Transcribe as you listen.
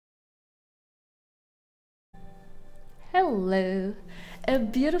Hello, a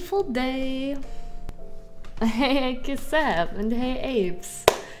beautiful day. Hey Kisab and hey Apes,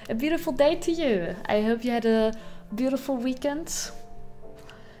 a beautiful day to you. I hope you had a beautiful weekend.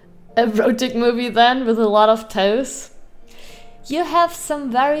 A erotic movie then with a lot of toes. You have some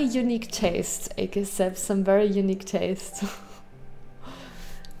very unique taste, Kisab, some very unique taste.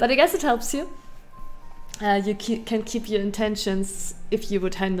 But I guess it helps you. You can keep your intentions. If you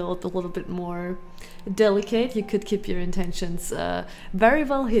would handle it a little bit more delicate, you could keep your intentions very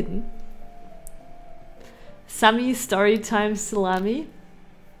well hidden. Sami Storytime Salami.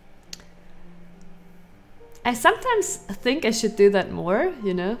 I sometimes think I should do that more,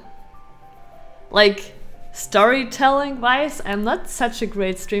 you know? Like, storytelling wise, I'm not such a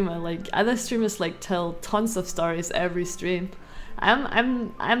great streamer. Like, other streamers like tell tons of stories every stream.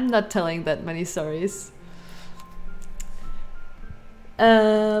 I'm not telling that many stories.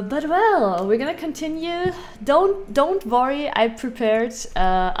 But well, we're gonna continue. Don't worry, I prepared.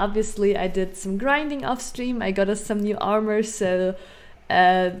 Obviously I did some grinding off stream. I got us some new armor, so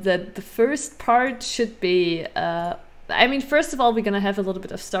the first part should be I mean, first of all, we're gonna have a little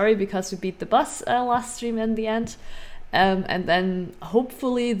bit of story because we beat the boss last stream in the end. And then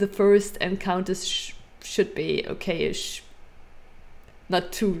hopefully the first encounters should be okay-ish.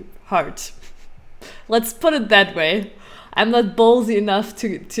 Not too hard. Let's put it that way. I'm not ballsy enough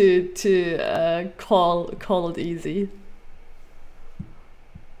to call it easy.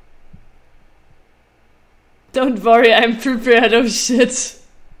 Don't worry, I'm prepared. Oh shit.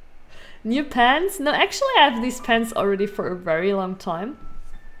 New pants? No, actually I have these pants already for a very long time.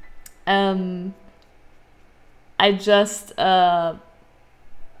 I just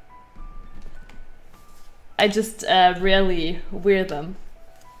rarely wear them.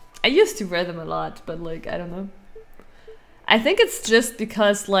 I used to wear them a lot, but like, I don't know. I think it's just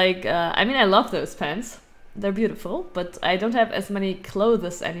because, like, I mean, I love those pants. They're beautiful, but I don't have as many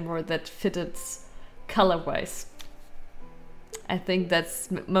clothes anymore that fitted color-wise. I think that's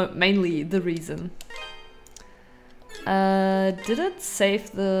mainly the reason. Did it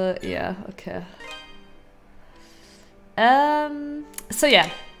save the... yeah, okay. So yeah.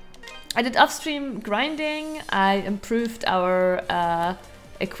 I did off-stream grinding. I improved our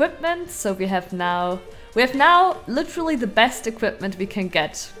equipment, so we have now literally the best equipment we can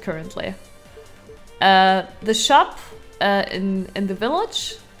get currently. The shop in the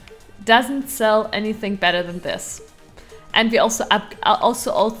village doesn't sell anything better than this. And we also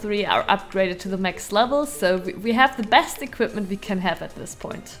all three are upgraded to the max level, so we have the best equipment we can have at this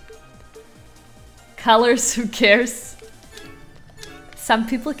point. Colors, who cares? Some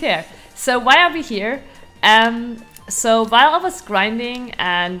people care. So why are we here? So while I was grinding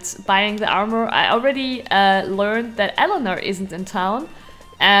and buying the armor, I already learned that Eleanor isn't in town,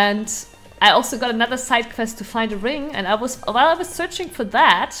 and I also got another side quest to find a ring. And while I was searching for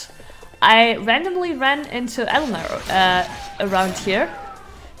that, I randomly ran into Eleanor around here.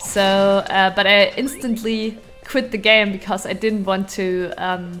 So, but I instantly quit the game because I didn't want to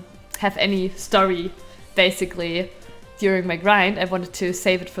have any story basically during my grind. I wanted to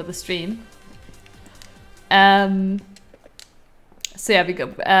save it for the stream. So yeah, we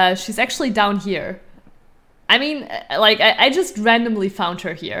go. She's actually down here. I mean, like, I just randomly found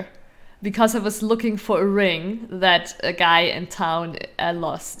her here because I was looking for a ring that a guy in town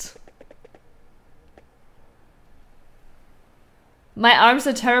lost. My arms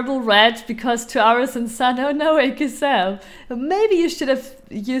are terrible red because 2 hours in sun. Oh no, Akisel. Maybe you should have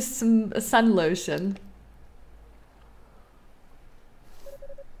used some sun lotion.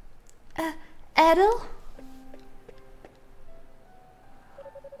 Adel?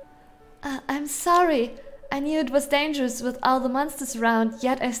 I'm sorry. I knew it was dangerous with all the monsters around,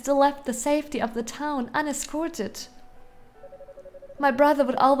 yet I still left the safety of the town unescorted. My brother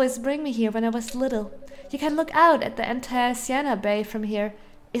would always bring me here when I was little. You can look out at the entire Sienna Bay from here.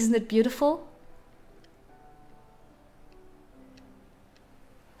 Isn't it beautiful?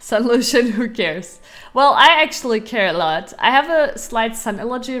 Sun lotion, who cares? Well, I actually care a lot. I have a slight sun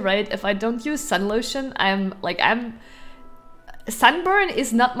allergy, right? If I don't use sun lotion, sunburn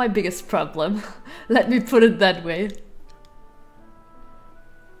is not my biggest problem. Let me put it that way.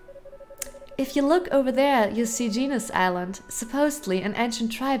 If you look over there, you see Genus Island. Supposedly, an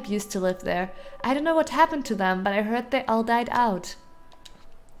ancient tribe used to live there. I don't know what happened to them, but I heard they all died out.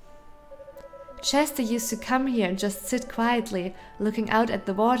 Chester used to come here and just sit quietly, looking out at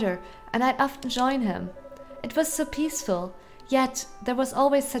the water, and I'd often join him. It was so peaceful, yet there was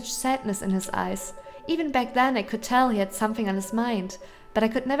always such sadness in his eyes. Even back then I could tell he had something on his mind, but I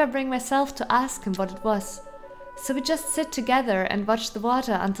could never bring myself to ask him what it was. So we just sit together and watch the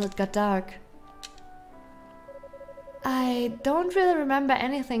water until it got dark. I don't really remember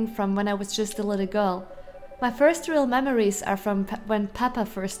anything from when I was just a little girl. My first real memories are from when Papa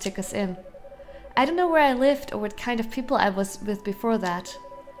first took us in. I don't know where I lived or what kind of people I was with before that.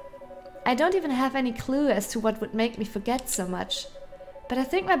 I don't even have any clue as to what would make me forget so much. But I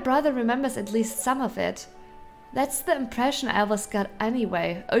think my brother remembers at least some of it. That's the impression I always got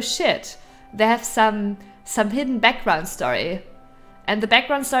anyway. Oh shit! They have some hidden background story. And the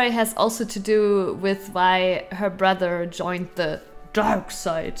background story has also to do with why her brother joined the dark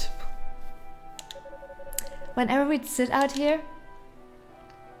side. Whenever we'd sit out here...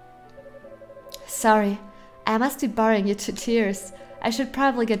 Sorry, I must be boring you to tears. I should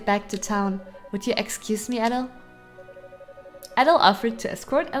probably get back to town. Would you excuse me, Adele? Adele offered to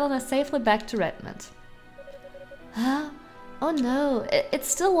escort Eleanor safely back to Redmond. Huh? Oh no, it's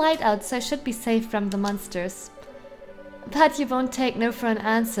still light out, so I should be safe from the monsters. But you won't take no for an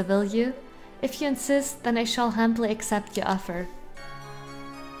answer, will you? If you insist, then I shall humbly accept your offer.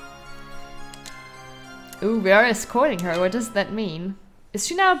 Ooh, we are escorting her. What does that mean? Is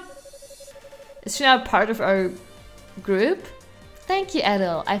she now part of our group? Thank you,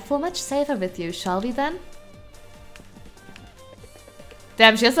 Adele. I feel much safer with you. Shall we then?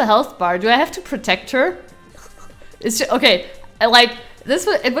 Damn, she has a health bar. Do I have to protect her? Is she okay? Like this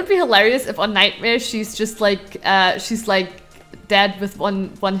would it would be hilarious if on Nightmare she's just like dead with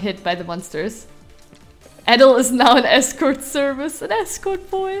one hit by the monsters. Adele is now an escort service, an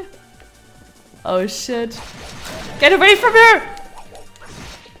escort boy. Oh shit! Get away from her!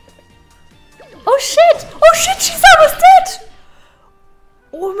 Oh shit! Oh shit! She's almost dead!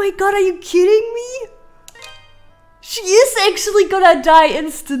 Oh my god! Are you kidding me? She is actually gonna die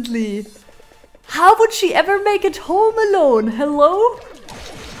instantly. How would she ever make it home alone? Hello?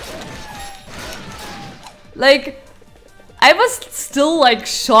 Like, I was still like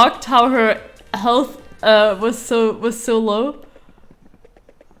shocked how her health was so low.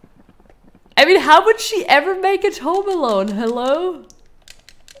 I mean, how would she ever make it home alone? Hello?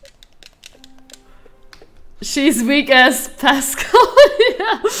 She's weak as Pascal.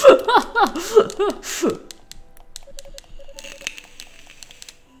 Yeah.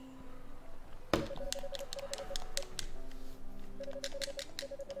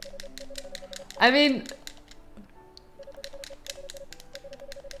 I mean,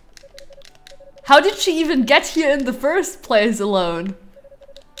 how did she even get here in the first place alone?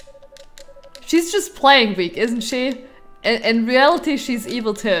 She's just playing weak, isn't she? In reality, she's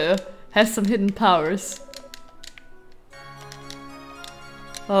evil too. Has some hidden powers.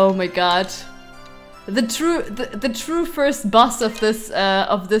 Oh my god. The true first boss of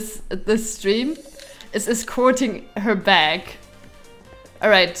this stream is escorting her back.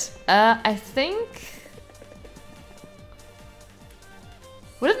 Alright, I think...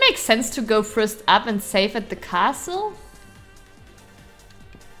 Would it make sense to go first up and save at the castle?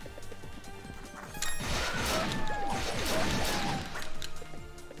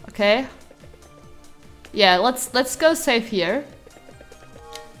 Okay. Yeah, let's go save here.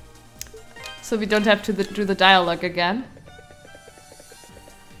 So we don't have to do the dialogue again.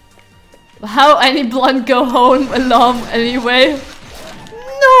 How any blonde go home alone anyway?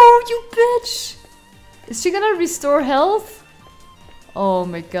 No, you bitch! Is she gonna restore health? Oh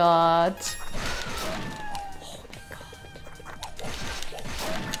my god. Oh my god.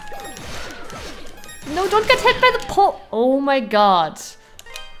 No, don't get hit by the pole! Oh my god.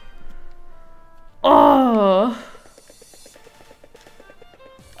 Oh.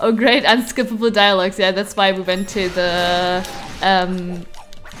 Oh great, unskippable dialogues. Yeah, that's why we went to the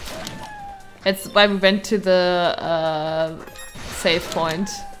save point.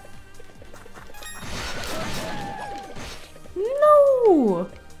 No!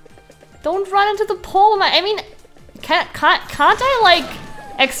 Don't run into the pole. I mean, can't I like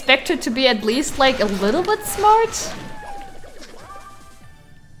expect her to be at least like a little bit smart?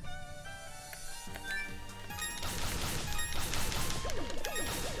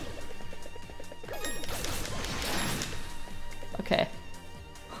 Okay.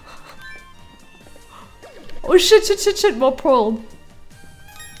 Oh shit, more pearl.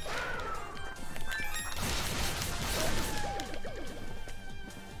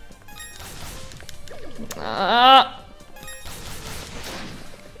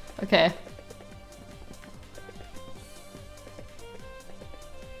 Okay.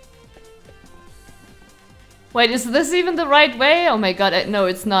 Wait, is this even the right way? Oh my god, no,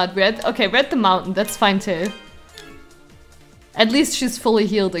 it's not. We're at the mountain. That's fine too. At least she's fully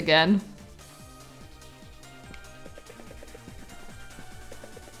healed again.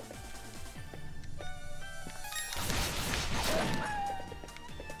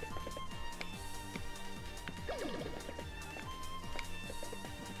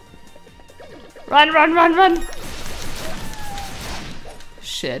 Run, run, run, run!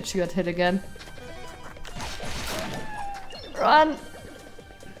 Shit, she got hit again. Run!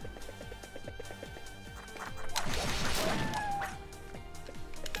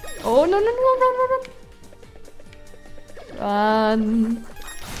 Oh, no, no, no, run, run, run! Run!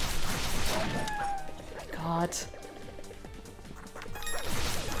 God.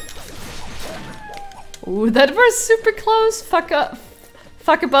 Ooh, that was super close! Fuck up.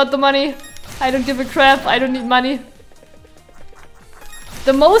 Fuck about the money. I don't give a crap, I don't need money.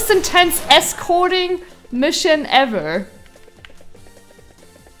 The most intense escorting mission ever.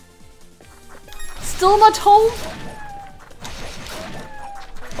 Still not home?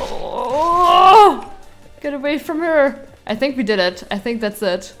 Oh! Get away from her. I think we did it. I think that's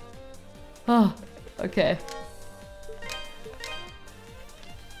it. Oh, okay.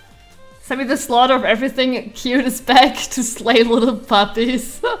 Send me the slaughter of everything cute is back to slay little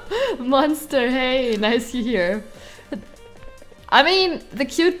puppies. Monster, hey, nice you here. I mean, the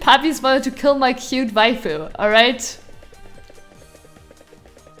cute puppies wanted to kill my cute waifu, alright?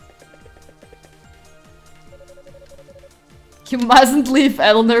 You mustn't leave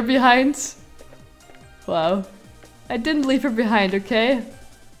Eleanor behind. Wow. I didn't leave her behind, okay?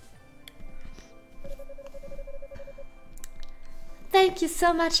 Thank you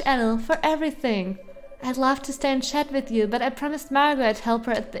so much, Edel, for everything. I'd love to stay and chat with you, but I promised Margot I'd help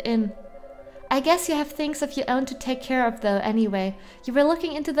her at the inn. I guess you have things of your own to take care of though, anyway. You were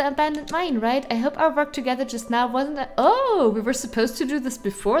looking into the abandoned mine, right? I hope our work together just now wasn't a— Oh, we were supposed to do this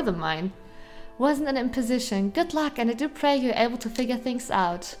before the mine. Wasn't an imposition. Good luck, and I do pray you're able to figure things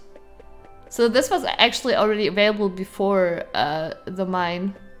out. So this was actually already available before the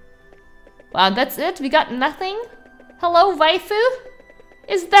mine. Wow, that's it? We got nothing? Hello, waifu?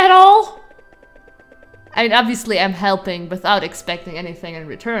 Is that all? I mean, obviously I'm helping without expecting anything in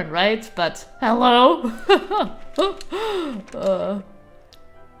return, right? But hello?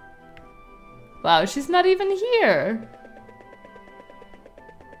 Wow, she's not even here.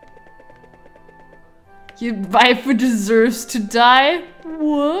 Your waifu deserves to die?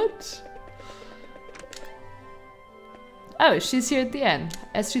 What? Oh, she's here at the end,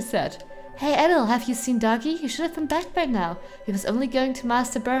 as she said. Hey Edel, have you seen Doggy? He should have been back by now. He was only going to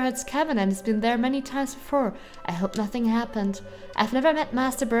Master Burhard's cabin and has been there many times before. I hope nothing happened. I've never met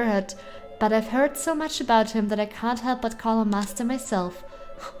Master Burhard, but I've heard so much about him that I can't help but call him Master myself.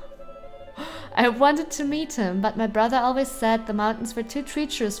 I wanted to meet him, but my brother always said the mountains were too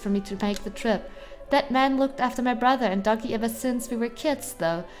treacherous for me to make the trip. That man looked after my brother and Doggy ever since we were kids,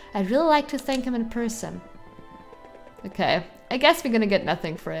 though. I'd really like to thank him in person. Okay. I guess we're gonna get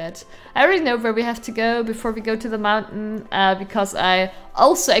nothing for it. I already know where we have to go before we go to the mountain, because I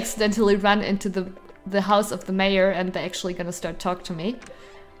also accidentally ran into the house of the mayor and they're actually gonna start talking to me.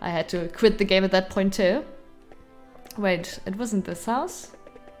 I had to quit the game at that point too. Wait, it wasn't this house?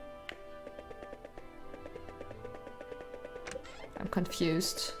 I'm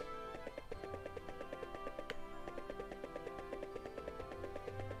confused.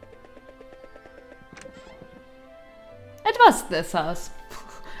 It was this house.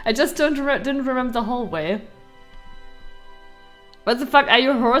 I just didn't remember the hallway. What the fuck are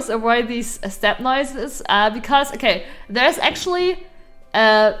you, horse? Or why these step noises? Because, okay, there's actually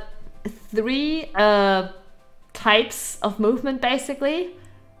 3 types of movement basically.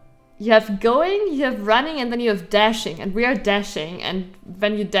 You have going, you have running, and then you have dashing. And we are dashing, and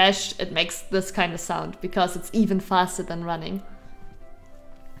when you dash, it makes this kind of sound because it's even faster than running.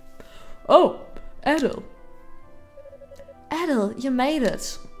 Oh, Edel. Edel, you made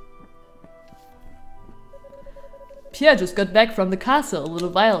it. Pierre just got back from the castle a little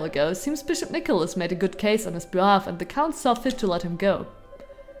while ago. Seems Bishop Nicholas made a good case on his behalf and the Count saw fit to let him go.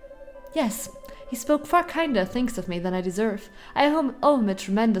 Yes, he spoke far kinder things of me than I deserve. I owe him a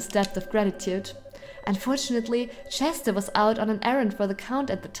tremendous debt of gratitude. Unfortunately, Chester was out on an errand for the Count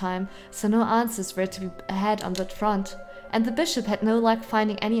at the time, so no answers were to be had on that front. And the bishop had no luck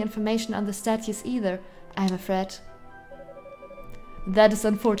finding any information on the statues either, I'm afraid. That is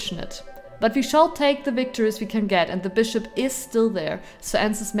unfortunate. But we shall take the victories we can get, and the bishop is still there, so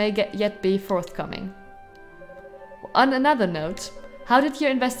answers may yet be forthcoming. On another note, how did your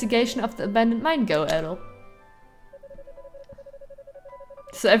investigation of the abandoned mine go, Edel?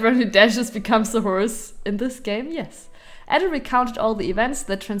 So everyone who dashes becomes a horse in this game? Yes. Edel recounted all the events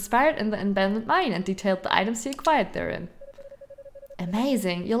that transpired in the abandoned mine and detailed the items he acquired therein.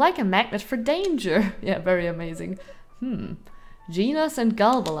 Amazing. You're like a magnet for danger. Yeah, very amazing. Genos and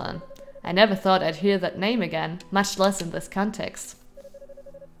Galvalan. I never thought I'd hear that name again, much less in this context.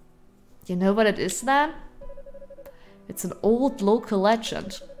 You know what it is then? It's an old local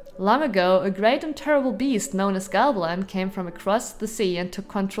legend. Long ago, a great and terrible beast known as Galbalan came from across the sea and took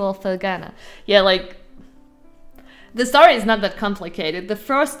control of Felghana. Yeah, like, the story is not that complicated. The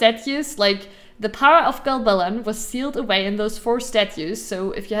 4 statues, like, the power of Galbalan was sealed away in those 4 statues, so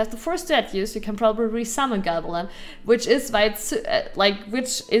if you have the 4 statues, you can probably resummon Galbalan, which is why it's,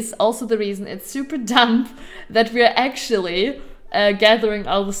 which is also the reason it's super dumb that we're actually gathering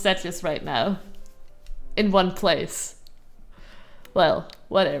all the statues right now in one place. Well,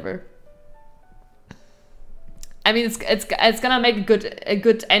 whatever. I mean, it's gonna make a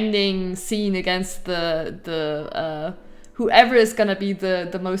good ending scene against the whoever is gonna be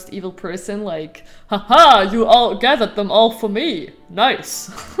the most evil person. Like, haha, you all gathered them all for me.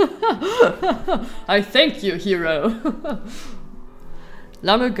 Nice. I thank you, hero.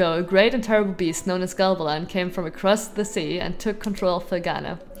 Long ago, a great and terrible beast known as Galbalan came from across the sea and took control of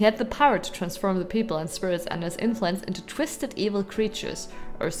Felghana. He had the power to transform the people and spirits under his influence into twisted evil creatures,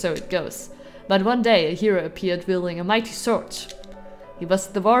 or so it goes. But one day, a hero appeared wielding a mighty sword. He was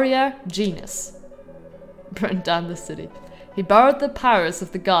the warrior Gildias. Burned down the city. He borrowed the powers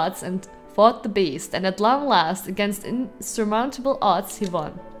of the gods and fought the beast, and at long last, against insurmountable odds, he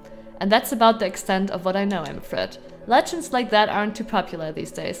won. And that's about the extent of what I know, I'm afraid. Legends like that aren't too popular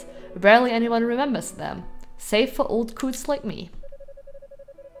these days. Barely anyone remembers them. Save for old coots like me.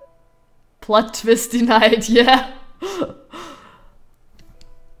 Plot twist denied, yeah.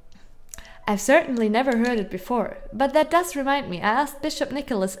 I've certainly never heard it before, but that does remind me. I asked Bishop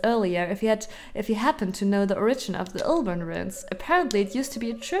Nicholas earlier if he happened to know the origin of the Ilburn ruins. Apparently it used to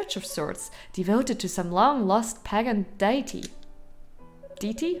be a church of sorts, devoted to some long-lost pagan deity.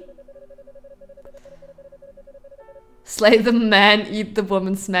 Deity? Slay the man, eat the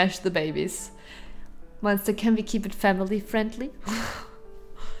woman, smash the babies. Monster, can we keep it family friendly?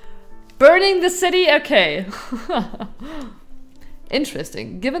 Burning the city? Okay.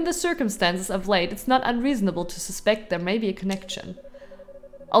 Interesting. Given the circumstances of late, it's not unreasonable to suspect there may be a connection.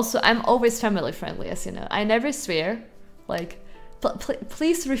 Also, I'm always family friendly, as you know. I never swear. Like,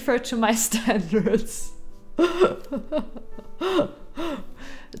 please refer to my standards.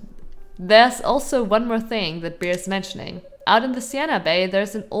 There's also one more thing that bears mentioning. Out in the Sienna Bay,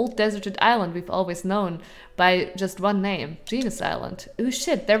 there's an old deserted island we've always known by just one name, Genius Island. Oh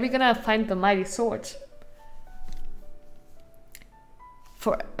shit, there we're gonna find the mighty sword.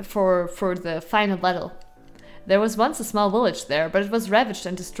 For the final battle. There was once a small village there, but it was ravaged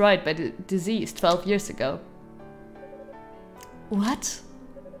and destroyed by disease 12 years ago. What?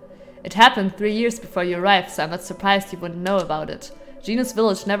 It happened 3 years before you arrived, so I'm not surprised you wouldn't know about it. Gino's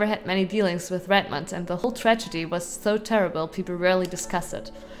village never had many dealings with Redmond, and the whole tragedy was so terrible people rarely discuss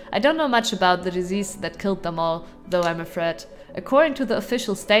it. I don't know much about the disease that killed them all, though, I'm afraid. According to the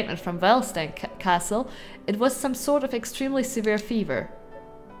official statement from Wellstein Castle, it was some sort of extremely severe fever.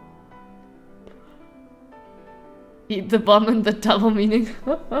 Eat the bomb and the double meaning.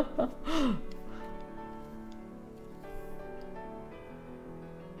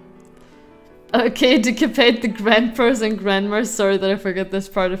 Okay, decapitate the grandpas and grandmas. Sorry that I forgot this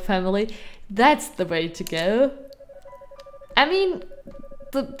part of family. That's the way to go. I mean,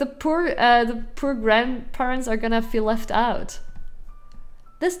 the poor grandparents are gonna feel left out.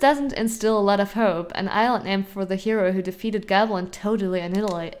 This doesn't instill a lot of hope. An island name for the hero who defeated Galbalan totally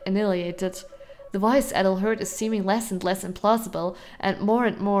annihilated. The voice Adel heard is seeming less and less implausible and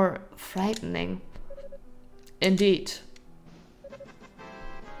more frightening. Indeed.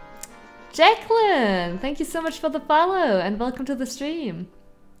 Jacqueline! Thank you so much for the follow and welcome to the stream.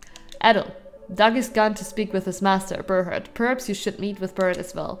 Adel, Doug is gone to speak with his master, Burhard. Perhaps you should meet with Bird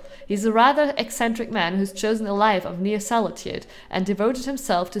as well. He's a rather eccentric man who's chosen a life of near solitude and devoted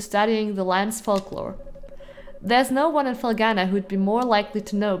himself to studying the land's folklore. There's no one in Felghana who'd be more likely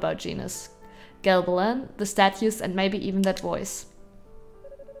to know about Genus. Galbalan, the statues, and maybe even that voice.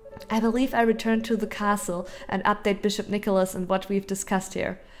 I believe I return to the castle and update Bishop Nicholas on what we've discussed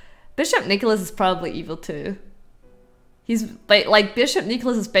here. Bishop Nicholas is probably evil too. He's like Bishop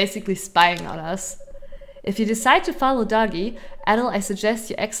Nicholas is basically spying on us. If you decide to follow Doggy, Adel, I suggest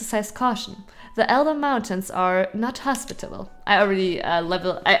you exercise caution. The Elder Mountains are not hospitable. I already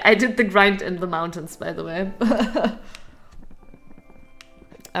I did the grind in the mountains, by the way.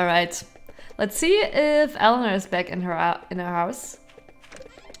 All right, let's see if Eleanor is back in her house.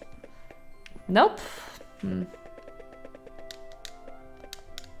 Nope.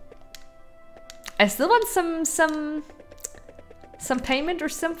 I still want some payment or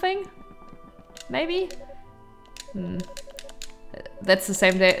something. Maybe. That's the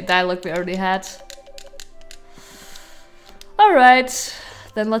same dialogue we already had. All right,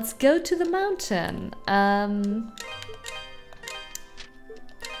 then let's go to the mountain.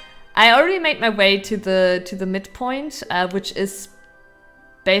 I already made my way to the midpoint, which is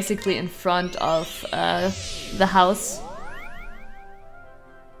basically in front of the house.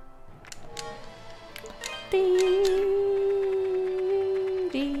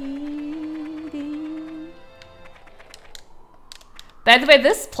 By the way,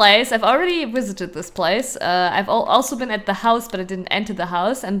 this place, I've already visited this place. I've also been at the house, but I didn't enter the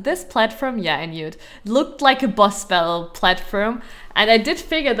house. And this platform, yeah, I knew it. Looked like a boss battle platform. And I did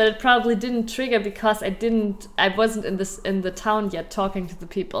figure that it probably didn't trigger because I wasn't in the town yet talking to the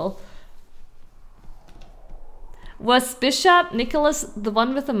people. Was Bishop Nicholas the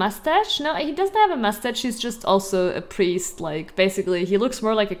one with the mustache? No, he doesn't have a mustache. He's just also a priest. Like, basically, he looks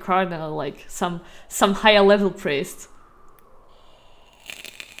more like a cardinal, like some higher level priest.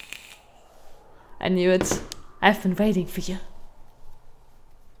 I knew it. I've been waiting for you.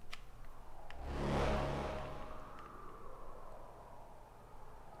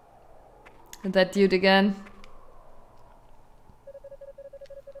 And that dude again.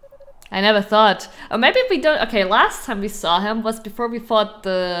 I never thought. Or maybe we don't. Okay, last time we saw him was before we fought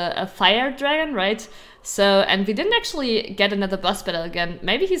the fire dragon, right? So, and we didn't actually get another boss battle again.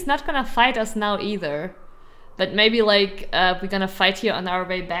 Maybe he's not gonna fight us now either. But maybe like we're gonna fight here on our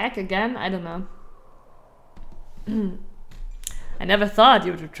way back again. I don't know. I never thought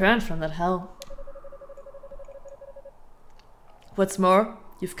you would return from that hell. What's more,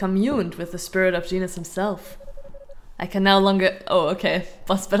 you've communed with the spirit of Genus himself. I can no longer... Oh, okay.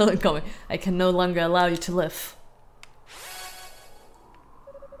 Boss battle incoming. I can no longer allow you to live.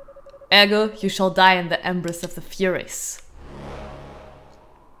 Ergo, you shall die in the embers of the Furies.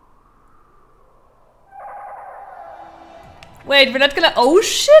 Wait, we're not gonna... Oh,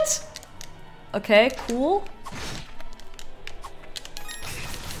 shit! Okay, cool.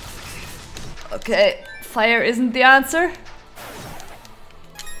 Okay, fire isn't the answer.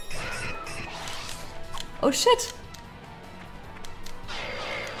 Oh shit!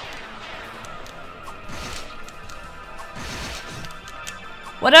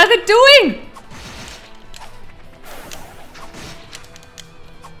 What are they doing?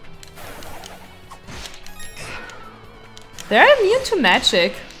 They're immune to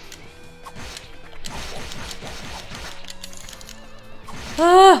magic.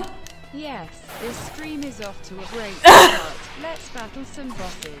 Ah! Yes, this stream is off to a great start. Let's battle some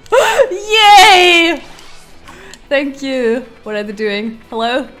bosses. Yay! Thank you. What are they doing?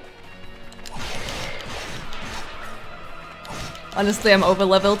 Hello? Honestly, I'm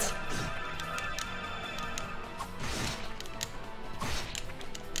over-leveled.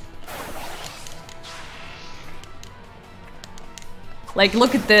 Like,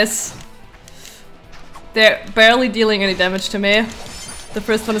 look at this. They're barely dealing any damage to me. The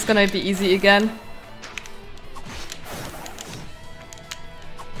first one is gonna be easy again.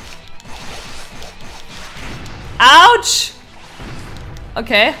 Ouch!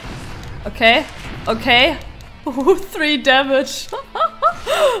 Okay. Okay. Okay. Ooh, 3 damage.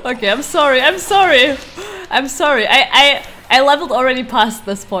 Okay, I'm sorry. I'm sorry. I'm sorry. I leveled already past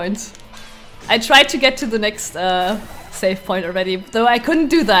this point. I tried to get to the next save point already, though I couldn't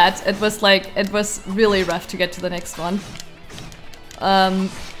do that. It was like, it was really rough to get to the next one. Oh.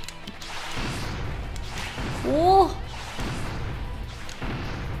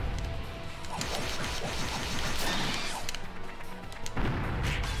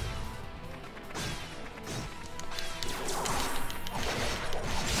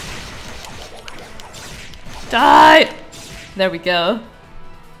 Die! There we go.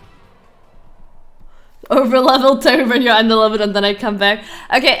 Over level 2 when you're under leveled and then I come back.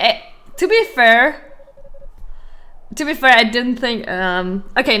 Okay, to be fair, I didn't think,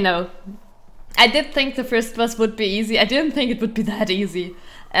 okay, no. I did think the first boss would be easy. I didn't think it would be that easy.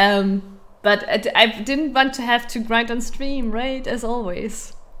 But I didn't want to have to grind on stream, right? As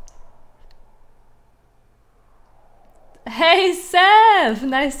always. Hey, Sev!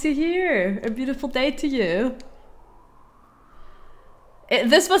 Nice to hear. A beautiful day to you.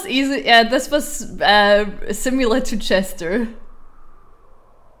 This was easy. Yeah, this was similar to Chester.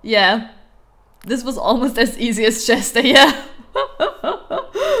 Yeah. This was almost as easy as Chester, yeah.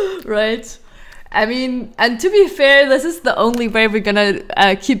 Right. I mean, and to be fair, this is the only way we're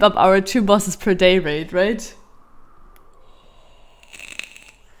gonna keep up our 2 bosses per day rate, right?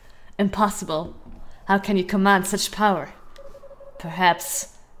 Impossible. How can you command such power?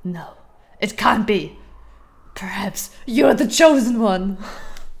 Perhaps... No. It can't be. Perhaps you're the chosen one.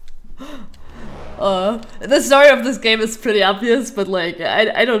 The story of this game is pretty obvious, but like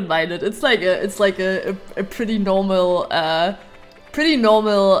I don't mind it. It's like a pretty normal pretty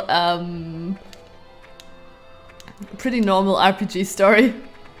normal RPG story.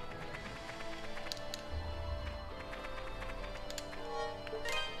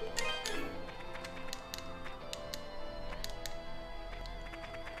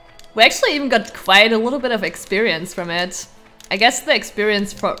 We actually even got quite a little bit of experience from it. I guess the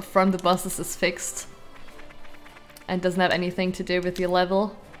experience from the bosses is fixed. And doesn't have anything to do with your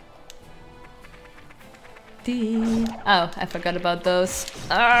level. Oh, I forgot about those.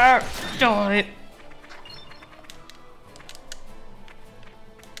 Die.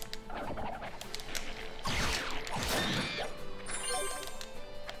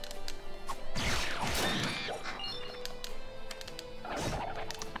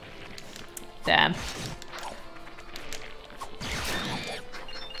 Damn.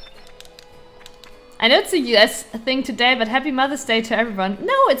 I know it's a US thing today, but happy Mother's Day to everyone.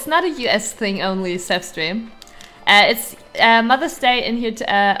 No, it's not a US thing only, Sevstream. It's Mother's Day in here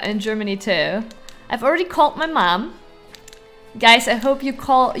in Germany too. I've already called my mom. Guys, I hope you're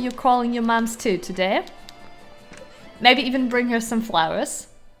calling your moms too today. Maybe even bring her some flowers.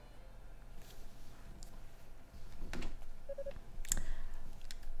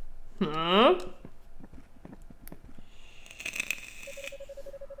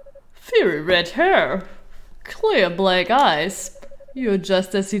 Fiery red hair, clear black eyes. You're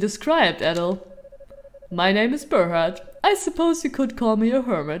just as he described, Edel. My name is Burhat. I suppose you could call me a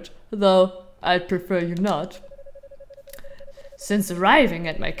hermit, though I'd prefer you not. Since arriving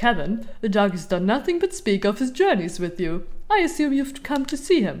at my cabin, the dog has done nothing but speak of his journeys with you. I assume you've come to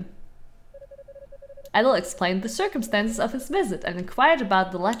see him. Edel explained the circumstances of his visit and inquired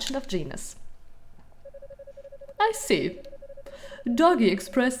about the legend of Gildias. I see. Doggy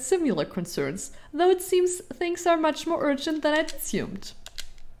expressed similar concerns, though it seems things are much more urgent than I'd assumed.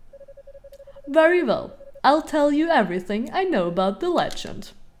 Very well, I'll tell you everything I know about the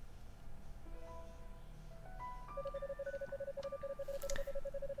legend.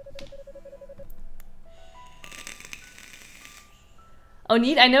 Oh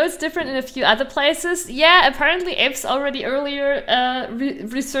neat, I know it's different in a few other places. Yeah, apparently Apes already earlier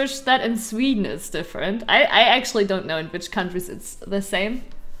researched that in Sweden it's different. I actually don't know in which countries it's the same.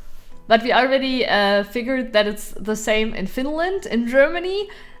 But we already figured that it's the same in Finland, in Germany,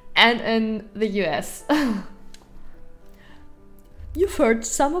 and in the US. You've heard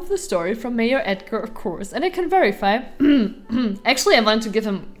some of the story from Mayor Edgar, of course, and I can verify. Actually, I want to give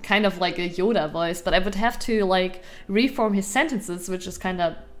him kind of like a Yoda voice, but I would have to like reform his sentences, which is kind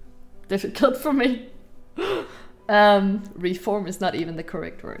of difficult for me. Reform is not even the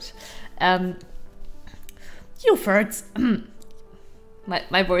correct word. You've heard...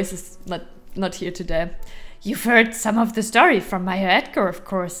 my voice is not here today. You've heard some of the story from Mayor Edgar, of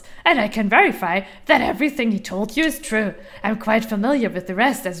course, and I can verify that everything he told you is true. I'm quite familiar with the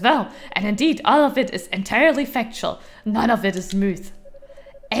rest as well, and indeed all of it is entirely factual. None of it is myth.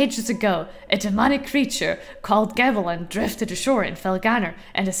 Ages ago, a demonic creature called Gavilan drifted ashore in Felghana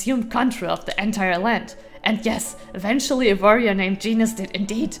and assumed control of the entire land. And yes, eventually a warrior named Gildias did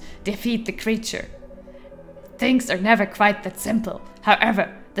indeed defeat the creature. Things are never quite that simple.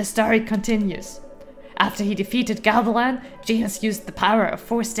 However, the story continues. After he defeated Gavilan, Gildias used the power of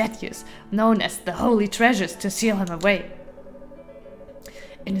 4 statues, known as the Holy Treasures, to seal him away.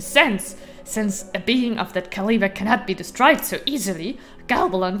 In a sense, since a being of that caliber cannot be destroyed so easily,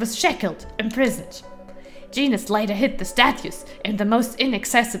 Gavilan was shackled, imprisoned. Gildias later hid the statues in the most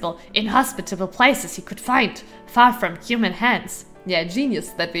inaccessible, inhospitable places he could find, far from human hands. Yeah, genius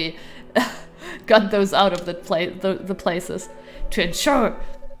that we got those out of the places, to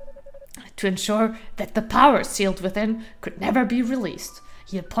ensure that the power sealed within could never be released.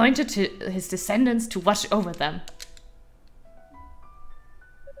 He appointed his descendants to watch over them.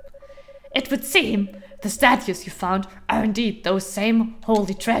 It would seem the statues you found are indeed those same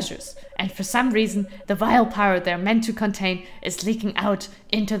holy treasures, and for some reason the vile power they're meant to contain is leaking out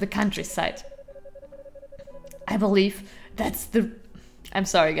into the countryside. I believe that's the... I'm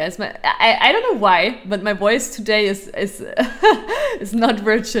sorry guys, I don't know why, but my voice today is is not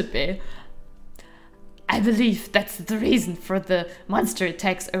where it should be. I believe that's the reason for the monster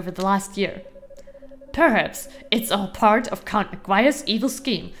attacks over the last year. Perhaps it's all part of Count McGuire's evil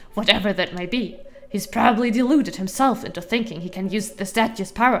scheme, whatever that may be. He's probably deluded himself into thinking he can use the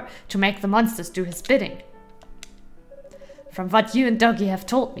statue's power to make the monsters do his bidding. From what you and Doggy have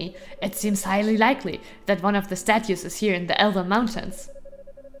told me, it seems highly likely that one of the statues is here in the Elven Mountains.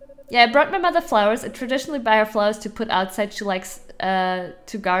 Yeah, I brought my mother flowers. I traditionally buy her flowers to put outside. She likes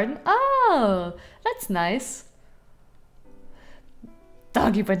to garden. Oh, that's nice.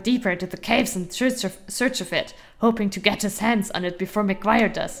 Doggy went deeper into the caves in search of it, hoping to get his hands on it before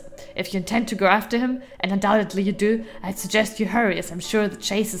McGuire does. If you intend to go after him, and undoubtedly you do, I'd suggest you hurry, as I'm sure the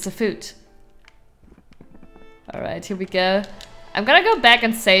chase is afoot. Alright, here we go. I'm gonna go back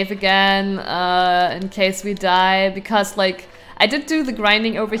and save again, in case we die, because, like, I did do the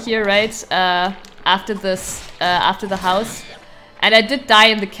grinding over here, right? After this, after the house. And I did die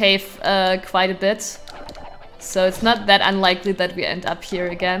in the cave quite a bit. So it's not that unlikely that we end up here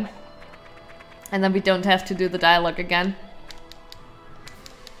again. And then we don't have to do the dialogue again.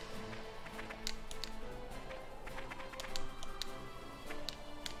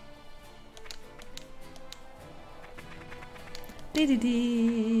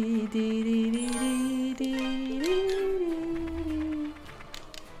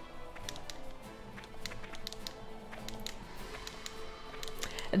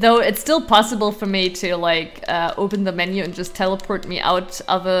 Though it's still possible for me to like open the menu and just teleport me out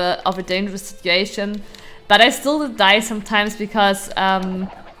of a dangerous situation, but I still die sometimes because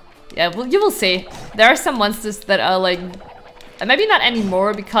yeah, well, you will see. There are some monsters that are like maybe not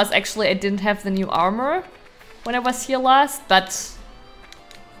anymore because actually I didn't have the new armor when I was here last, but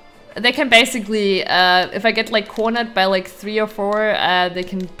they can basically if I get like cornered by like 3 or 4, they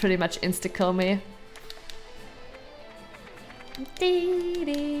can pretty much insta kill me.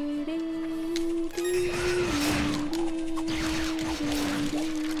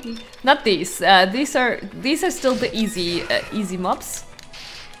 Not these. These are still the easy mobs.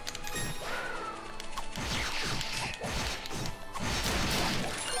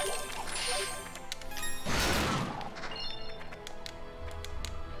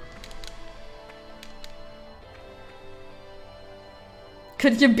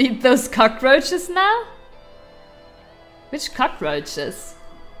 Could you beat those cockroaches now? Which cockroaches?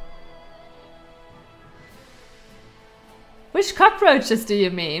 Which cockroaches do you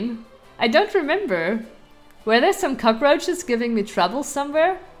mean? I don't remember. Were there some cockroaches giving me trouble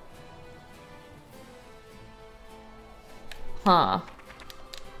somewhere? Huh.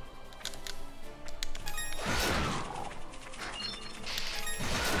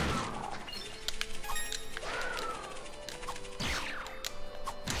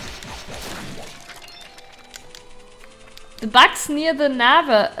 The bugs near the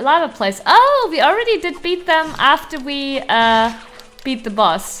lava place. Oh, we already did beat them after we beat the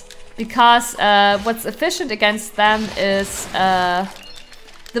boss. Because what's efficient against them is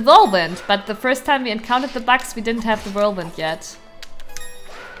the whirlwind. But the first time we encountered the bugs, we didn't have the whirlwind yet.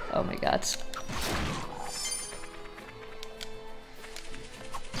 Oh my god.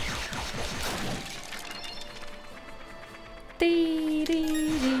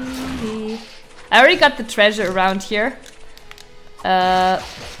 I already got the treasure around here.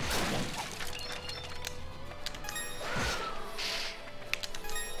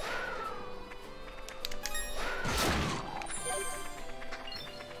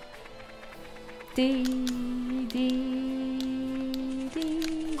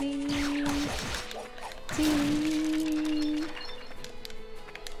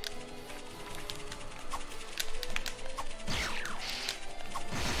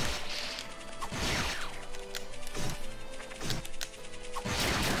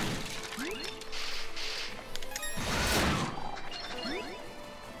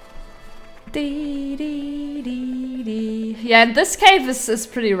 Yeah, this cave is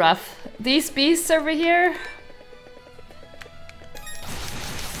pretty rough. These beasts over here.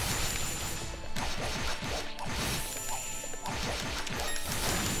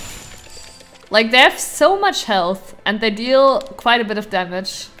 Like, they have so much health and they deal quite a bit of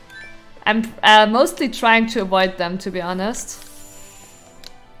damage. I'm mostly trying to avoid them, to be honest.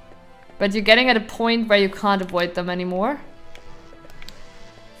 But you're getting at a point where you can't avoid them anymore.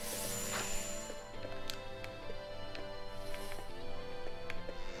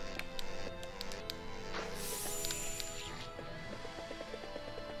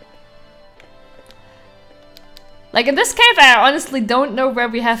 Like in this cave, I honestly don't know where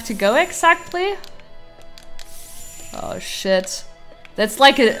we have to go exactly. Oh shit. That's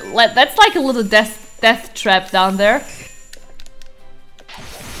like a little death trap down there.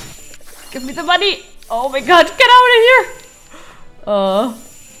 Give me the money. Oh my god, get out of here.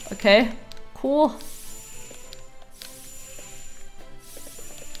 Okay. Cool.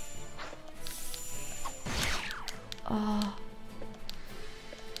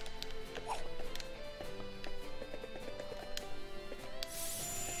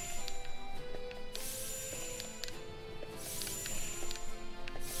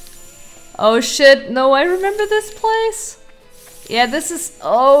 Oh shit, no, I remember this place. Yeah, this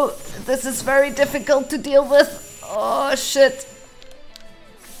is very difficult to deal with. Oh shit.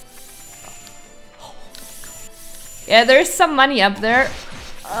 Yeah, there's some money up there.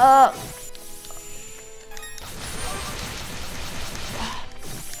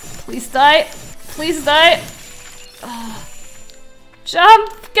 Please die. Please die.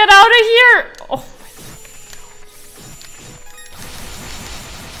 Jump! Get out of here! Oh.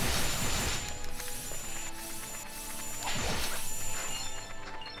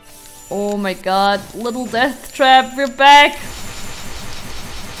 Oh my god, little death trap, we're back!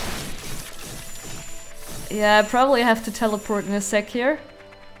 Yeah, I probably have to teleport in a sec here.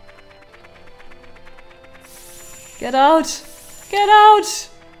 Get out! Get out!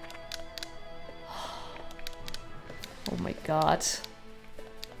 Oh my god.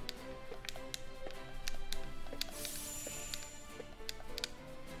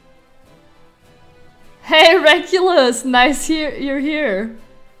 Hey Regulus! Nice you're here.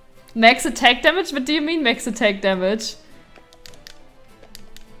 Max attack damage? What do you mean max attack damage?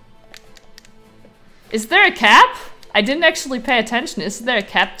 Is there a cap? I didn't actually pay attention. Is there a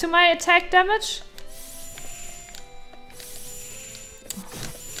cap to my attack damage?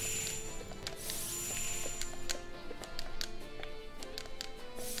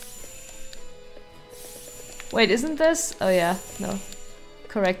 Wait, isn't this? Oh yeah, no.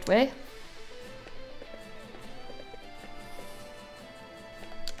 Correct way.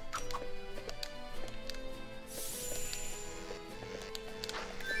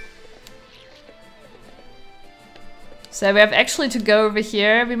 So we have actually to go over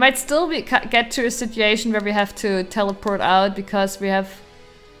here. We might still get to a situation where we have to teleport out because we have...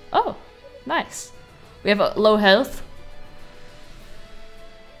 Oh, nice. We have a low health.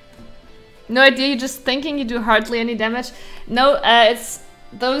 No idea, you're just thinking you do hardly any damage? No, it's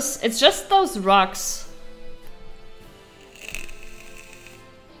just those rocks.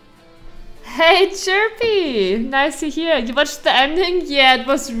 Hey Chirpy! Nice to hear. You watched the ending? Yeah, it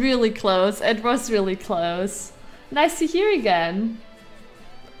was really close. It was really close. Nice to hear again.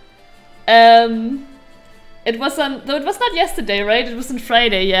 It was on... No, it was not yesterday, right? It was on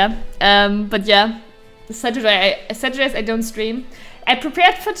Friday, yeah. But yeah. Saturdays I don't stream. I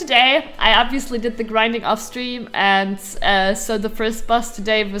prepared for today. I obviously did the grinding off stream, and so the first boss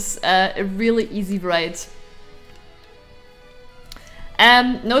today was a really easy raid.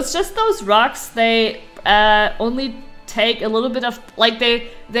 No, it's just those rocks. They only take a little bit of, like, they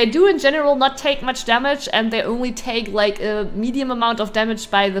do in general not take much damage, and they only take like a medium amount of damage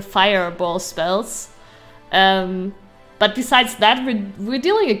by the fireball spells. But besides that, we're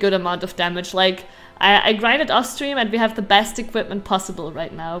dealing a good amount of damage. Like, I grinded off stream and we have the best equipment possible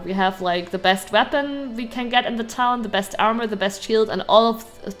right now. We have like the best weapon we can get in the town, the best armor, the best shield, and all of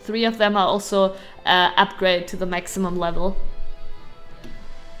three of them are also upgraded to the maximum level.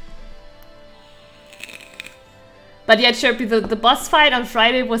 But yeah, Chirpy, the boss fight on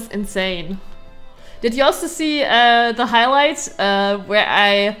Friday was insane. Did you also see the highlights where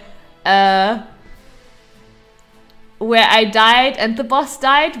I died and the boss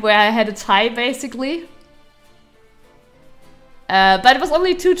died, where I had a tie basically? But it was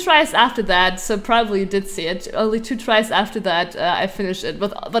only 2 tries after that, so probably you did see it. Only 2 tries after that I finished it,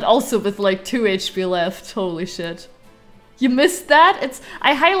 but also with like 2 HP left. Holy shit. You missed that?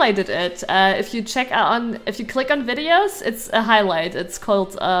 I highlighted it. If you click on videos, it's a highlight. It's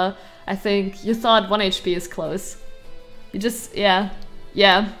called, I think, you thought 1 HP is close. You just, yeah.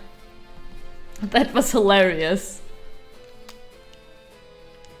 That was hilarious.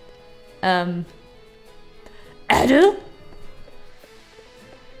 Adel?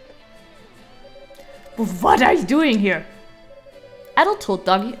 What are you doing here? Adel told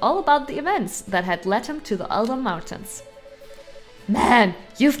Doggy all about the events that had led him to the Elder Mountains. Man,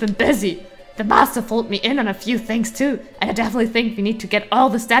 you've been busy. The master filled me in on a few things too, and I definitely think we need to get all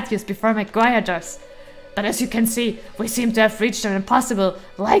the statues before McGuire does. But as you can see, we seem to have reached an impossible,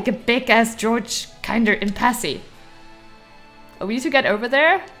 like a big-ass George kinda impasse. Are we to get over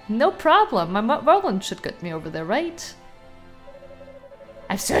there? No problem, my Merlin should get me over there, right?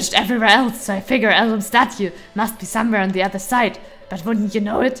 I've searched everywhere else, so I figure Elrond's statue must be somewhere on the other side. But wouldn't you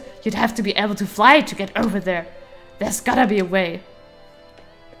know it, you'd have to be able to fly to get over there. There's gotta be a way.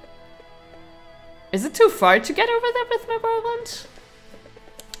 Is it too far to get over there with my whirlwind?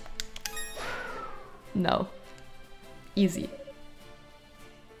 No. Easy.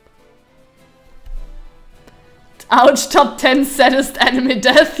 Ouch, top 10 saddest anime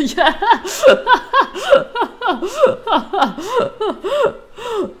death, yeah.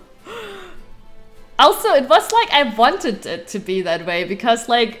 Also, it was like I wanted it to be that way, because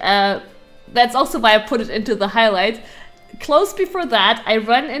like, that's also why I put it into the highlight. Close before that, I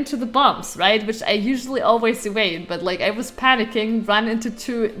run into the bombs, right? Which I usually always evade, but like I was panicking, run into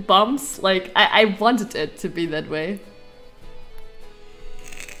 2 bombs. Like I wanted it to be that way.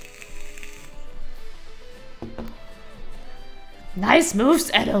 Nice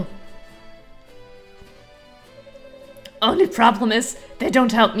moves, Edel. Only problem is, they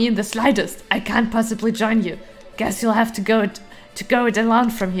don't help me in the slightest. I can't possibly join you. Guess you'll have to go it alone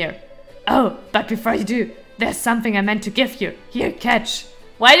from here. Oh, but before you do, there's something I meant to give you. Here, catch.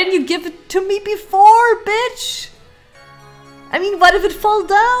 Why didn't you give it to me before, bitch? I mean, what if it fall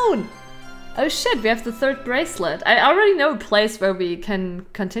down? Oh shit, we have the third bracelet. I already know a place where we can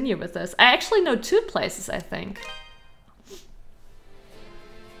continue with this. I actually know 2 places, I think.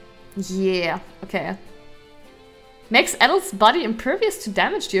 Yeah, okay. Makes Edel's body impervious to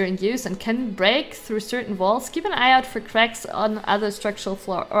damage during use and can break through certain walls. Keep an eye out for cracks on other structural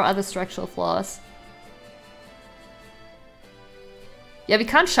flaws. Yeah, we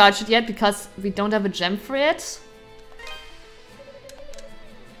can't charge it yet because we don't have a gem for it.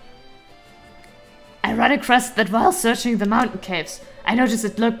 I ran across that while searching the mountain caves. I noticed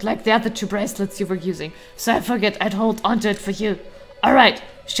it looked like the other 2 bracelets you were using, so I figured I'd hold onto it for you. Alright,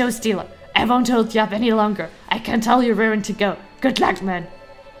 show stealer. I won't hold you up any longer. I can tell you're raring to go. Good luck, man.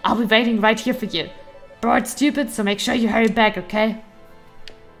 I'll be waiting right here for you. Bored stupid, so make sure you hurry back, okay?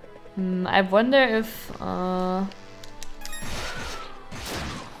 I wonder if...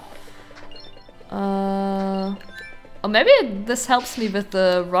 Oh, maybe this helps me with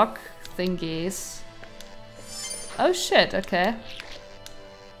the rock thingies. Oh shit, okay.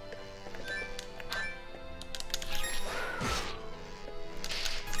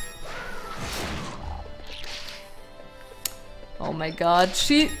 Oh my god,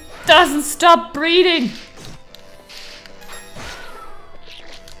 she doesn't stop breeding!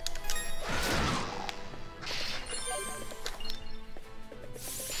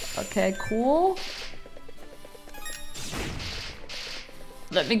 Okay, cool.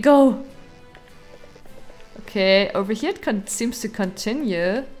 Let me go! Okay, over here it seems to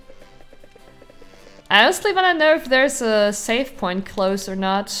continue. I honestly wanna know if there's a save point close or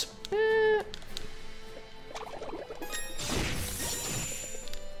not.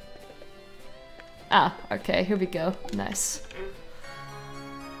 Ah, okay, here we go. Nice.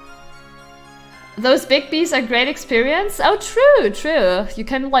 Those big bees are great experience? Oh, true, true. You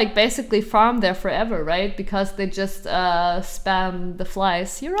can like basically farm there forever, right? Because they just spam the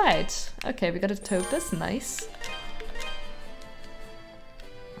flies. You're right. Okay, we got a topaz. Nice.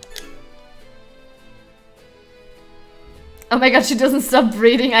 Oh my god, she doesn't stop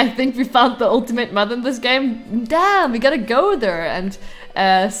breeding. I think we found the ultimate mother in this game. Damn, we gotta go there and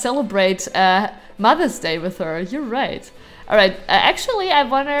celebrate Mother's Day with her. You're right. Alright, actually I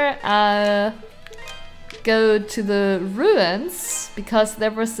wanna go to the ruins because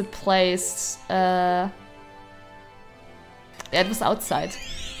there was a place, yeah, it was outside.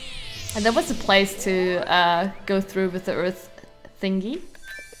 And there was a place to go through with the earth thingy.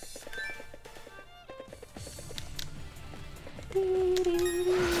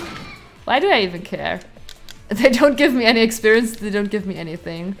 Why do I even care? They don't give me any experience, they don't give me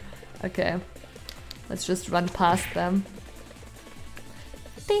anything. Okay, let's just run past them.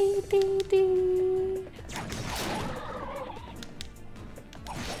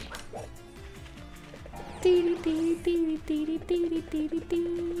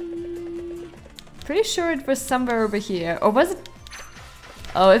 Pretty sure it was somewhere over here. Or was it?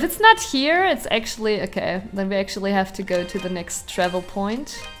 Oh, if it's not here, it's actually... Okay, then we actually have to go to the next travel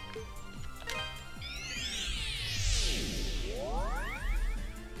point.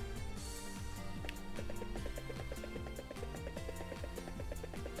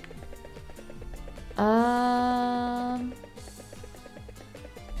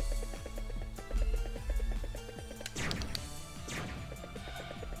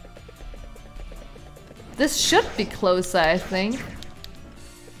 This should be closer, I think.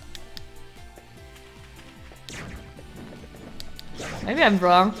 Maybe I'm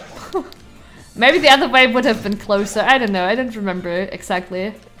wrong. Maybe the other way would have been closer. I don't know. I don't remember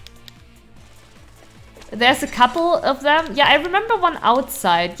exactly. There's a couple of them. Yeah, I remember one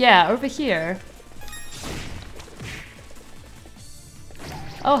outside. Yeah, over here.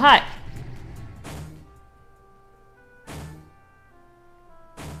 Oh, hi.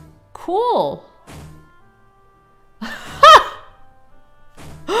 Cool.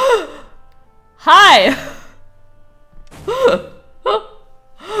 Hi.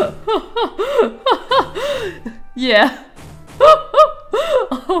 Yeah.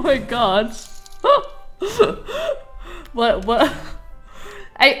 Oh my god. What?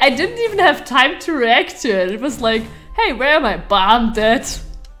 I didn't even have time to react to it. It was like, hey, where am I? Bam, dead.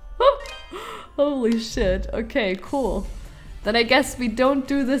 Holy shit. Okay, cool. Then I guess we don't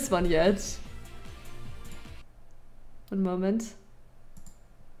do this one yet. One moment.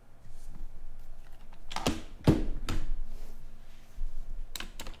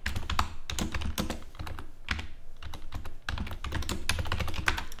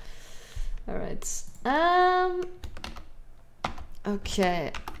 Alright.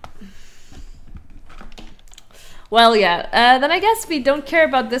 Okay. Well, yeah, then I guess we don't care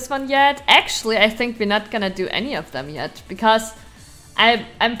about this one yet. Actually, I think we're not gonna do any of them yet, because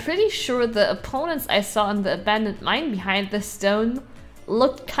I'm pretty sure the opponents I saw in the abandoned mine behind the stone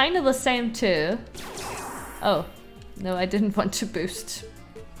looked kind of the same too. Oh, no, I didn't want to boost.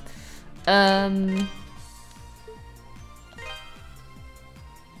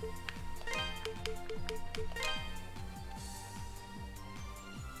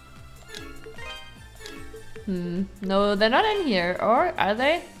 No, they're not in here, or are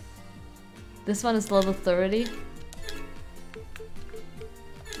they? This one is level 30.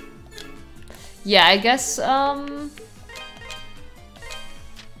 Yeah, I guess,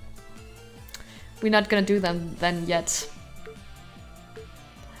 we're not gonna do them then yet.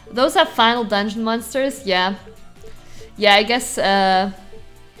 Those are final dungeon monsters, yeah. Yeah, I guess,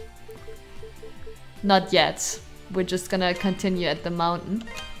 not yet. We're just gonna continue at the mountain.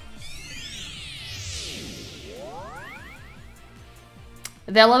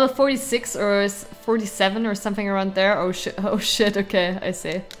 They're level 46 or 47 or something around there. Oh shit, okay, I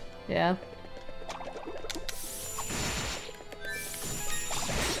see. Yeah.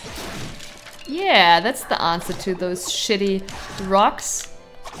 Yeah, that's the answer to those shitty rocks.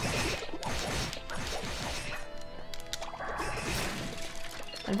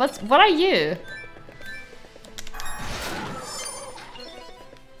 And what are you?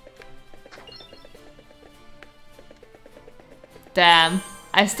 Damn.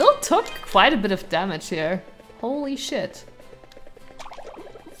 I still took quite a bit of damage here. Holy shit.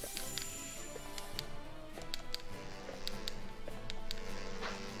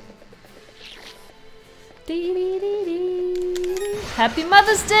 Happy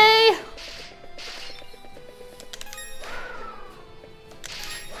Mother's Day!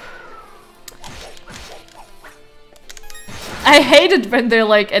 I hate it when they're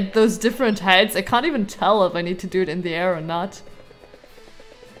like at those different heights. I can't even tell if I need to do it in the air or not.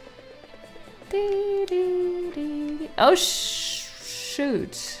 Oh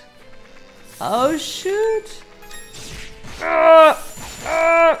shoot. Oh shoot.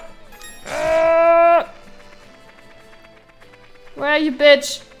 Where are you,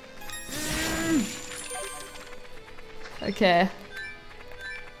 bitch? Okay.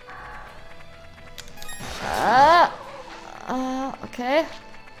 Okay.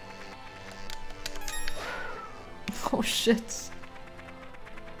 Oh shit.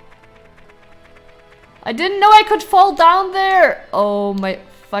 I didn't know I could fall down there! Oh my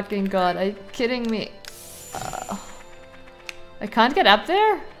fucking god, are you kidding me? I can't get up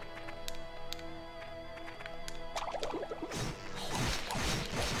there?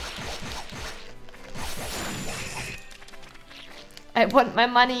 I want my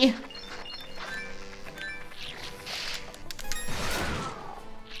money.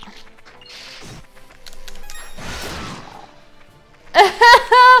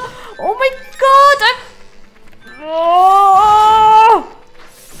 Oh my god,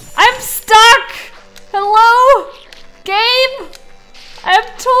 I'm stuck! Hello? Game? I'm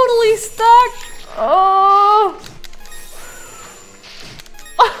totally stuck! Oh!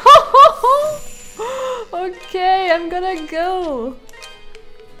 Okay, I'm gonna go.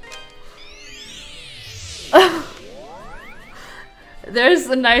 There's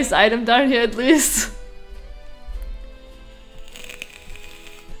a nice item down here at least.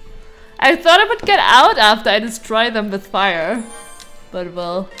 I thought I would get out after I destroy them with fire. But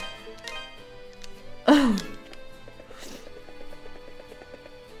well.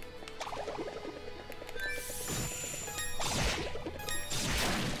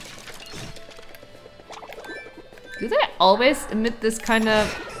 Do they always emit this kind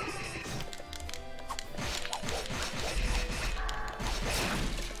of...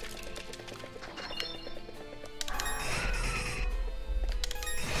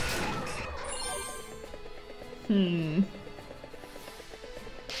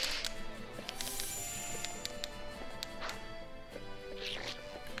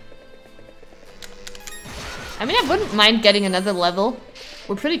 I mean, I wouldn't mind getting another level.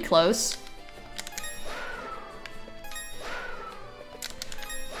 We're pretty close.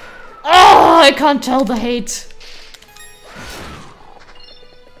 Oh, I can't tell the hate.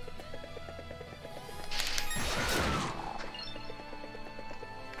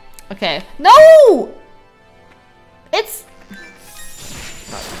 Okay. No! It's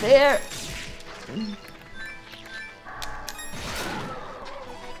not there.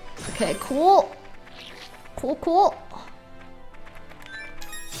 Okay, cool. Cool, cool.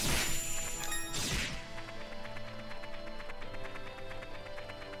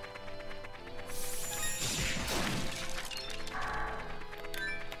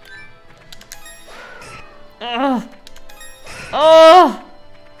 Ugh. Oh!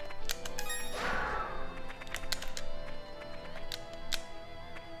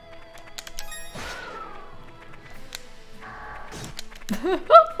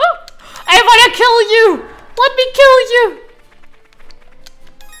 I wanna kill you! Let me kill you!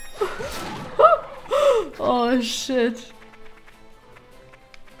 Oh shit.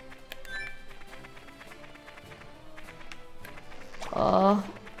 Oh.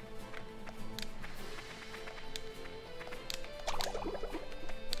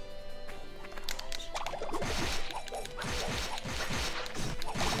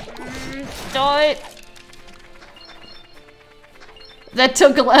 Die. That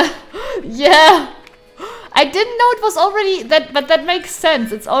took a lot. Yeah. I didn't know it was already that, but that makes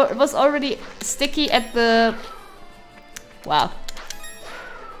sense. It was already sticky at the. Wow.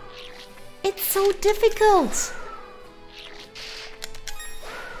 It's so difficult.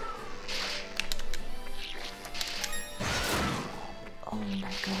 Oh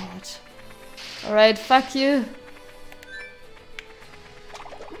my god. Alright, fuck you.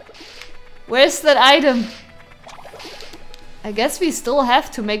 Where's that item? I guess we still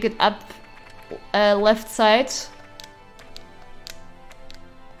have to make it up left side.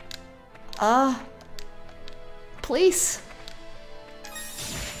 Please.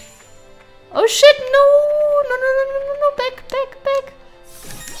 Oh shit, no! No, no, no, no, no, no, back, back, back.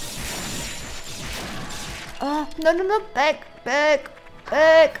 No, no, no, back, back,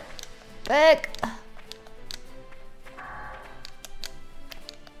 back, back.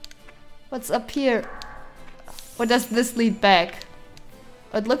 What's up here? Or does this lead back?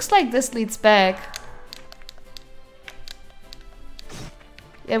 It looks like this leads back.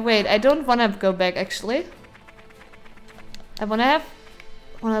 Yeah, wait, I don't wanna go back actually. I wanna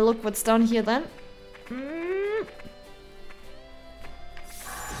look what's down here then.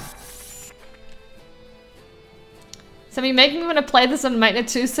 So you make me wanna play this on Magnet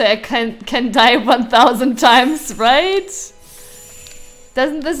 2 so I can die 1000 times, right?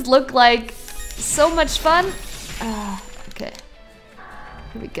 Doesn't this look like so much fun? Okay.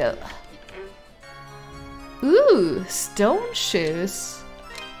 Here we go. Ooh, stone shoes.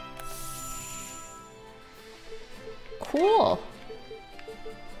 Cool.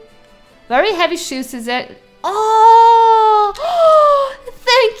 Very heavy shoes, is it? Oh!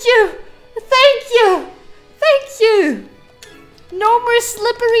 Thank you! Thank you! Thank you! No more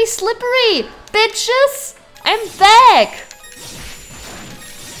slippery, slippery! Bitches! I'm back!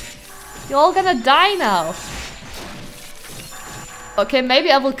 You're all gonna die now. Okay,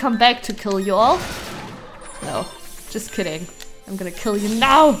 maybe I will come back to kill you all. No, just kidding. I'm gonna kill you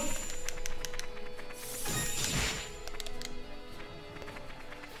now!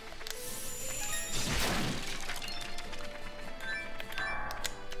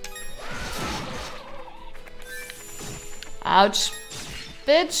 Ouch.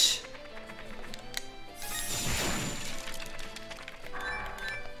 Bitch.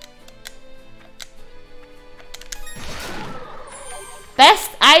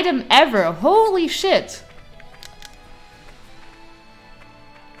 Best item ever. Holy shit.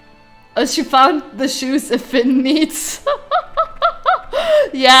 Oh, she found the shoes a Finn needs.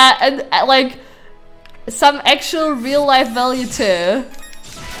 Yeah, and like some actual real life value too.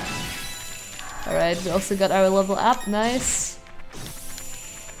 Alright, we also got our level up. Nice.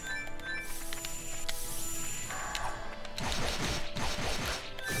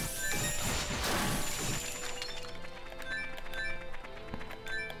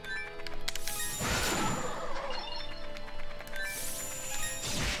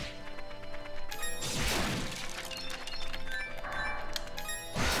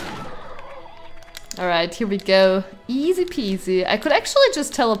 Alright, here we go. Easy peasy. I could actually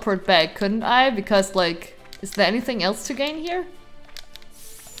just teleport back, couldn't I? Because, like, is there anything else to gain here?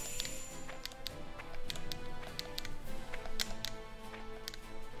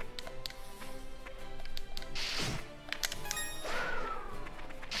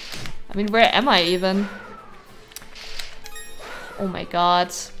 I mean, where am I even? Oh my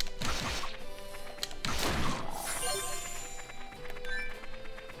god.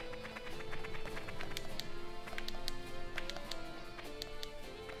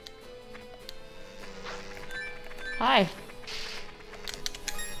 Hi.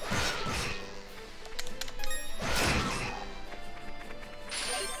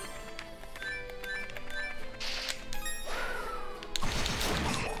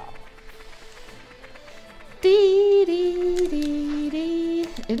 Dee, dee, dee, dee.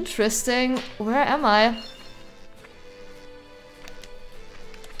 Interesting. Where am I?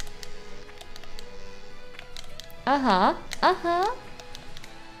 Uh-huh. Uh-huh.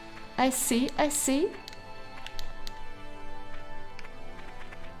 I see, I see.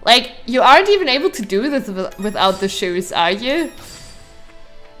 Like, you aren't even able to do this without the shoes, are you?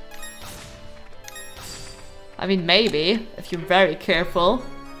 I mean, maybe, if you're very careful.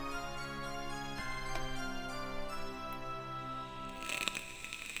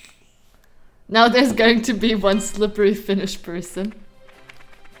 Now there's going to be one slippery Finnish person.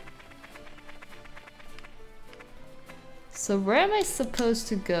 So where am I supposed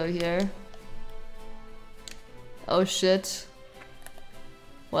to go here? Oh shit.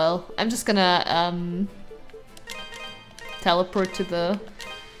 Well, I'm just gonna teleport to the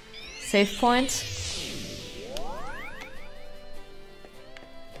save point.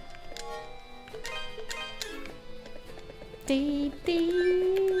 Dee, dee,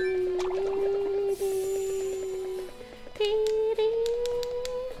 dee, dee.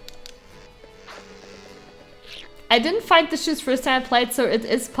 I didn't find the shoes first time I played, so it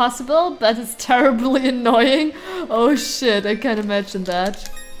is possible, but it's terribly annoying. Oh shit, I can't imagine that.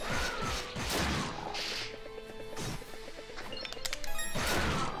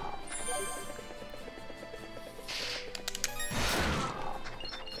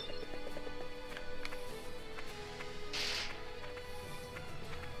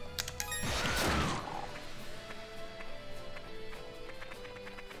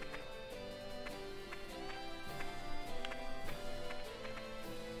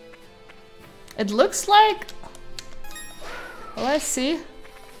 It looks like... Oh, I see.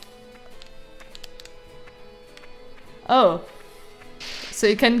 Oh. So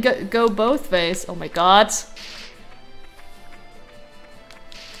you can go both ways. Oh my god.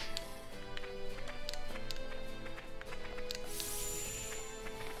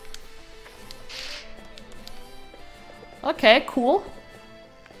 Okay, cool.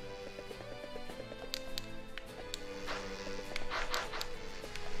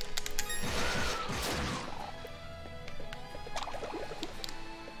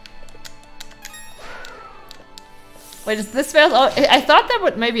 Wait, is this failed? Oh, I thought there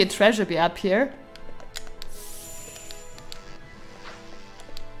would maybe a treasure be up here.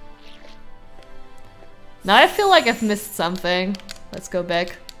 Now I feel like I've missed something. Let's go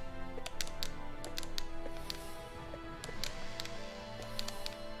back.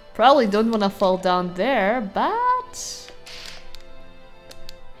 Probably don't want to fall down there, but...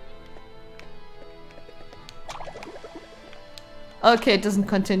 Okay, it doesn't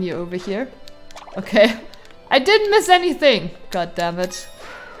continue over here. Okay. I didn't miss anything! God damn it.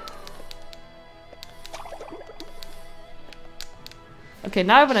 Okay,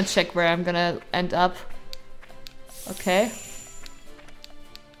 now I wanna check where I'm gonna end up. Okay.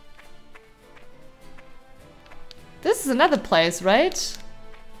 This is another place, right?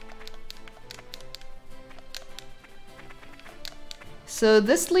 So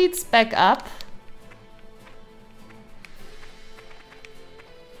this leads back up.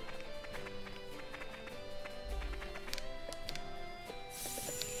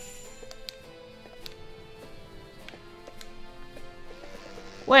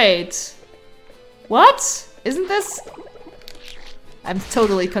 Wait. What? Isn't this... I'm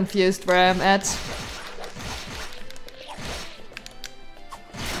totally confused where I'm at.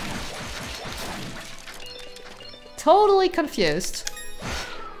 Totally confused.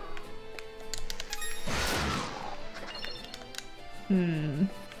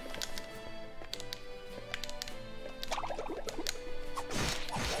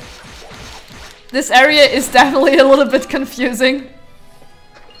 This area is definitely a little bit confusing.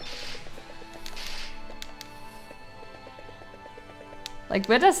 Like,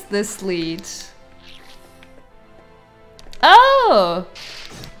 where does this lead? Oh!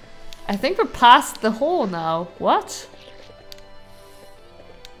 I think we're past the hole now. What?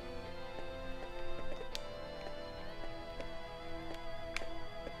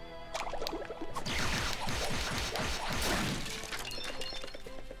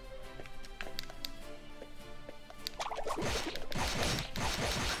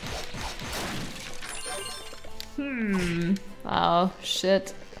 Oh,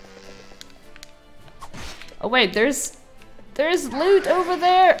 shit. Oh wait, there's loot over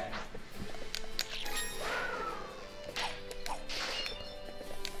there.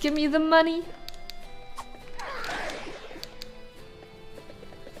 Give me the money.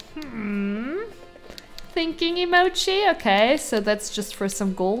 Thinking emoji. Okay, so that's just for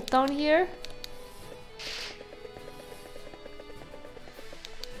some gold down here.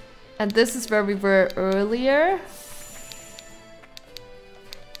 And this is where we were earlier.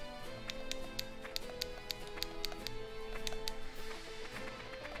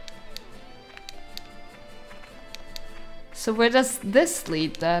 So where does this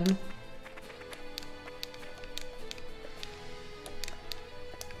lead then?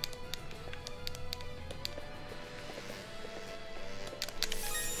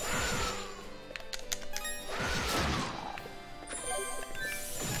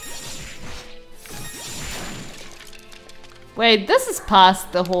 Wait, this is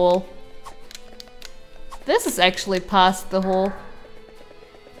past the hole. This is actually past the hole.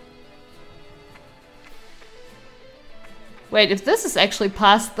 Wait, if this is actually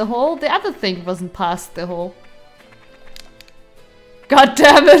past the hole, the other thing wasn't past the hole. God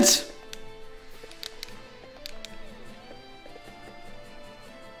damn it!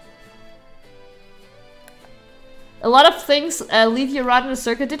 A lot of things leave you around in a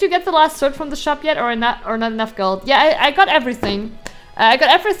circuit. Did you get the last sword from the shop yet, or not enough gold? Yeah, I got everything. I got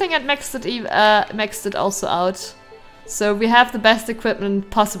everything and maxed it also out. So we have the best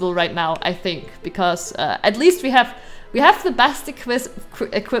equipment possible right now, I think, because at least we have the best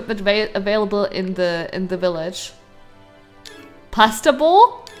equipment available in the village. Pasta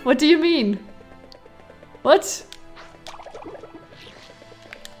bowl? What do you mean? What?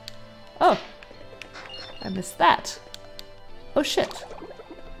 Oh. I missed that. Oh shit.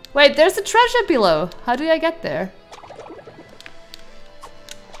 Wait, there's a treasure below. How do I get there?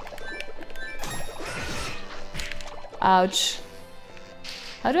 Ouch.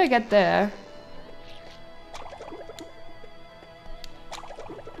 How do I get there?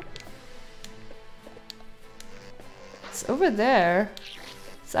 It's over there.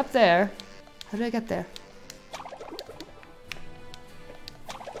 It's up there. How do I get there?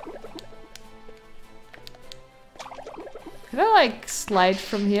 Could I like slide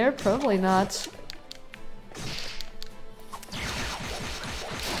from here? Probably not.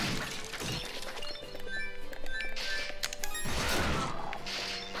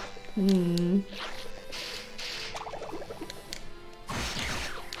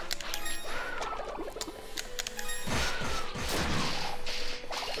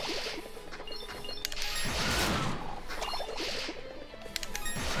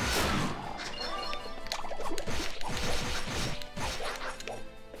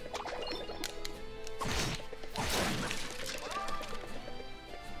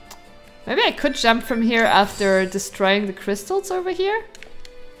 Maybe I could jump from here after destroying the crystals over here?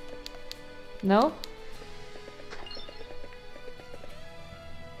 No?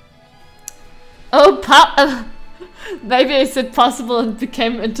 Oh, maybe I said possible and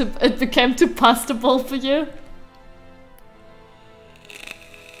it became too pastable for you.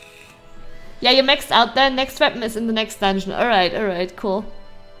 Yeah, you maxed out there. Next weapon is in the next dungeon. Alright, cool.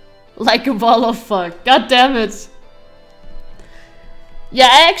 Like a ball of fuck. God damn it. Yeah,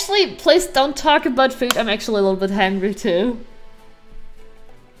 I actually, please don't talk about food. I'm actually a little bit hungry too.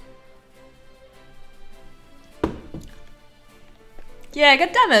 Yeah,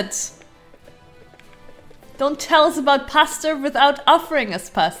 god damn it. Don't tell us about pasta without offering us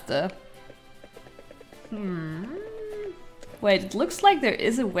pasta. Wait, it looks like there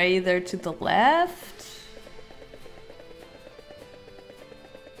is a way there to the left.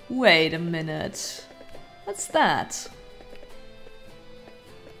 Wait a minute. What's that?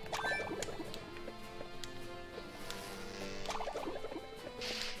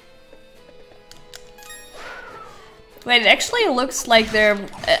 Wait, it actually looks like there...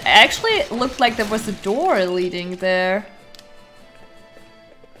 It actually looked like there was a door leading there.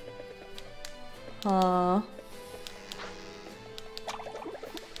 Huh.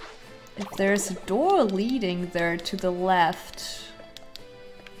 If there's a door leading there to the left...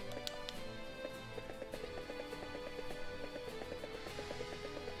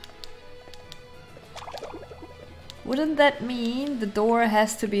 Wouldn't that mean the door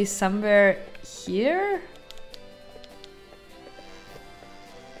has to be somewhere here?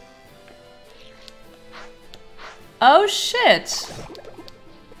 Oh shit!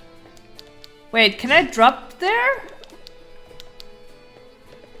 Wait, can I drop there?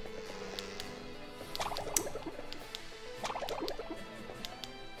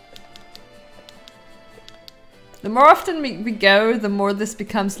 The more often we go, the more this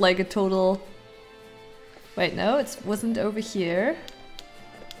becomes like a total... Wait, no, it wasn't over here.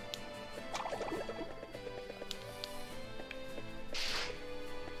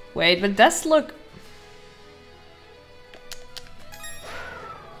 Wait, but it does look...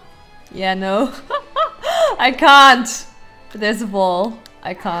 Yeah, no. I can't. But there's a wall.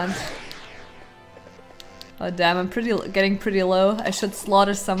 I can't. Oh damn, I'm getting pretty low. I should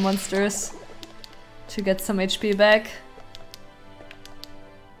slaughter some monsters to get some HP back.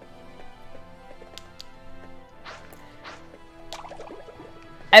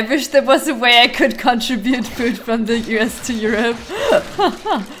 I wish there was a way I could contribute food from the US to Europe.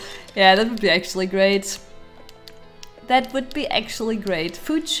 Yeah, that would be actually great. That would be actually great.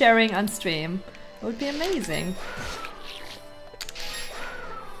 Food sharing on stream. That would be amazing.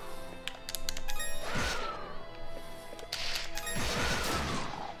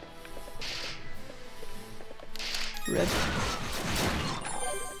 Rip.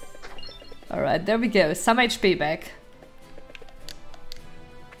 Alright, there we go. Some HP back.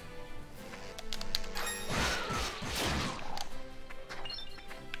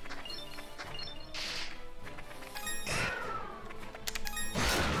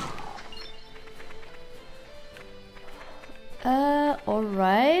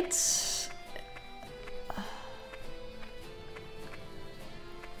 Alright.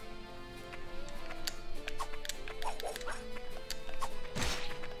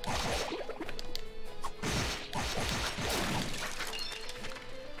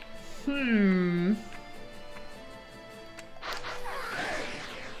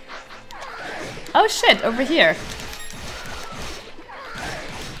 Oh shit, over here.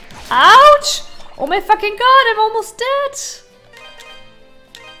 Ouch! Oh my fucking god, I'm almost dead!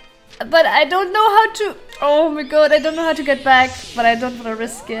 But I don't know how to... Oh my god, I don't know how to get back, but I don't want to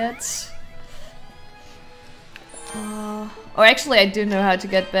risk it. Or actually, I do know how to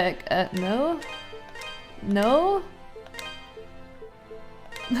get back. No? No?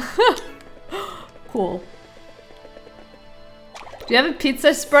 Cool. Do you have a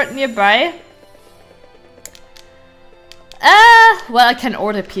pizza spot nearby? Well, I can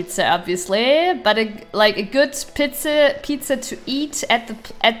order pizza, obviously, but like a good pizza to eat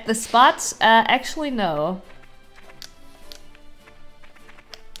at the spot. Actually, no.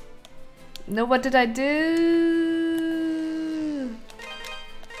 No, what did I do?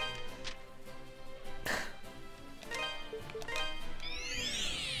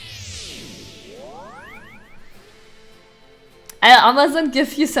 I'll Amazon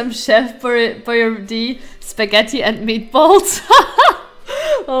give you some chef boyardee spaghetti and meatballs.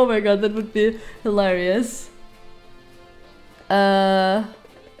 Oh my god, that would be hilarious. The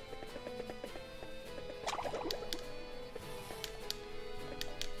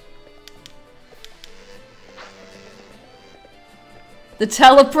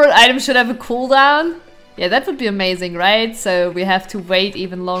teleport item should have a cooldown. Yeah, that would be amazing, right? So we have to wait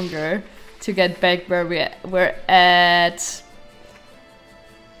even longer to get back where we're at.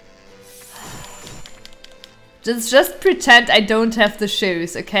 Just pretend I don't have the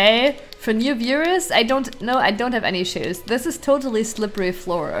shoes, okay? For new viewers, I don't have any shoes. This is totally slippery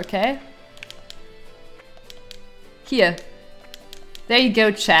floor, okay? Here. There you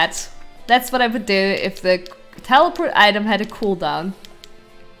go, chat. That's what I would do if the teleport item had a cooldown.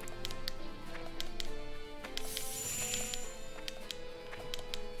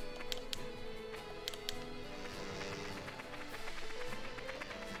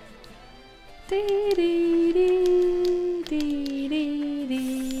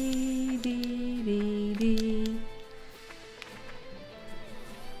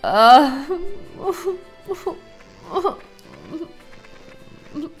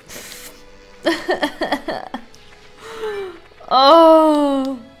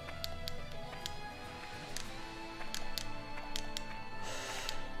 Oh.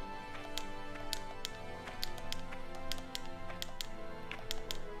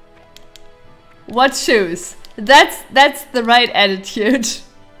 What shoes? That's the right attitude.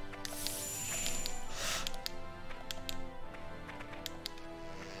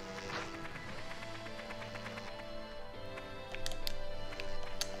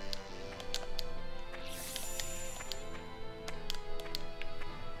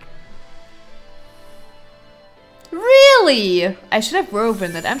 Really? I should have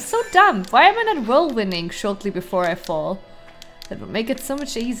whirlwind it. I'm so dumb. Why am I not whirlwinding shortly before I fall? That would make it so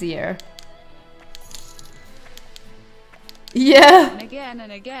much easier. Yeah. And again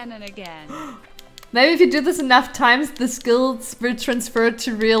and again and again. Maybe if you do this enough times, the skills will transfer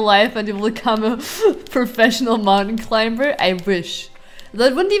to real life and you will become a professional mountain climber. I wish.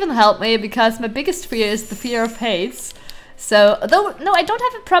 That wouldn't even help me because my biggest fear is the fear of heights. So, though, no, I don't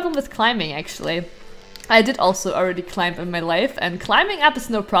have a problem with climbing actually. I did also already climb in my life and climbing up is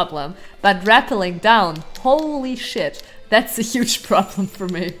no problem. But rappelling down, holy shit, that's a huge problem for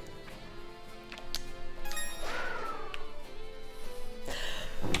me.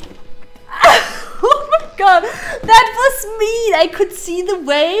 Oh my god, that was mean! I could see the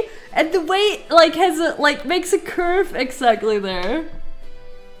way, and the way like has a makes a curve exactly there.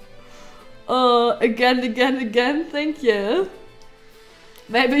 Again, thank you.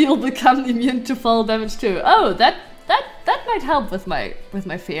 Maybe you'll become immune to fall damage too. Oh, that might help with my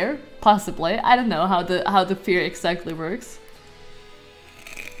fear, possibly. I don't know how the fear exactly works.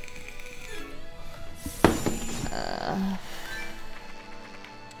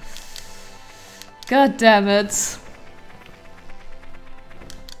 God damn it.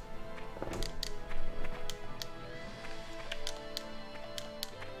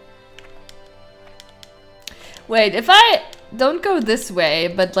 Wait, if I don't go this way,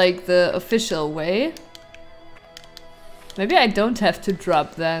 but like the official way, maybe I don't have to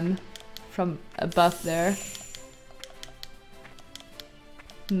drop then from above there.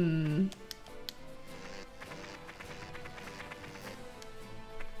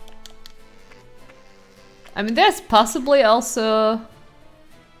 I mean, there's possibly also...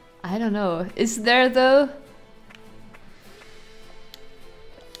 I don't know. Is there though?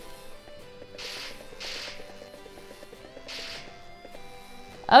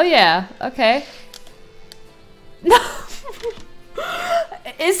 Oh yeah, okay. No!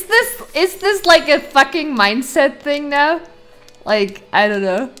 Is this like a fucking mindset thing now? Like, I don't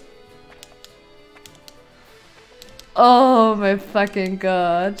know. Oh my fucking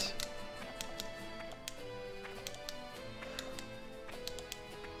god.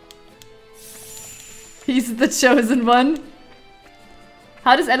 He's the chosen one.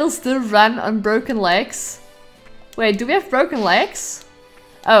 How does Edel still run on broken legs? Wait, do we have broken legs?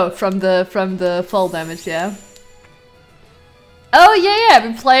 Oh, from the fall damage, yeah. Oh yeah,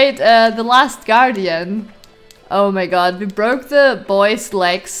 we played The Last Guardian. Oh my god, we broke the boy's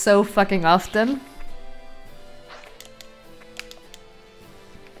legs so fucking often.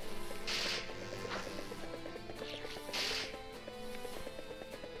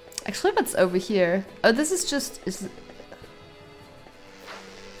 Actually, what's over here? Oh, this is just...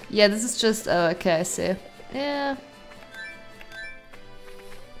 Yeah, this is just... Oh, okay, I see. Yeah.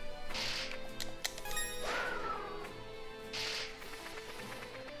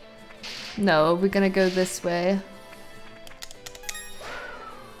 No, we're gonna go this way.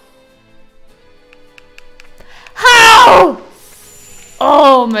 How?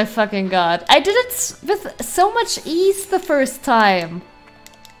 Oh my fucking god. I did it with so much ease the first time.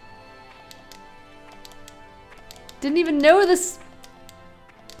 Didn't even know this.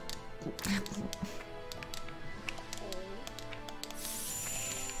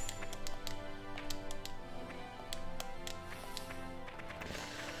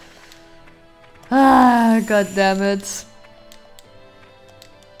 Ah, god damn it.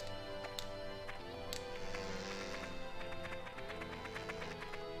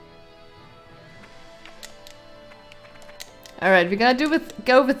 Alright, we're gonna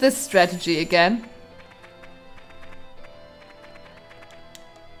go with this strategy again.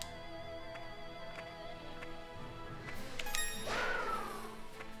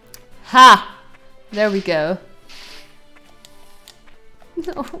 Ha! There we go.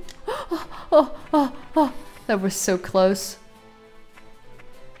 No. Oh. That was so close.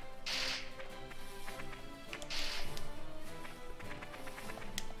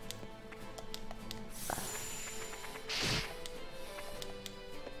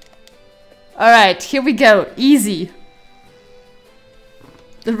 Alright, here we go. Easy.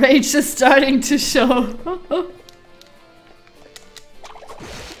 The rage is starting to show.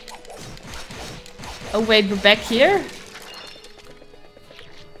 Oh wait, we're back here?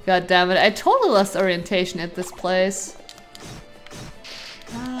 God damn it, I totally lost orientation at this place.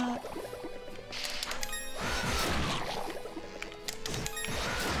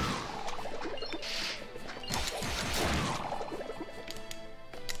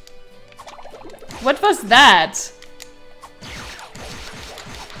 What was that?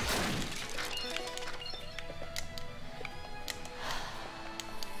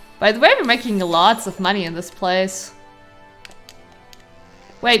 By the way, we're making lots of money in this place.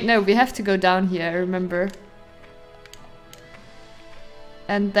 Wait, no, we have to go down here, I remember.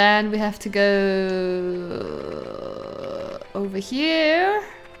 And then we have to go over here.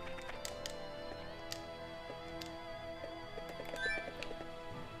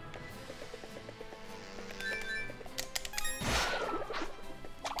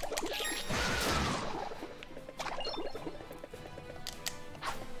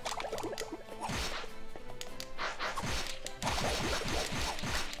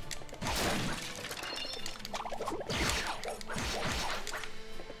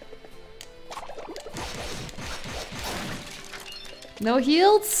 No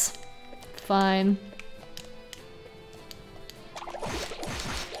heals? Fine.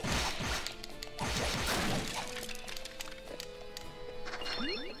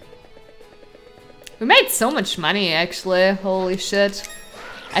 We made so much money, actually. Holy shit.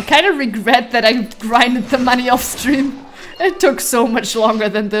 I kind of regret that I grinded the money off stream. It took so much longer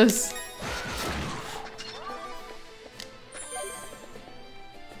than this.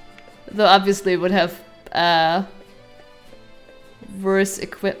 Though obviously it would have worse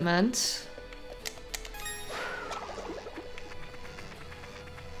equipment.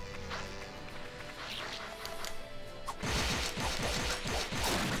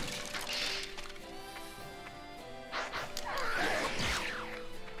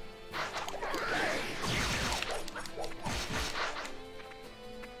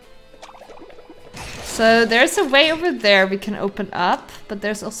 So there's a way over there we can open up, but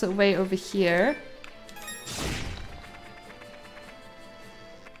there's also a way over here.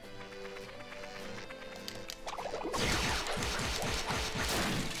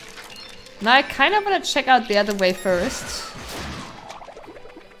 Now I kind of want to check out the other way first.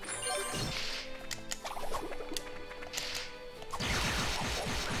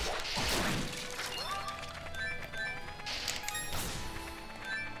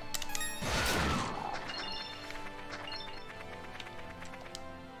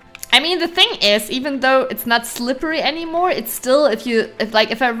 I mean, the thing is, even though it's not slippery anymore, it's still,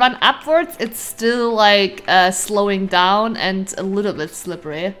 if I run upwards, it's still like slowing down and a little bit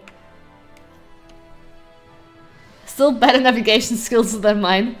slippery. Still better navigation skills than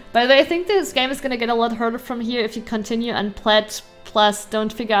mine. By the way, I think this game is gonna get a lot harder from here if you continue and plus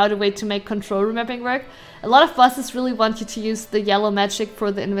don't figure out a way to make control remapping work. A lot of bosses really want you to use the yellow magic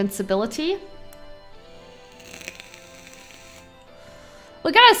for the invincibility.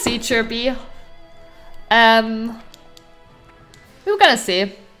 We're gonna see, Chirpy. We're gonna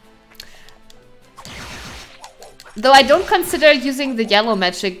see. Though I don't consider using the yellow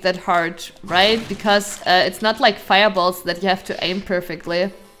magic that hard, right? Because it's not like fireballs that you have to aim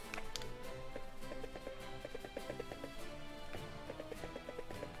perfectly.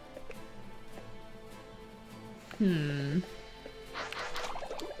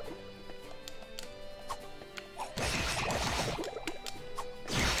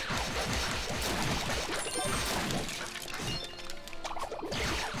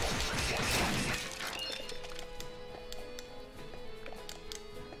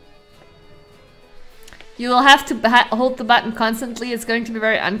 You will have to hold the button constantly. It's going to be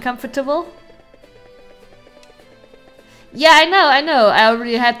very uncomfortable. Yeah, I know. I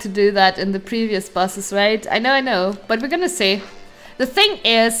already had to do that in the previous bosses, right? I know. But we're gonna see. The thing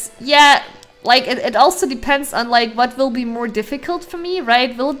is, yeah, like it also depends on like what will be more difficult for me,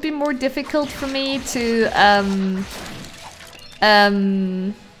 right? Will it be more difficult for me to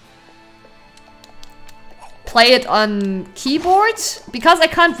play it on keyboard? Because I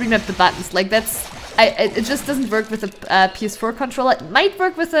can't remap the buttons. Like that's it just doesn't work with a PS4 controller. It might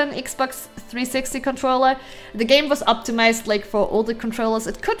work with an Xbox 360 controller. The game was optimized like for older controllers.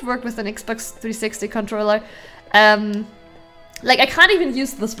 It could work with an Xbox 360 controller. Like I can't even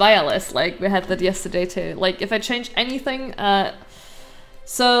use this wireless. Like we had that yesterday too. Like if I change anything,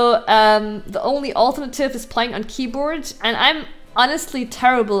 so the only alternative is playing on keyboard, and I'm honestly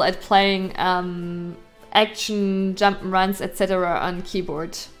terrible at playing action, jump and runs, etc. on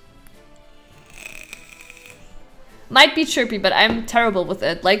keyboard. Might be Chirpy, but I'm terrible with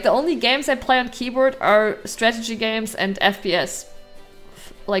it. Like the only games I play on keyboard are strategy games and FPS,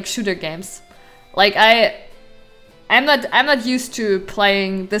 like shooter games. Like I'm not used to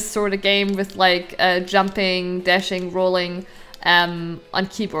playing this sort of game with like jumping, dashing, rolling on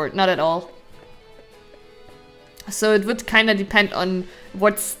keyboard. Not at all. So it would kind of depend on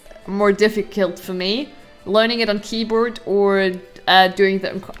what's more difficult for me, learning it on keyboard or doing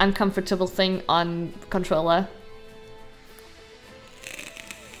the uncomfortable thing on controller.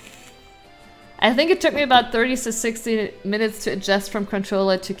 I think it took me about 30 to 60 minutes to adjust from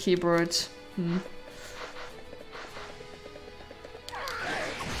controller to keyboard.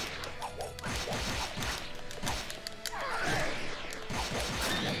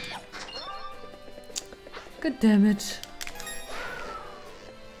 God damn it.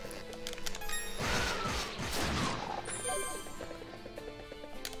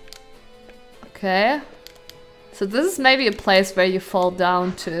 Okay. So this is maybe a place where you fall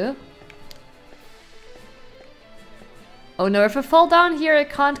down to. Oh no, if I fall down here, I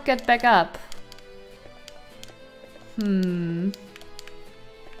can't get back up. God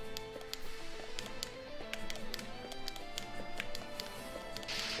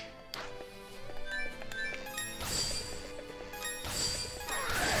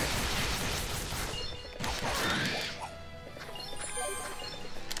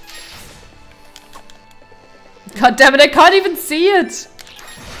damn it, I can't even see it!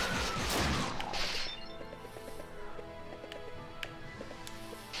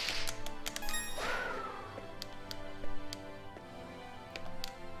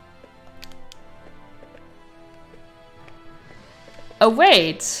 Oh,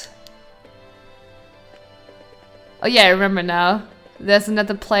 wait. Oh yeah, I remember now. There's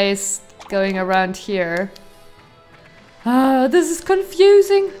another place going around here. Ah, this is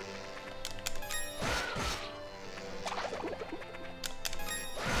confusing.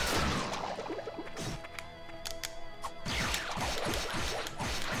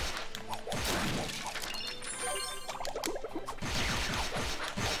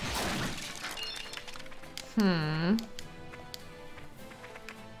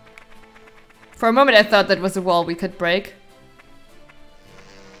 For a moment I thought that was a wall we could break.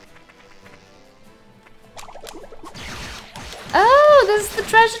 Oh, this is the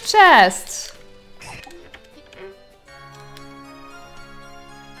treasure chest!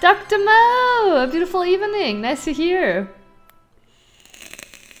 Dr. Mo! A beautiful evening, nice to hear.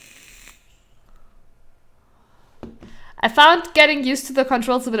 I found getting used to the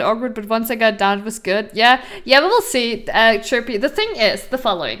controls a bit awkward, but once I got down it was good. Yeah, we will see, Chirpy. The thing is the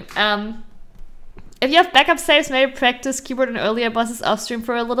following. If you have backup saves, maybe practice keyboard and earlier bosses off stream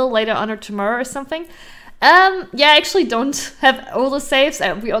for a little later on or tomorrow or something. Yeah, I actually don't have all the saves.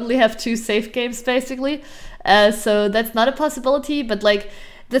 We only have 2 save games basically. So that's not a possibility, but like,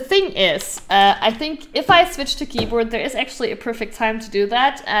 the thing is, I think if I switch to keyboard, there is actually a perfect time to do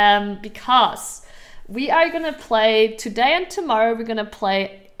that, because we are gonna play today and tomorrow. We're gonna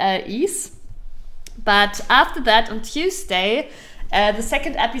play Ys, but after that on Tuesday, the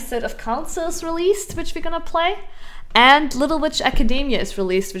 2nd episode of Council is released, which we're gonna play, and Little Witch Academia is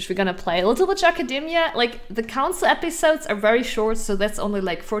released, which we're gonna play. Little Witch Academia, like the Council episodes are very short, so that's only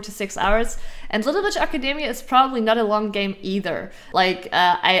like 4 to 6 hours, and Little Witch Academia is probably not a long game either. Like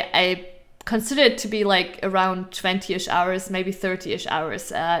I consider it to be like around 20-ish hours, maybe 30-ish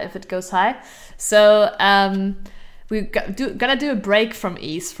hours if it goes high. So we're gonna do a break from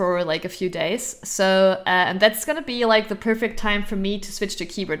Ys for like a few days. So and that's gonna be like the perfect time for me to switch to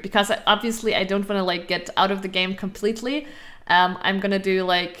keyboard, because obviously I don't want to like get out of the game completely. I'm gonna do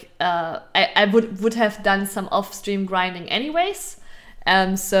like I would have done some off-stream grinding anyways.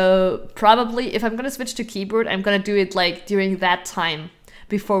 So probably if I'm gonna switch to keyboard, I'm gonna do it like during that time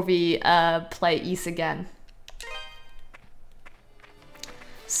before we play Ys again.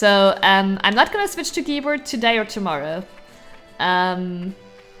 So I'm not gonna switch to keyboard today or tomorrow.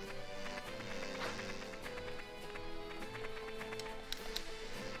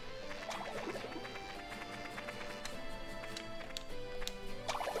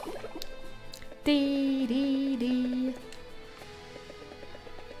 Dee, dee, dee.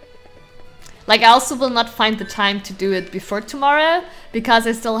 Like, I also will not find the time to do it before tomorrow, because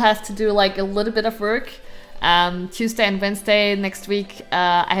I still have to do like a little bit of work. Tuesday and Wednesday next week,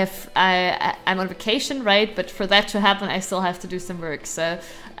 I'm on vacation, right? But for that to happen, I still have to do some work. So,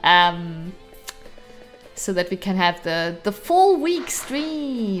 so that we can have the full week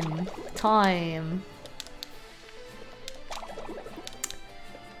stream time.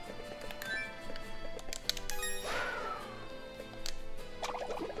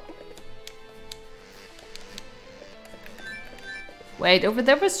 Wait, over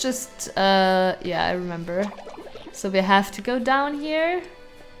there was just, yeah, I remember. So we have to go down here.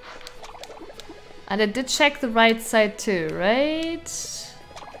 And I did check the right side too, right?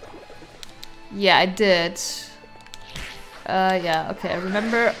 Yeah, I did. Yeah, okay, I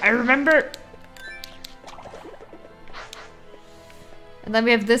remember. And then we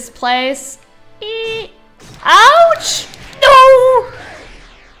have this place. Ouch! No!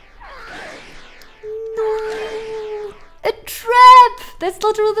 No! A trap! That's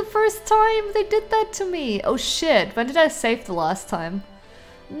literally the first time they did that to me. Oh shit, when did I save the last time?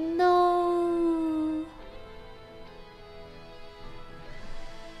 No.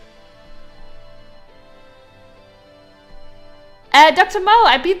 Dr. Mo,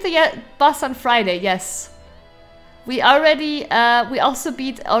 I beat the boss on Friday, yes. We also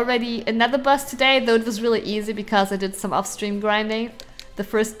beat already another boss today, though it was really easy because I did some off-stream grinding. The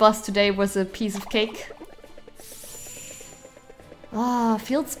first boss today was a piece of cake. Ah,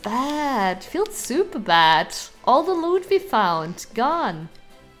 feels bad. Feels super bad. All the loot we found, gone.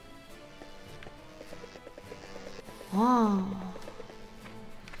 Oh.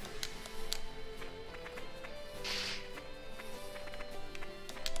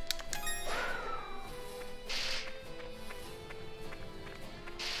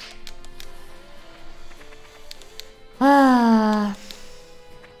 Ah.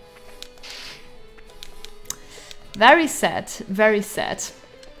 Very sad, very sad.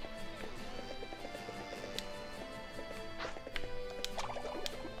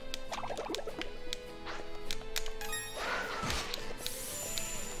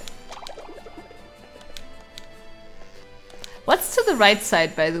 What's to the right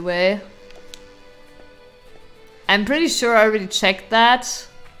side, by the way? I'm pretty sure I already checked that.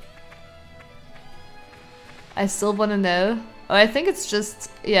 I still want to know. Oh, I think it's just,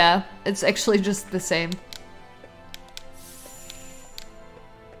 yeah, it's actually just the same.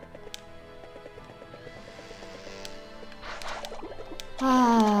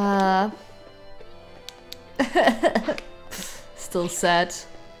 Ah.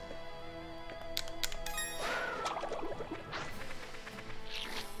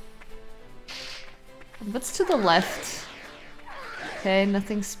 What's to the left? Okay,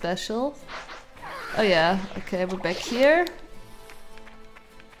 nothing special. Oh yeah, okay, we're back here.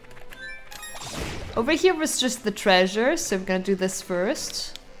 Over here was just the treasure, so we're gonna do this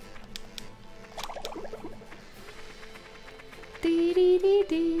first. Dee dee dee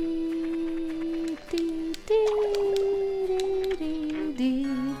dee dee dee dee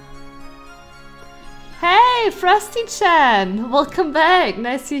dee. Hey, Frosty-chan! Welcome back!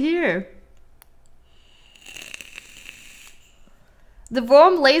 Nice you're here. The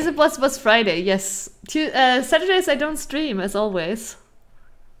warm laser boss was Friday, yes. Saturdays I don't stream, as always.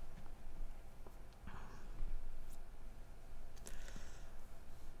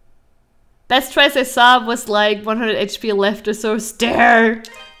 Best tries I saw was like 100 HP left or so. Stare!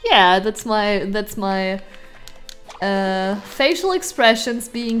 Yeah, that's my facial expressions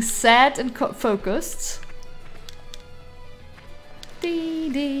being sad and focused. Dee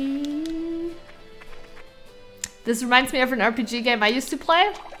dee. This reminds me of an RPG game I used to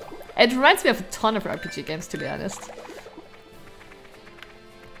play. It reminds me of a ton of RPG games, to be honest.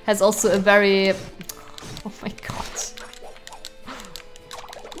 Has also a very... Oh my god.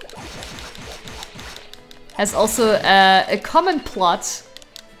 Has also a common plot.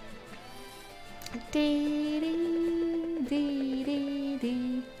 Dee, dee, dee, dee,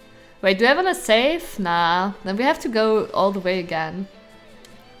 dee. Wait, do I want to save? Nah, then we have to go all the way again.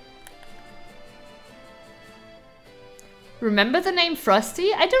 Remember the name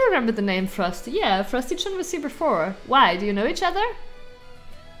Frosty? I do remember the name Frosty. Yeah, Frosty-chan was here before. Why? Do you know each other?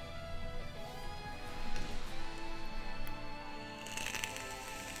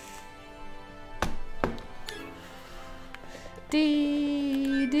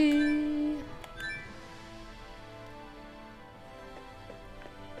 Dee dee.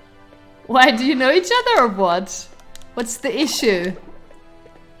 Why, do you know each other or what? What's the issue?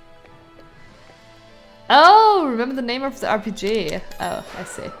 Oh, remember the name of the RPG. Oh, I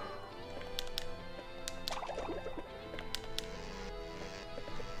see.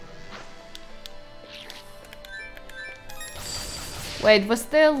 Wait, was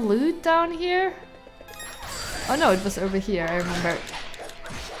there loot down here? Oh no, it was over here, I remember.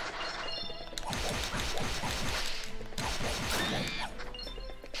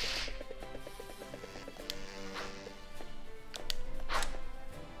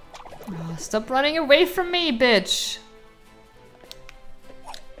 Oh, stop running away from me, bitch!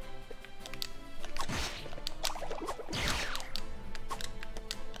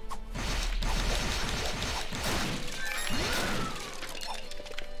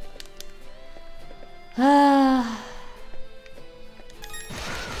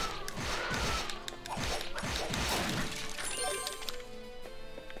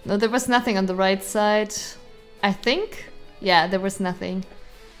 No, there was nothing on the right side. I think? Yeah, there was nothing.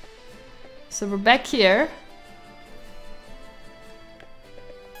 So we're back here.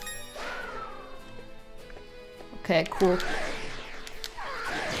 Okay, cool.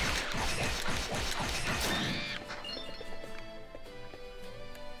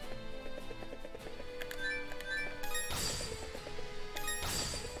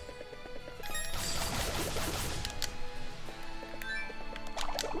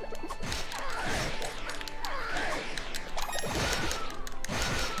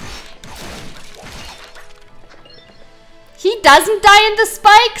 He doesn't die in the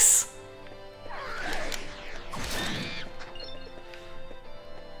spikes?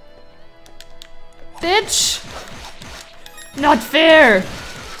 Bitch! Not fair!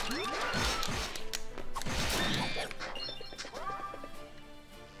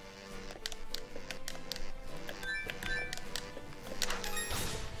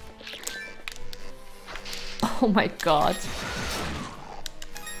 Oh my god.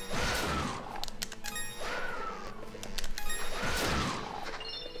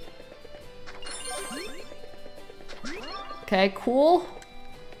 Okay, cool.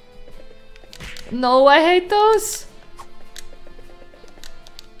 No, I hate those.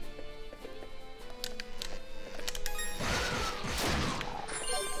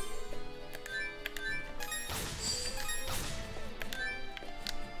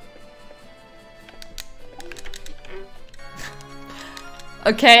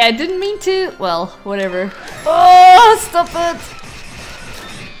 Okay, I didn't mean to. Well, whatever. Oh, stop it.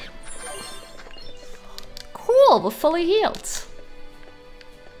 Cool, we're fully healed.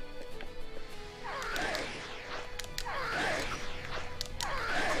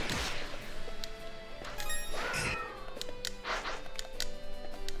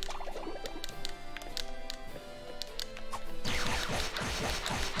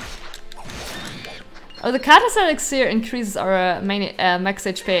 Oh, the Kata's elixir increases our max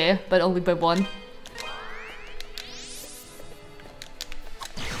HP, but only by 1.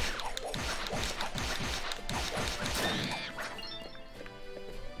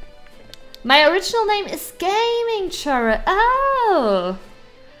 My original name is Gaming Chara. Oh.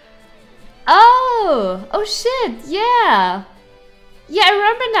 Oh. Oh shit. Yeah. Yeah, I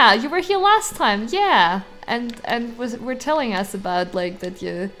remember now. You were here last time. Yeah. And were telling us about like that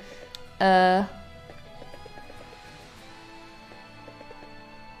you oh,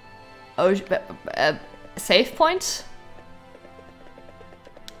 save point?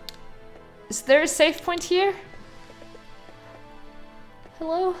 Is there a save point here?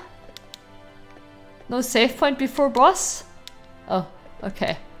 Hello? No save point before boss? Oh,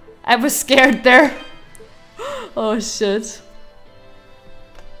 okay. I was scared there. Oh shit.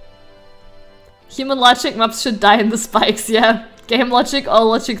 Human logic, mobs should die in the spikes, yeah. Game logic, all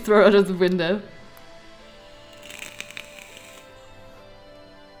logic throw out of the window.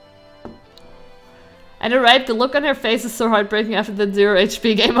 I know, right? The look on her face is so heartbreaking after the 0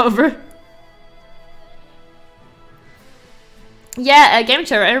 HP game over. Yeah, Game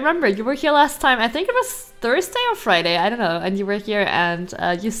Chair, I remember you were here last time. I think it was Thursday or Friday, I don't know. And you were here and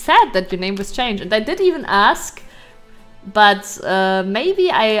you said that your name was changed. And I did even ask, but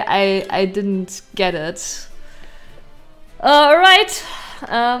maybe I didn't get it. Alright,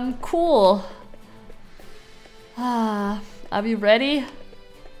 cool. Are we ready?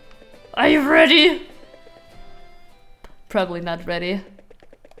 Are you ready? Probably not ready.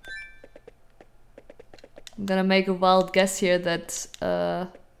 I'm gonna make a wild guess here that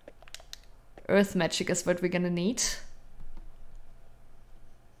Earth Magic is what we're gonna need.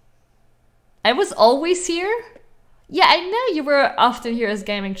 I was always here? Yeah, I know you were often here as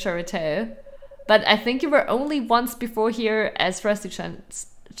Gaming Charité, but I think you were only once before here as Frosty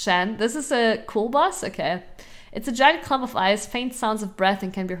Chan. This is a cool boss? Okay. It's a giant clump of ice, faint sounds of breathing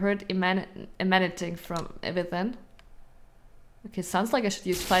can be heard emanating from within. Okay, sounds like I should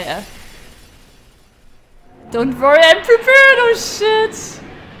use fire. Don't worry, I'm prepared! Oh shit!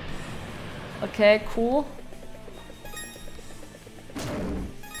 Okay, cool.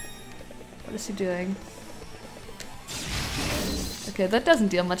 What is he doing? Okay, that doesn't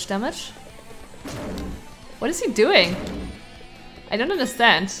deal much damage. What is he doing? I don't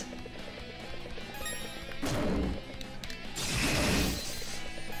understand.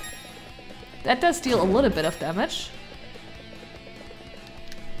 That does deal a little bit of damage.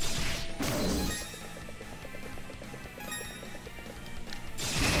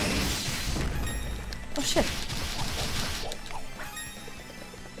 Oh shit.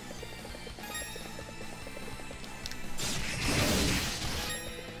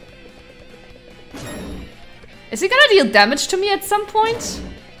 Is he gonna deal damage to me at some point?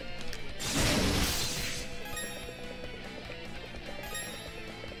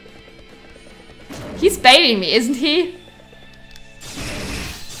 He's baiting me, isn't he?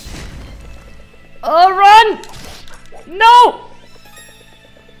 Oh, run! No!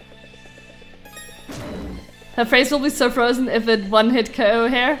 Her face will be so frozen if it one-hit KO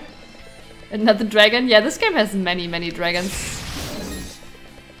here. Another dragon? Yeah, this game has many, many dragons.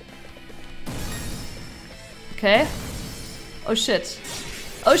 Okay. Oh shit.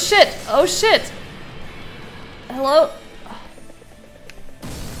 Oh shit! Oh shit! Hello?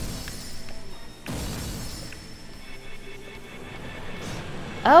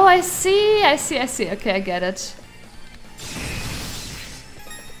 Oh, I see, I see, I see. Okay, I get it.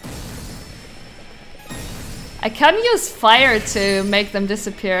 I can use fire to make them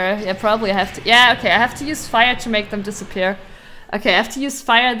disappear. Yeah, probably I have to. Yeah, okay, I have to use fire to make them disappear. Okay, I have to use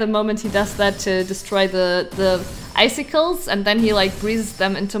fire the moment he does that to destroy the icicles, and then he like breezes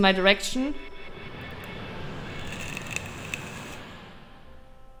them into my direction.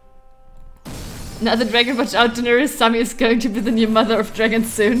 Another dragon, watch out, Daenerys. Sami is going to be the new mother of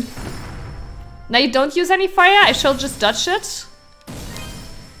dragons soon. Now you don't use any fire, I shall just dodge it.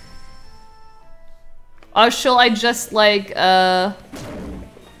 Or shall I just like,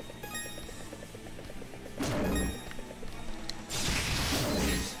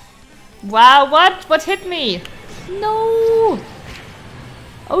 Wow, what? What hit me? No!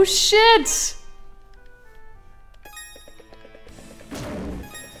 Oh shit!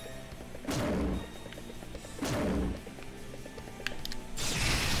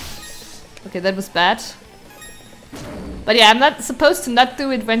 Okay, that was bad. But yeah, I'm not supposed to not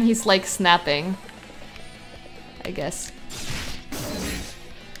do it when he's like snapping. I guess.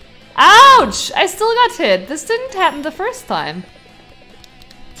 Ouch! I still got hit. This didn't happen the first time.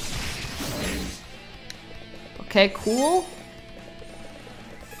 Okay, cool.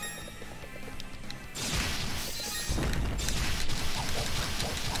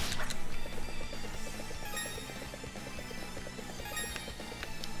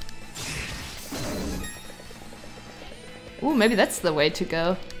 Ooh, maybe that's the way to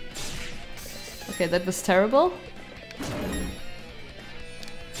go. Okay, that was terrible.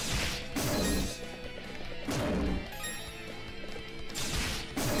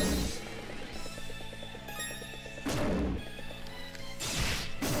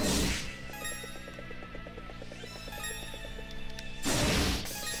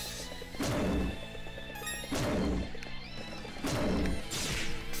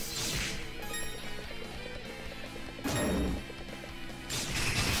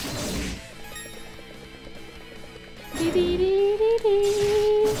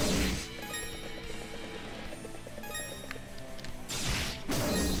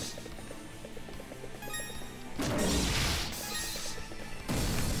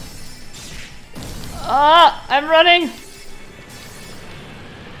 Ah, I'm running.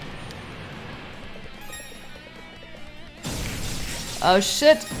 Oh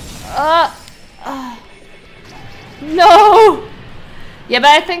shit. No! Yeah, but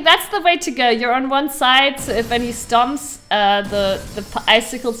I think that's the way to go. You're on one side, so if any stomps, the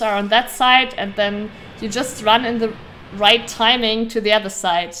icicles are on that side, and then you just run in the right timing to the other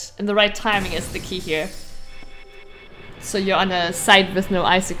side. And the right timing is the key here. So you're on a side with no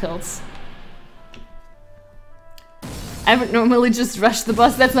icicles. I would normally just rush the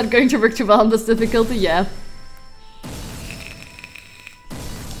boss. That's not going to work too well on this difficulty, yeah.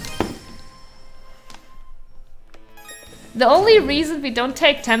 The only reason we don't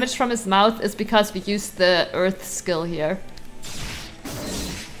take damage from his mouth is because we use the earth skill here.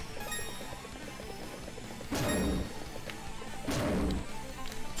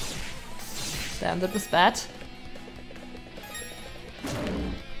 Damn, that was bad.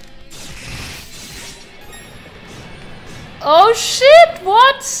 Oh shit,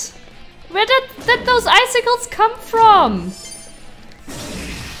 what? Where did those icicles come from?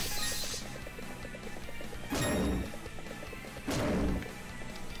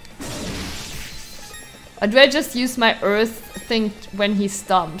 Or do I just use my earth thing when he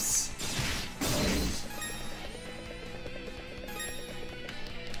stomps?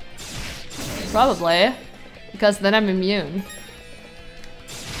 Probably, because then I'm immune.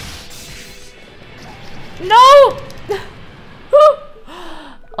 No!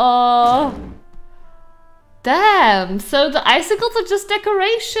 Oh, damn. So the icicles are just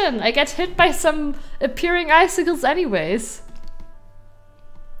decoration. I get hit by some appearing icicles anyways.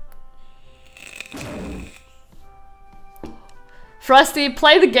 Frosty,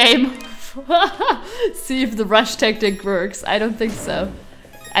 play the game. See if the rush tactic works. I don't think so.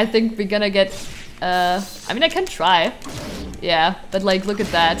 I think we're gonna get... I mean, I can try. Yeah, but like, look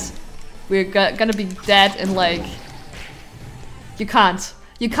at that. We're gonna be dead in like... You can't.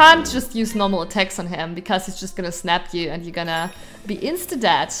 You can't just use normal attacks on him because he's just gonna snap you and you're gonna be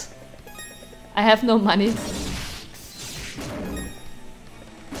insta-dead. I have no money.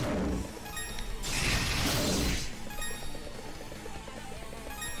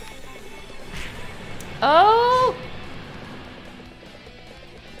 Oh!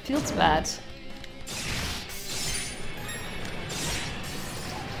 Feels bad.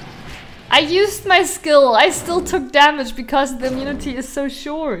 I used my skill. I still took damage because the immunity is so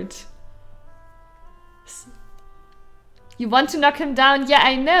short. You want to knock him down? Yeah,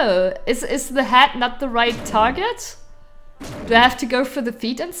 I know. Is the head not the right target? Do I have to go for the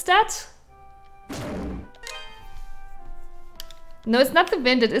feet instead? No, it's not the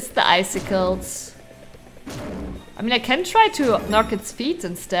wind, it is the icicles. I mean, I can try to knock its feet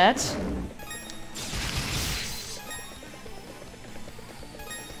instead.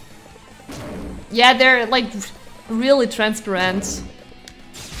 Yeah, they're like really transparent.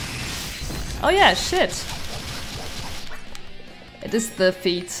 Oh yeah, shit. It is the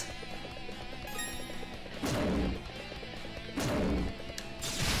feet.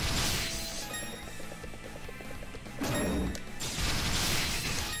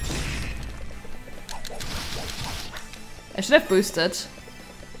 I should have boosted.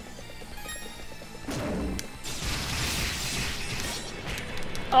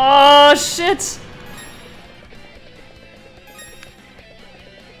 Oh shit!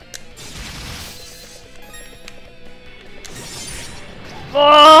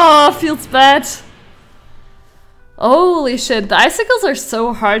 Oh, feels bad. Holy shit, the icicles are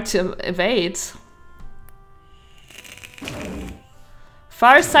so hard to evade.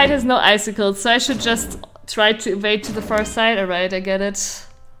 Far side has no icicles, so I should just try to evade to the far side. Alright, I get it.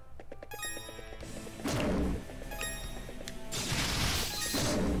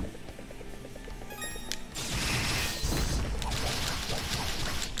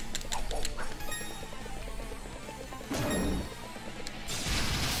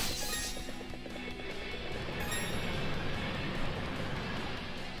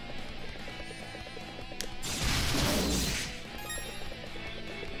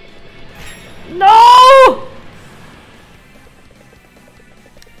 No!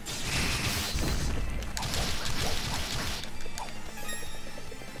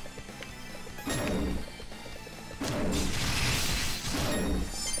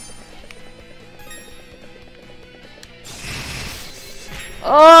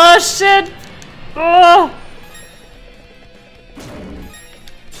 Oh shit! Oh!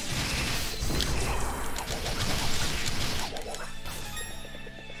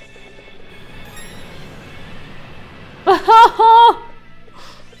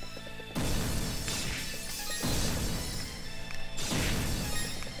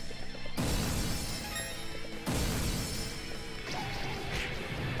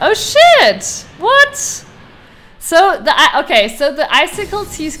 Oh shit! What? So the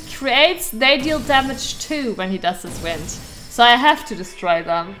icicles he creates, they deal damage too when he does his wind. So I have to destroy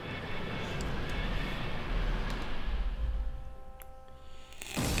them.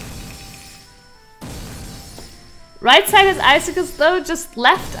 Right side is icicles though, just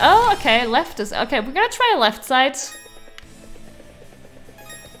left. Oh, okay, left is okay. We're gonna try left side.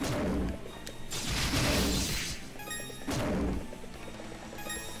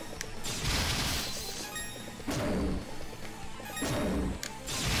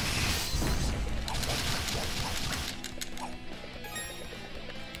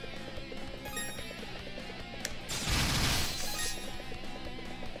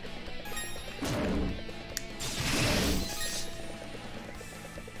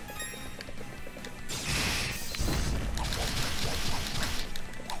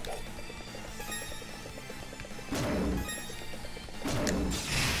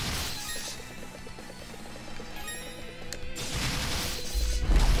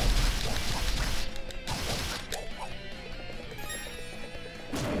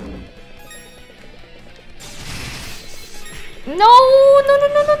 No!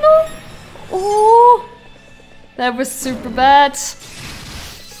 Oh, that was super bad.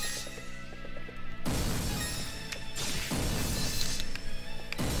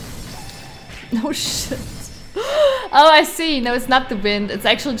 No shit. Oh, I see. No, it's not the wind. It's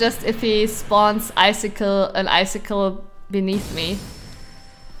actually just if he spawns an icicle beneath me.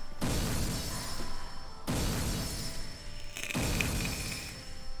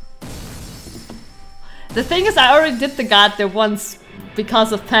 The thing is, I already did the guard there once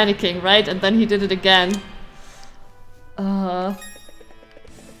because of panicking, right? And then he did it again.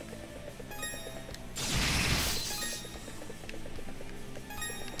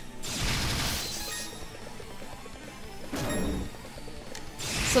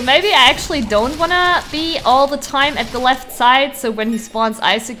 So maybe I actually don't wanna be all the time at the left side, so when he spawns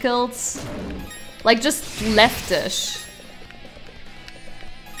icicles, like just leftish.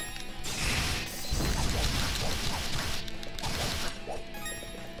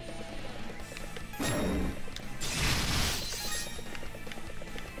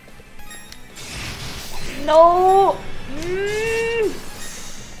 No!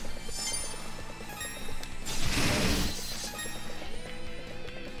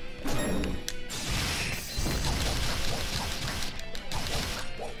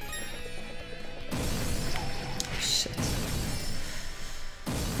 Shit.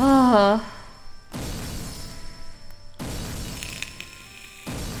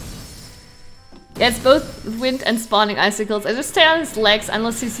 Yeah, it's both wind and spawning icicles. I just stay on his legs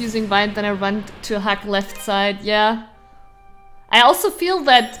unless he's using wind, then I run to hug left side, yeah. I also feel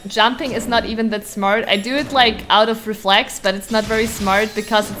that jumping is not even that smart. I do it like out of reflex, but it's not very smart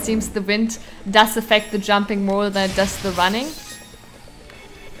because it seems the wind does affect the jumping more than it does the running.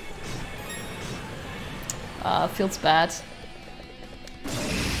 Feels bad.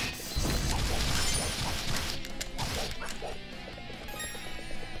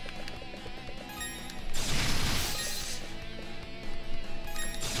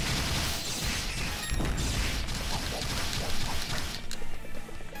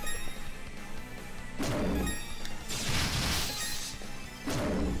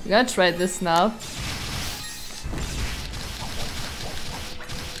 I'm gonna try this now.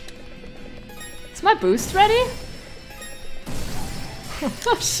 Is my boost ready?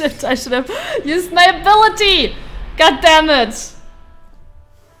 Oh shit, I should have used my ability! God damn it!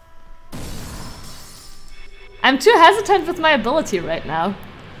 I'm too hesitant with my ability right now.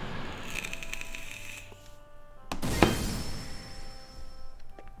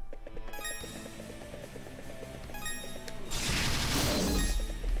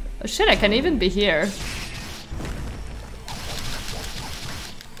 Oh shit, I can even be here.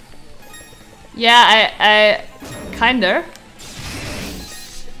 Yeah, I kinda.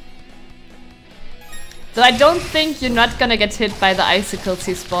 Though I don't think you're not gonna get hit by the icicles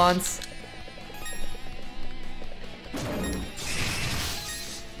he spawns.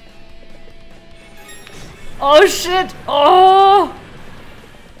 Oh shit! Oh!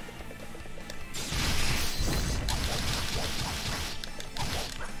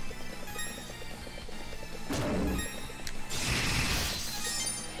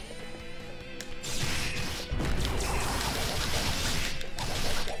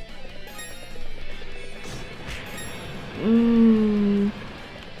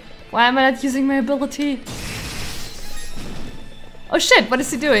 Why am I not using my ability? Oh shit, what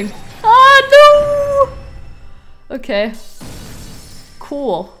is he doing? Oh no! Okay.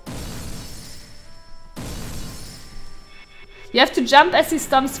 Cool. You have to jump as he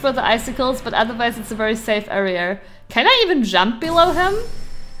stomps for the icicles, but otherwise it's a very safe area. Can I even jump below him?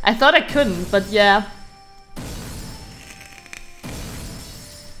 I thought I couldn't, but yeah.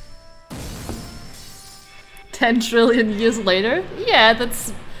 $10 trillion years later? Yeah,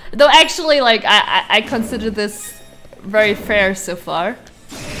 that's... Though actually, like, I consider this very fair so far.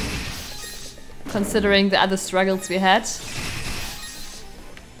 Considering the other struggles we had.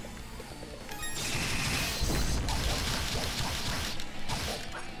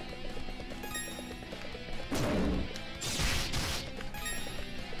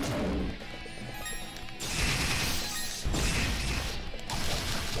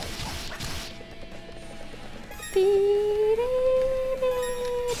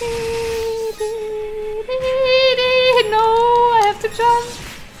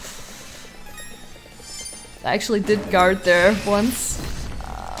 I actually did guard there once.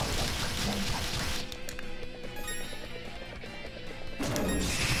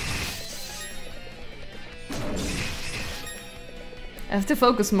 I have to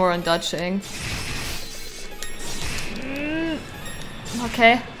focus more on dodging.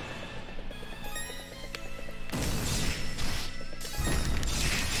 Okay.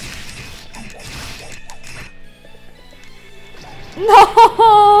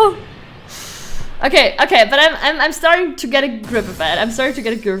 No! Okay, but I'm starting to get a grip of it. I'm starting to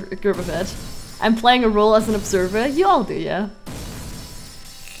get a grip of it. I'm playing a role as an observer. You all do, yeah.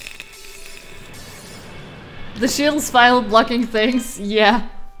 The shield's final blocking things, yeah.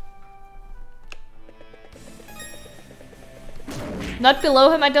 Not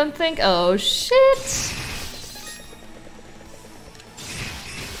below him, I don't think. Oh shit!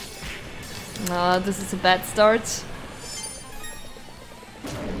 Oh, this is a bad start.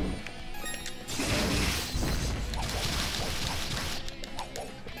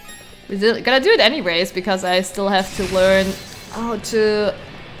 We're gonna do it anyways, because I still have to learn how to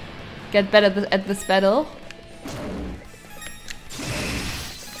get better at this battle.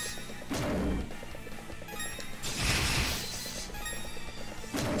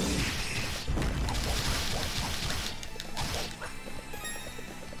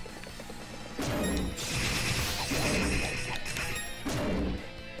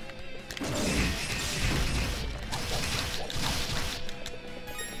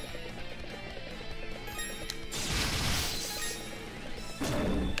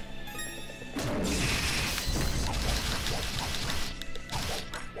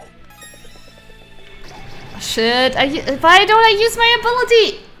 Shit, why don't I use my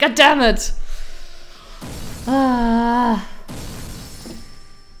ability? God damn it.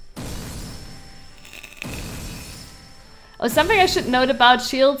 Oh, something I should note about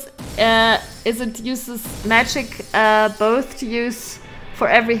shields is it uses magic both to use for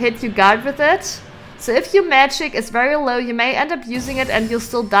every hit you guard with it. So if your magic is very low, you may end up using it and you'll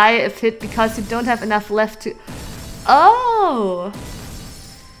still die if hit because you don't have enough left to... Oh!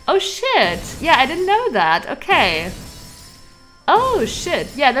 Oh shit! Yeah, I didn't know that. Okay. Oh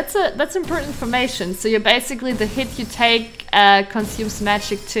shit! Yeah, that's important information. So you're basically the hit you take consumes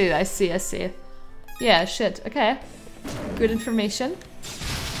magic too. I see. Yeah, shit. Okay. Good information.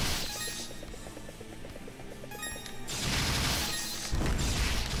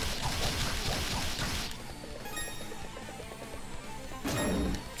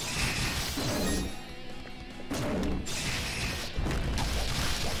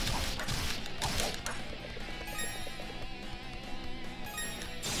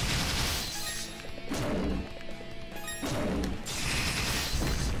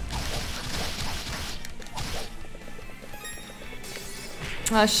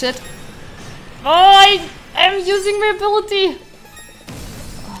 Oh shit. Oh, I am using my ability.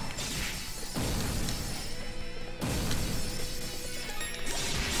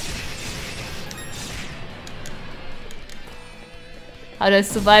 How did I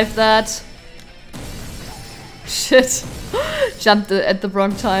survive that? Shit. Jumped at the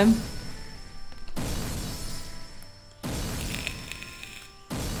wrong time.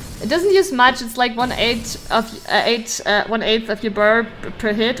 It doesn't use much, it's like 1/8 of 1/8 of your bar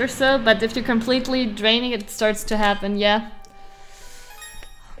per hit or so, but if you're completely draining it starts to happen, yeah.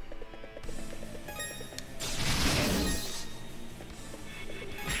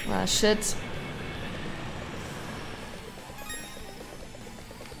 Ah, shit.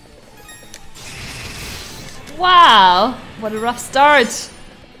 Wow, what a rough start.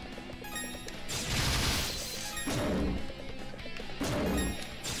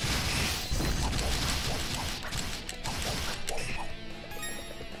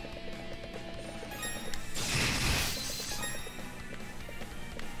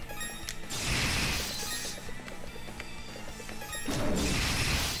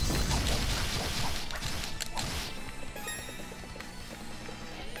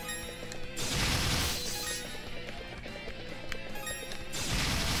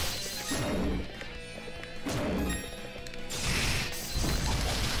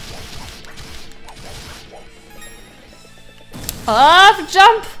 Ah,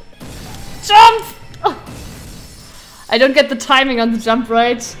 jump! Jump! Oh. I don't get the timing on the jump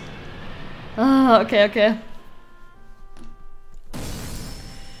right. Ah, okay, okay.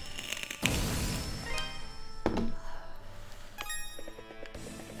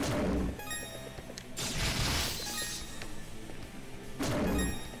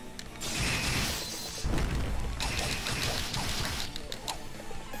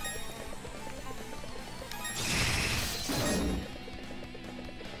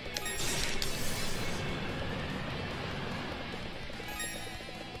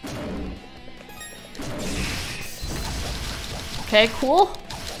 Okay, cool.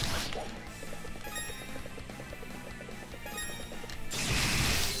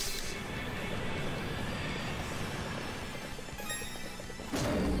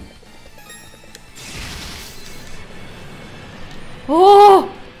 Oh!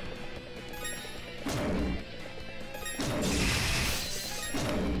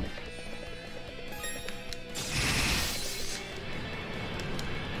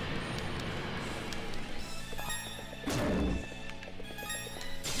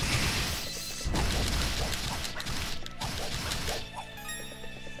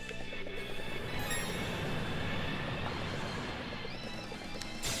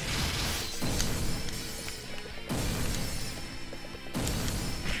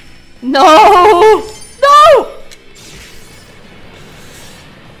 No! No!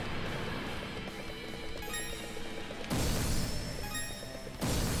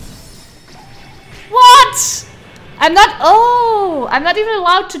 What? I'm not- oh! I'm not even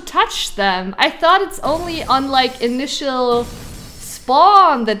allowed to touch them. I thought it's only on like initial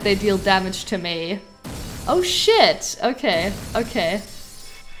spawn that they deal damage to me. Oh shit. Okay, okay.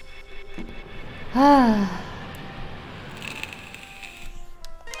 Ah.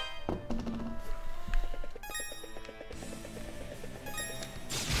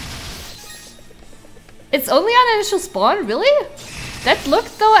 It's only on initial spawn? Really? That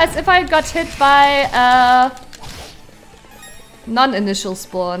looked though as if I got hit by non-initial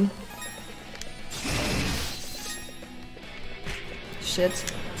spawn.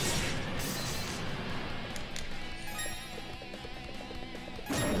 Shit.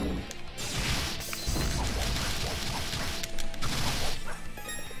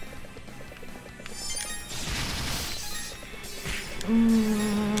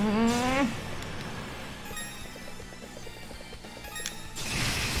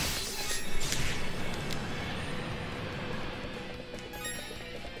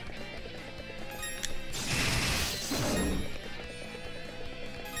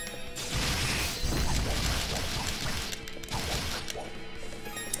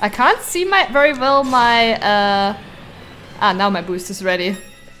 I can't see very well my now my boost is ready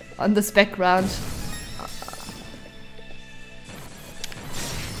on this background.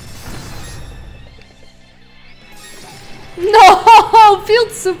 No,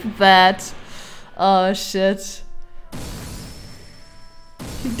 feels super bad. Oh shit.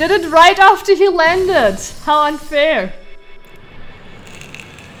 He did it right after he landed. How unfair.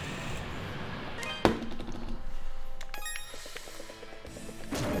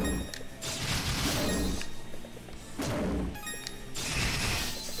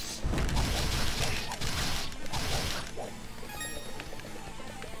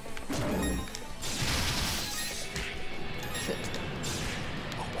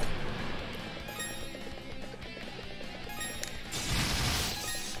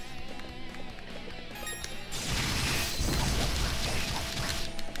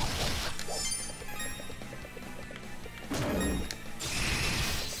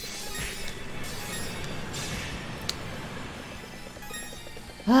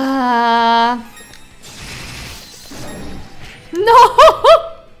 No!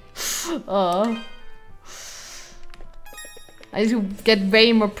 Oh. I need to get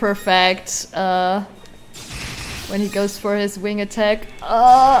way more perfect when he goes for his wing attack.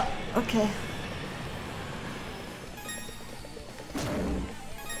 Okay.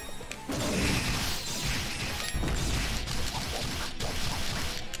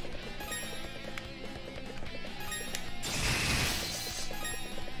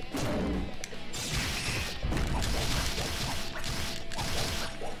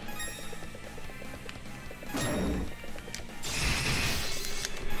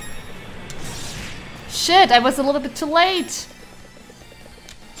 Shit, I was a little bit too late.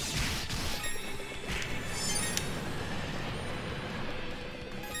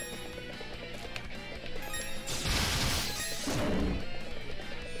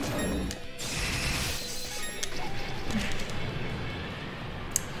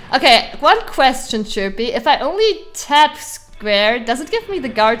 Okay, one question, Chirpy. If I only tap square, does it give me the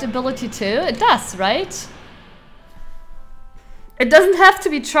guard ability too? It does, right? It doesn't have to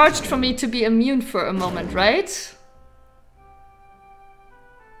be charged for me to be immune for a moment, right?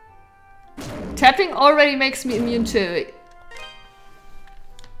 Tapping already makes me immune too.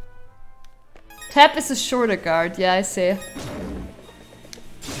 Tap is a shorter guard, yeah, I see.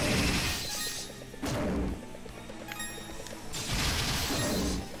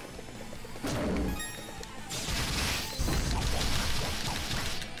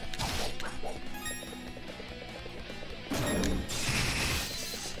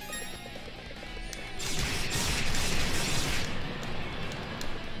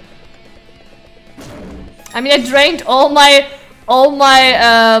 I mean, I drained all my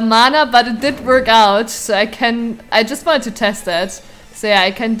mana, but it did work out, so I just wanted to test it. So yeah,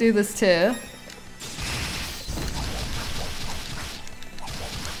 I can do this too.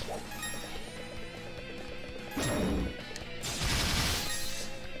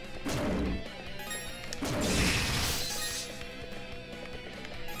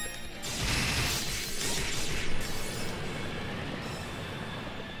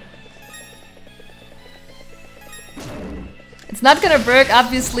 It's not gonna work,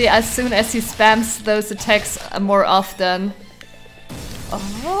 obviously, as soon as he spams those attacks more often.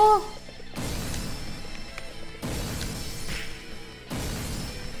 Oh.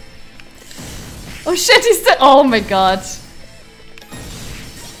 Oh shit, he's still— oh my god.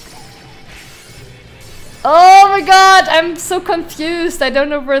 Oh my god, I'm so confused. I don't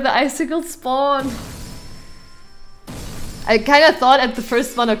know where the icicles spawn. I kinda thought at the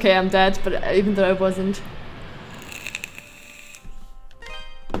first one, okay, I'm dead, but even though I wasn't.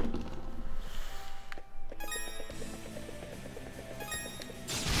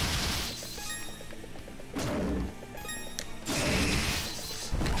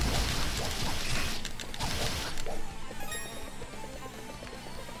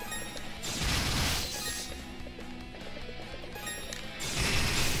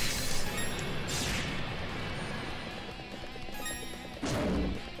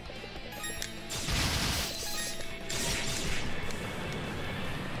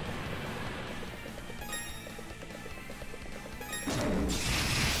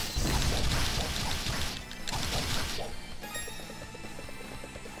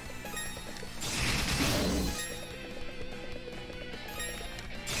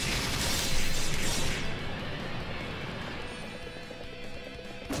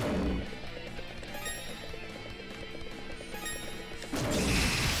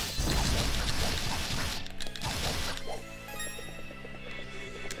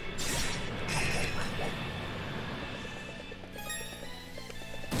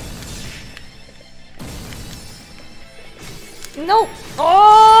 No!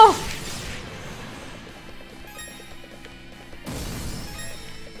 Oh!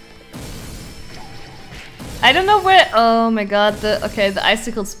 I don't know where— oh my god, okay, the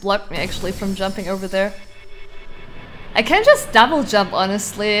icicles blocked me actually from jumping over there. I can't just double jump,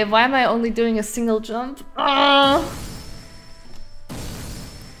 honestly. Why am I only doing a single jump? Oh.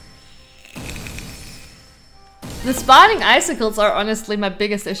 The spawning icicles are honestly my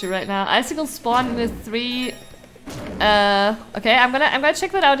biggest issue right now. Icicles spawn with 3... okay, I'm gonna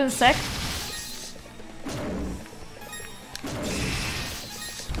check that out in a sec.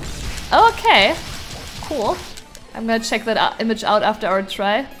 Oh, okay. Cool. I'm gonna check that image out after our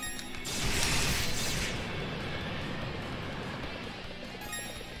try.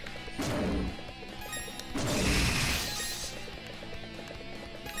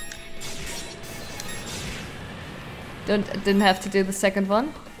 Didn't have to do the second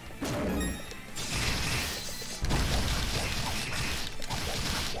one.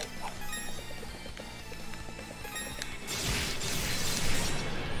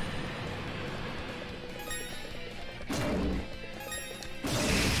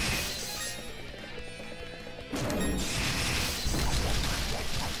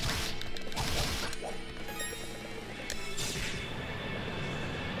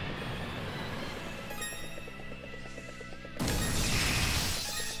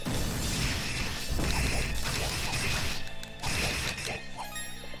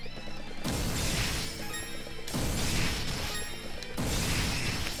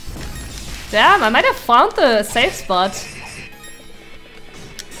 Damn, I might have found the safe spot.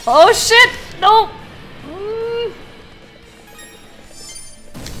 Oh shit! No!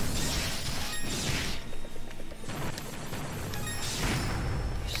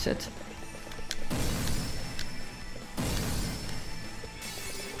 Shit.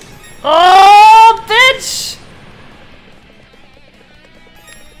 Oh, bitch!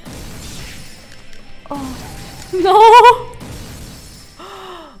 Oh, no!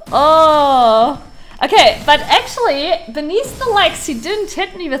 Oh. Okay, but actually, beneath the legs, he didn't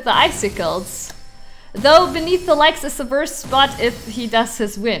hit me with the icicles. Though beneath the legs is the worst spot if he does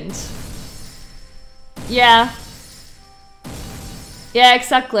his wind. Yeah. Yeah,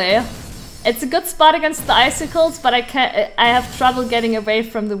 exactly. It's a good spot against the icicles, but I have trouble getting away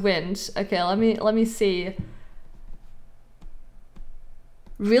from the wind. Okay, let me see.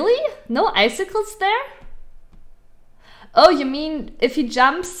 Really? No icicles there? Oh, you mean if he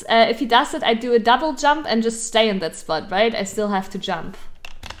jumps, if he does it, I do a double jump and just stay in that spot, right? I still have to jump.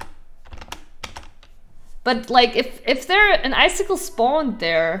 But like, if there an icicle spawned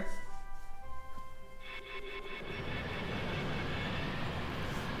there.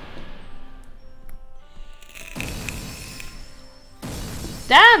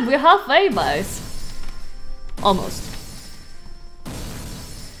 Damn, we're halfway, boys. Almost.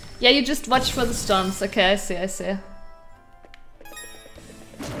 Yeah, you just watch for the storms. Okay, I see, I see.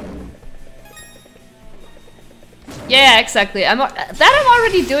 Yeah, exactly. I'm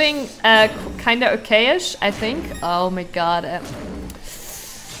already doing kind of okay-ish, I think. Oh my god.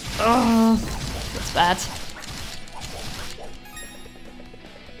 Oh, that's bad.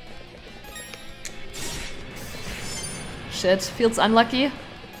 Shit, feels unlucky.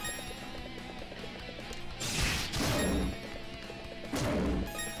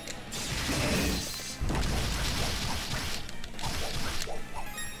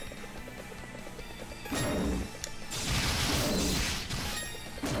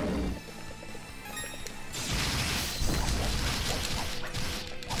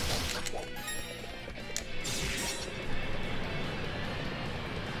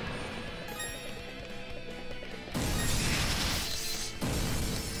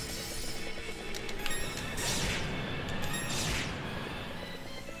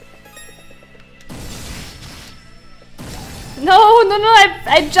 No,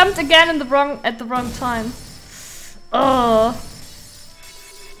 I jumped again in at the wrong time. Oh.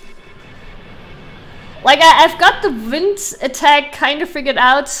 Like I've got the wind attack kind of figured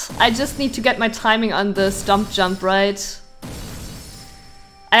out. I just need to get my timing on the stomp jump right.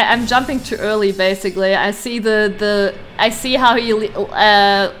 I'm jumping too early basically. I see I see how he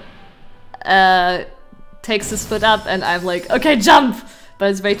takes his foot up and I'm like, okay, jump! But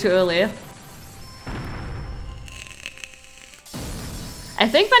it's way too early. I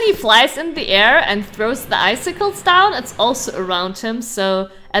think when he flies in the air and throws the icicles down, it's also around him,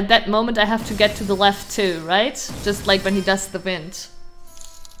 so at that moment I have to get to the left too, right? Just like when he does the wind.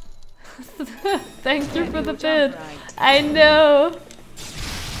 Thank you for the bid. Right. I know.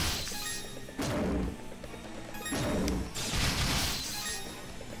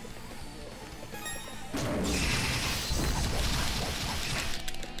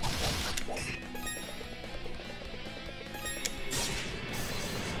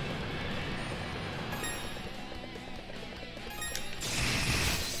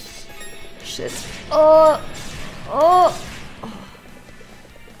 Shit. Oh.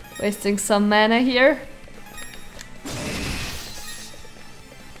 Wasting some mana here.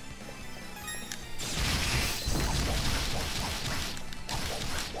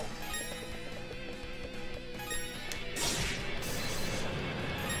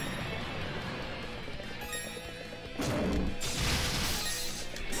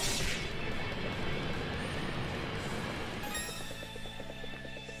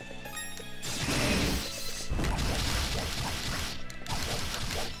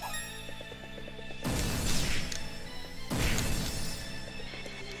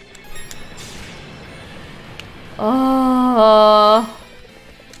 Oh.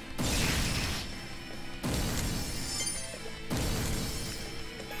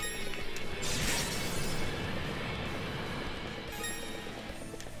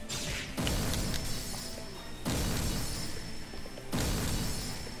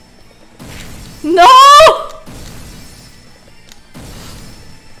 No!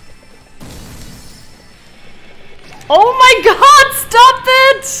 Oh my god, stop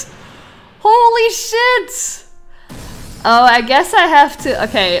it! Holy shit! Oh, I guess I have to...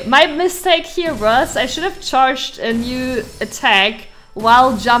 Okay, my mistake here was I should have charged a new attack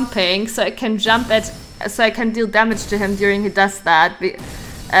while jumping so I can jump at... So I can deal damage to him during he does that.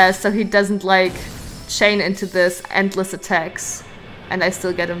 so he doesn't like chain into this endless attacks, and I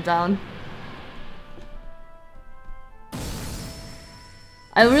still get him down.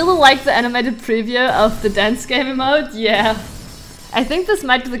 I really like the animated preview of the dance game mode. Yeah, I think this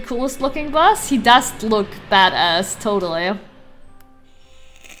might be the coolest looking boss. He does look badass, totally.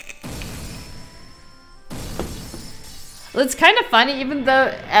 Well, it's kind of funny, even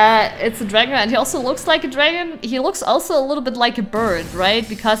though it's a dragon and he also looks like a dragon, he looks also a little bit like a bird, right?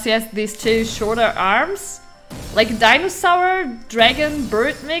 Because he has these two shorter arms. Like a dinosaur, dragon,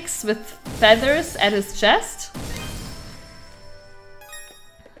 bird mix with feathers at his chest.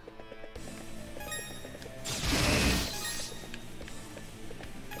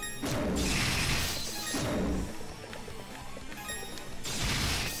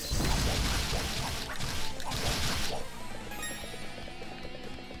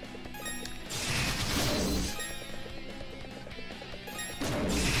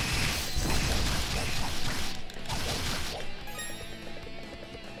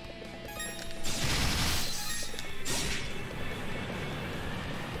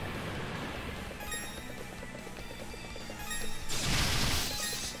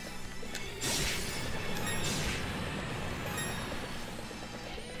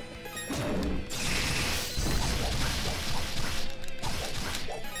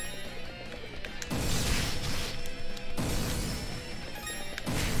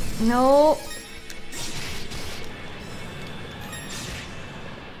 No.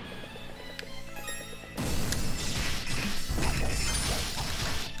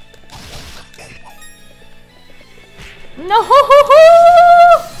 No.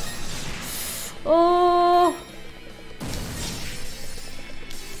 Oh.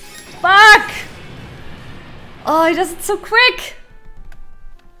 Fuck. Oh, he does it so quick.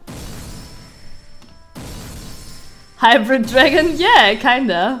 Hybrid dragon? Yeah,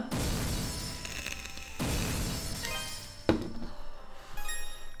 kinda.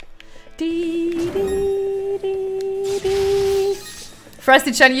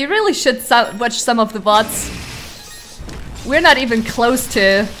 Frosty-chan, you really should watch some of the VODs. We're not even close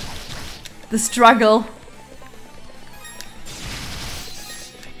to the struggle.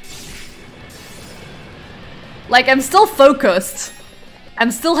 Like, I'm still focused.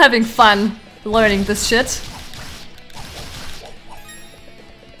 I'm still having fun learning this shit.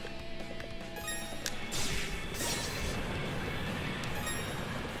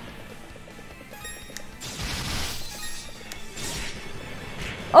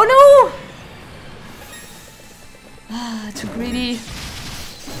 Oh no! Ah, too greedy.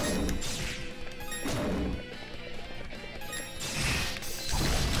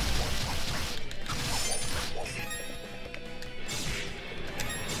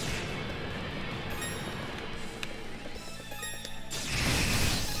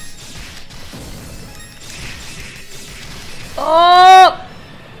 Oh!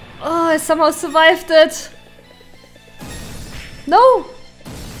 Oh, I somehow survived it. No!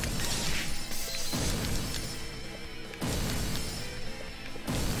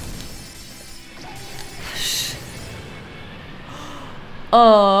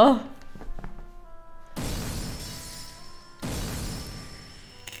 Oh.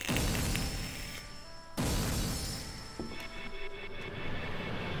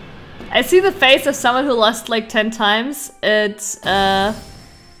 I see the face of someone who lost like 10 times. It's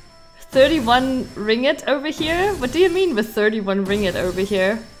 31 ringgit over here. What do you mean with 31 ringgit over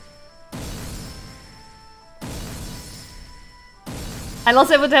here?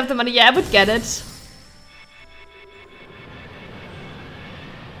 Unless I would have the money, yeah, I would get it.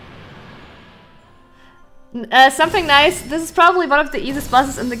 Something nice. This is probably one of the easiest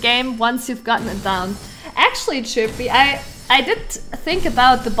bosses in the game once you've gotten it down. Actually, Chirpy, I did think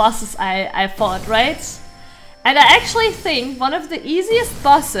about the bosses I fought, right? And I actually think one of the easiest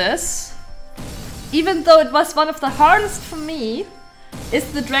bosses, even though it was one of the hardest for me,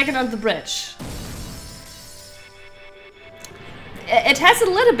 is the dragon on the bridge. It has a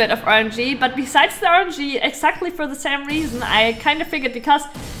little bit of RNG, but besides the RNG, exactly for the same reason, I kind of figured because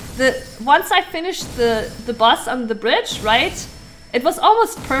once I finished the boss on the bridge, right, it was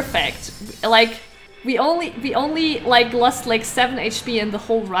almost perfect. Like we only like lost like 7 HP in the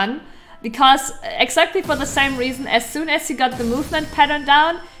whole run, because exactly for the same reason, as soon as you got the movement pattern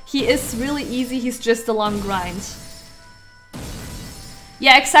down, he is really easy. He's just a long grind.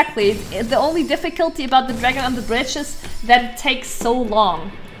 Yeah, exactly. The only difficulty about the dragon on the bridge is that it takes so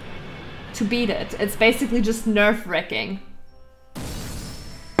long to beat it. It's basically just nerve-wracking.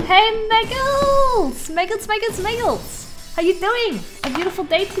 Hey, Megals! Megals! How you doing? A beautiful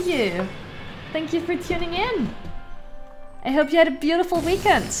day to you. Thank you for tuning in. I hope you had a beautiful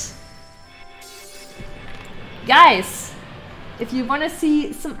weekend. Guys, if you want to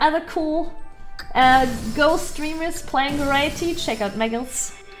see some other cool Go streamers playing variety, check out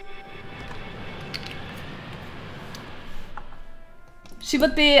Megals. She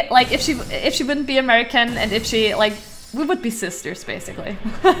would be like, if she wouldn't be American, and if she like, we would be sisters basically.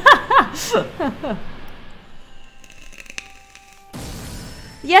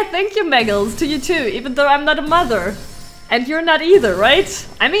 Yeah, thank you, Megals, to you too, even though I'm not a mother. And you're not either, right?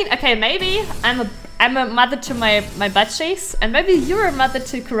 I mean, okay, maybe I'm a mother to my butt cheeks, and maybe you're a mother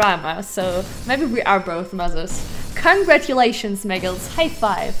to Kurama, so maybe we are both mothers. Congratulations, Megals, high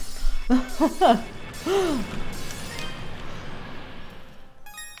five.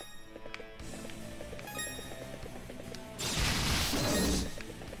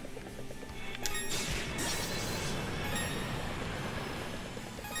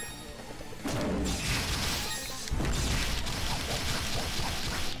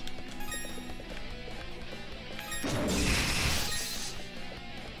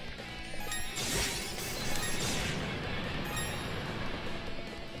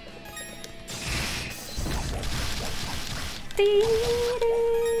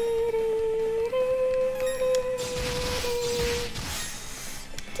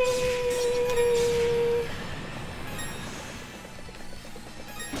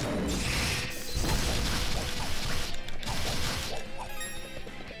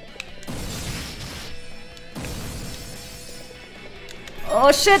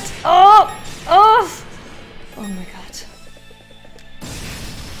 Oh shit! Oh! Oh! Oh my god.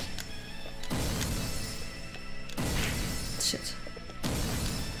 Shit.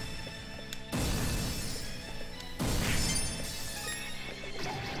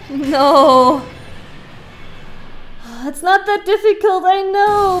 No! It's not that difficult, I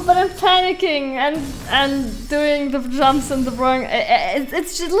know, but I'm panicking and doing the jumps in the wrong...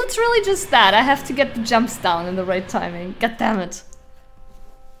 It's just literally just that. I have to get the jumps down in the right timing. God damn it.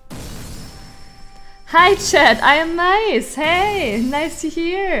 Hi chat, I am nice. Hey, nice to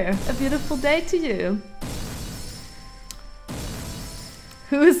hear. A beautiful day to you.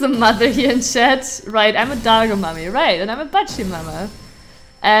 Who is the mother here in chat? Right, I'm a doggo mummy, right, and I'm a butchie mama.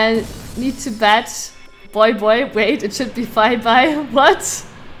 And need to bet. Boy, wait, it should be bye. What?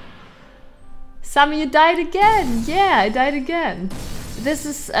 Sammy, you died again. Yeah, I died again. This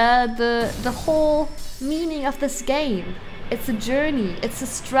is the whole meaning of this game. It's a journey, it's a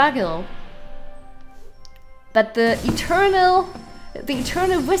struggle. But the eternal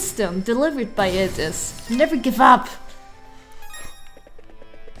wisdom delivered by it is never give up.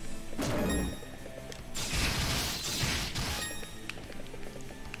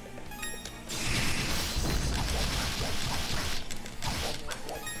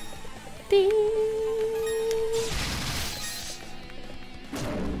 Ding.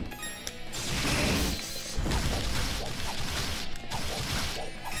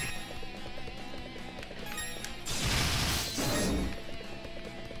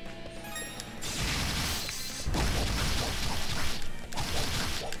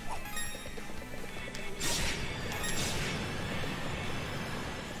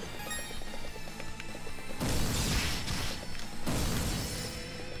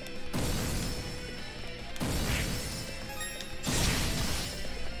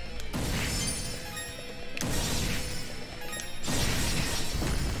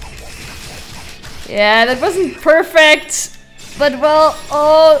 Yeah, that wasn't perfect, but well,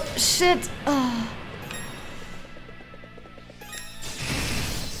 oh shit. Oh.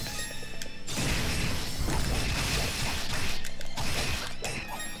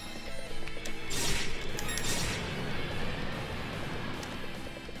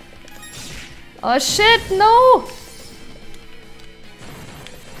 Oh shit, no!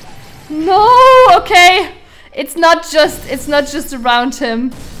 No, okay. It's not just around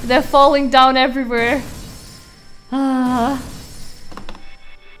him. They're falling down everywhere. Ah.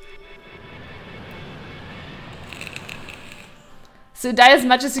 So die as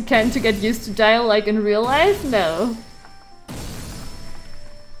much as you can to get used to die like in real life? No.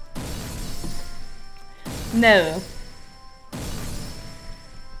 No.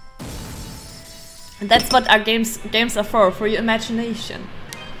 And that's what our games are for your imagination.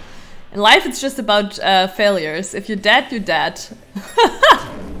 In life, it's just about failures. If you're dead, you're dead.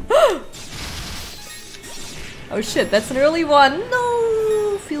 Oh shit, that's an early one.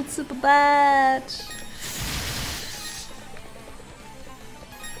 No, feels super bad.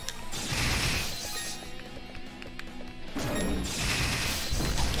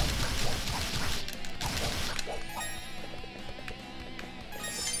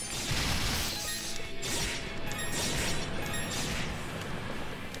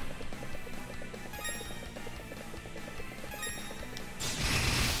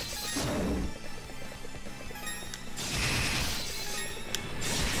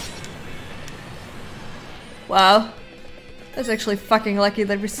 Wow. That's actually fucking lucky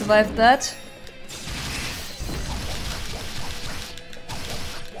that we survived that.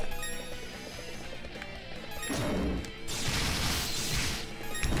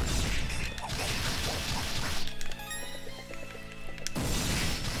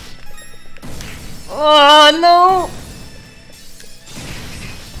 Oh no!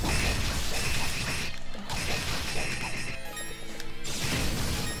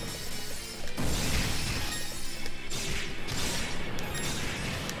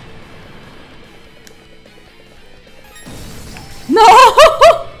 No!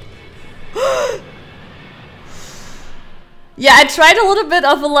 Yeah, I tried a little bit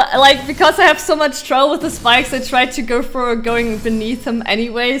of a like, because I have so much trouble with the spikes, I tried to go for going beneath them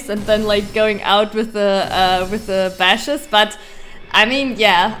anyways, and then like going out with the bashes. But I mean,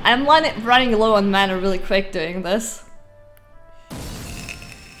 yeah, I'm running low on mana really quick doing this.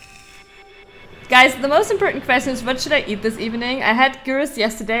 Guys, the most important question is, what should I eat this evening? I had gyros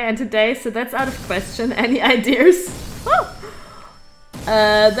yesterday and today, so that's out of question. Any ideas?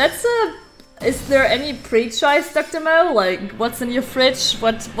 Is there any pre-choice, Dr. Mo? Like, what's in your fridge?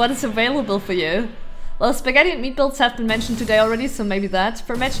 What is available for you? Well, spaghetti and meatballs have been mentioned today already, so maybe that.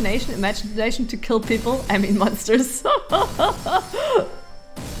 For imagination to kill people, I mean monsters.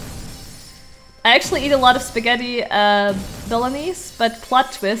 I actually eat a lot of spaghetti bolognese, but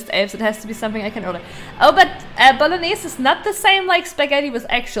plot twist, Apes, it has to be something I can order. Oh, but bolognese is not the same like spaghetti with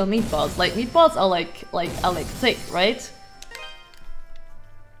actual meatballs. Like, meatballs are like thick, right?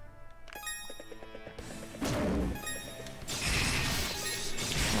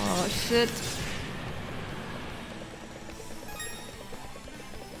 Oh shit.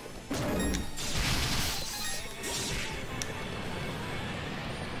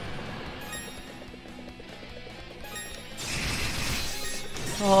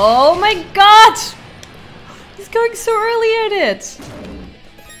 Oh my god! He's going so early at it!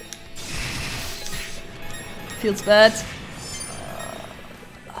 Feels bad.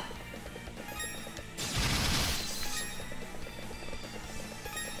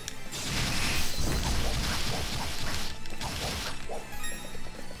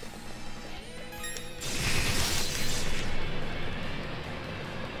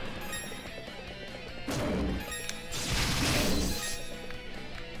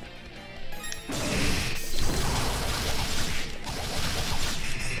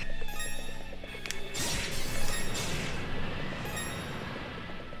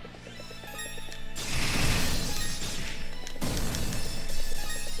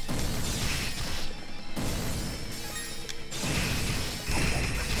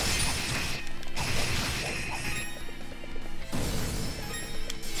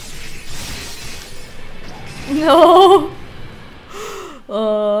 No!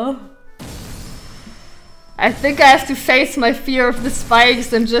 I think I have to face my fear of the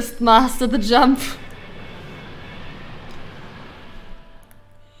spikes and just master the jump.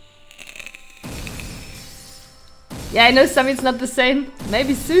 Yeah, I know something's not the same.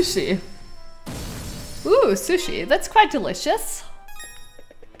 Maybe sushi. Ooh, sushi. That's quite delicious.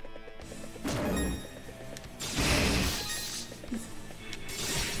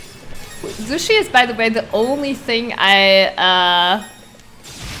 Sushi is, by the way, the only thing I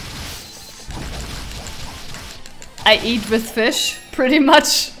eat with fish, pretty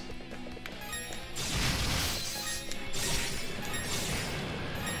much.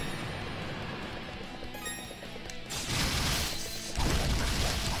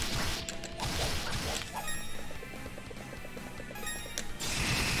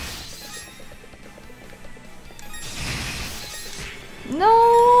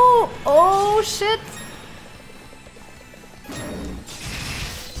 No! Oh shit!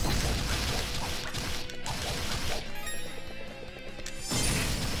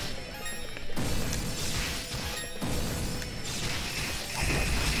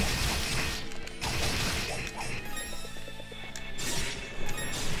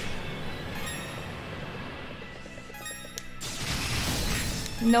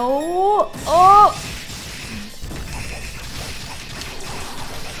 No! Oh!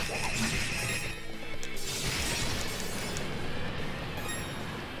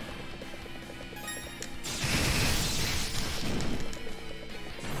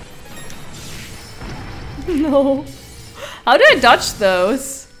 No. How do I dodge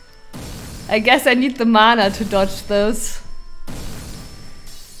those? I guess I need the mana to dodge those.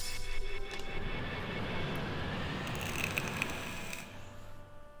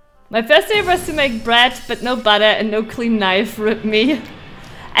 My first idea was to make bread, but no butter and no clean knife. Rip me.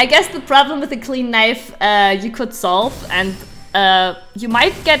 I guess the problem with a clean knife you could solve, and you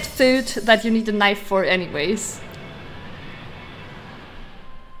might get food that you need a knife for anyways.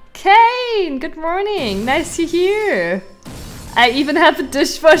 Kane, good morning, nice to hear. I even have a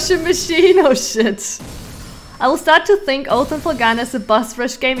dishwasher machine, oh shit. I will start to think Oath and Felghana is a boss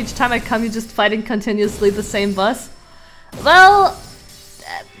rush game. Each time I come, you're just fighting continuously the same boss. Well,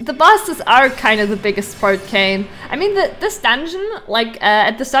 the bosses are kind of the biggest part, Kane. I mean, this dungeon, like,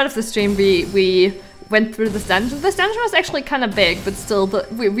 at the start of the stream, we went through this dungeon. This dungeon was actually kind of big, but still,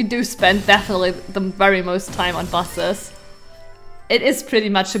 we do spend definitely the very most time on bosses. It is pretty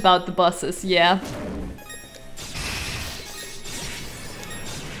much about the bosses, yeah.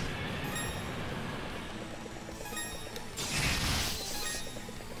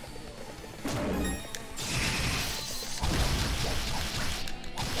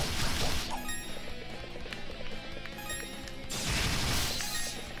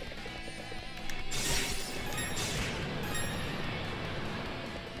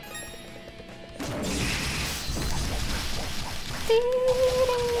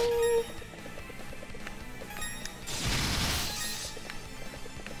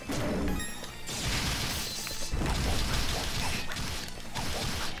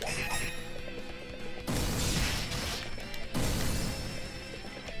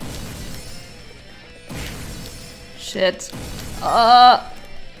 Shit.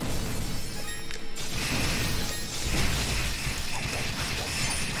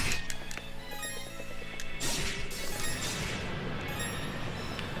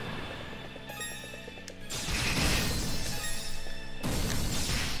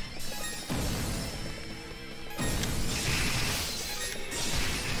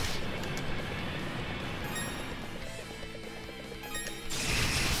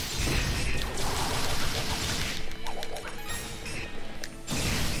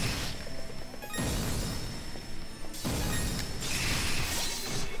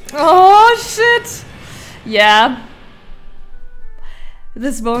 Oh shit! Yeah.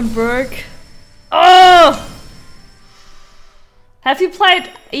 This won't work. Oh! Have you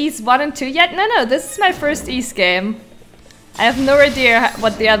played Ys 1 and 2 yet? No, this is my first Ys game. I have no idea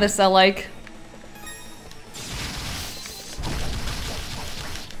what the others are like.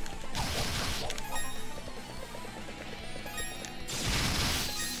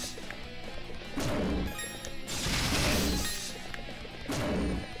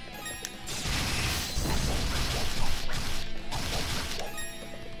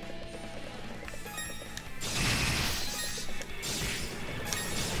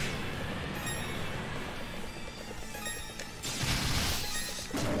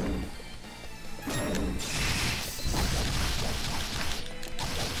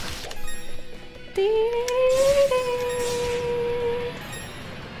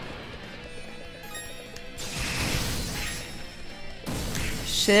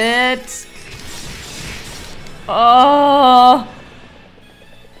 Shit. Oh.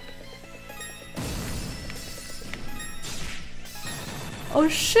 Oh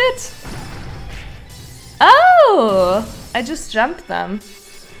shit. Oh, I just jumped them.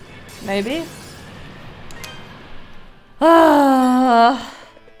 Maybe. Ah.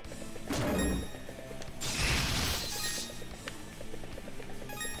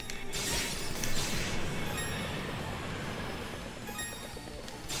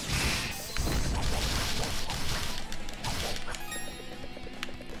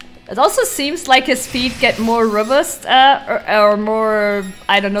 It also seems like his feet get more robust or more,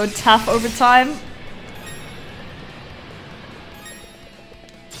 I don't know, tough over time.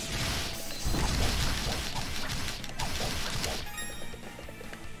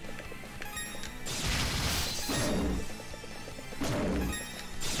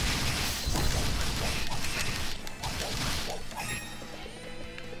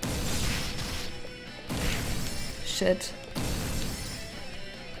 Shit.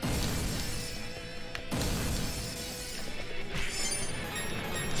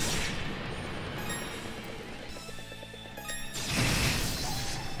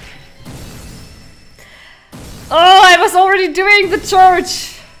 Oh, I was already doing the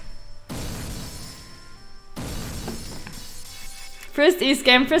charge! First Ys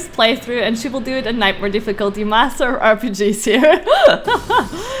game, first playthrough, and she will do it in Nightmare difficulty. Master RPGs here.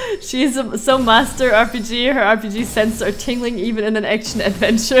 She's so master RPG, her RPG senses are tingling even in an action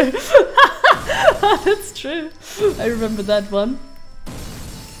adventure. That's true. I remember that one.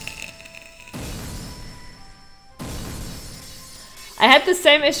 I had the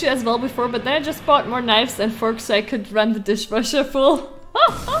same issue as well before, but then I just bought more knives and forks so I could run the dishwasher full.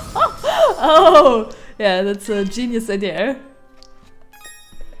 Oh, yeah, that's a genius idea.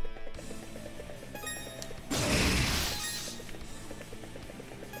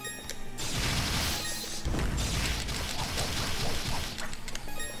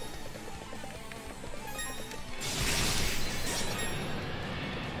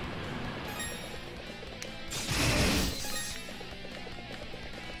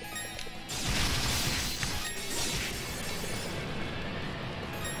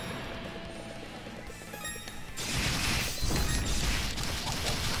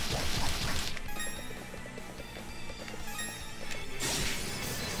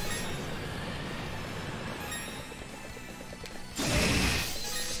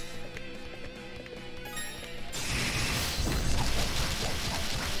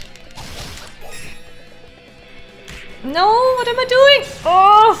 No, what am I doing?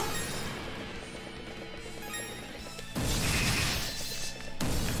 Oh!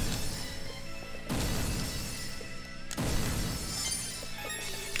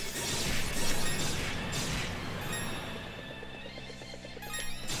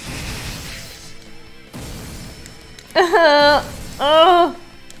 Oh!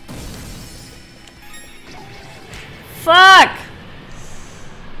 Fuck!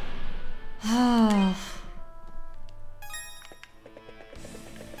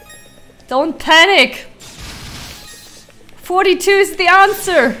 Don't panic! 42 is the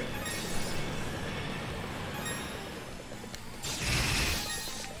answer!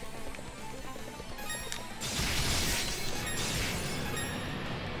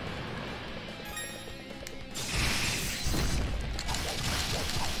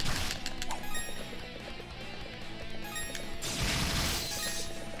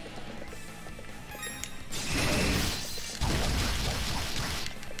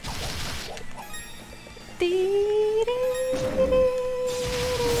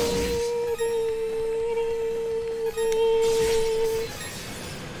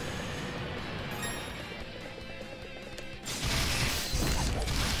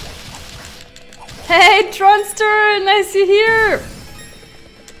 Hey, Tronster! Nice you here!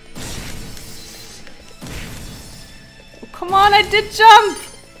 Oh, come on, I did jump!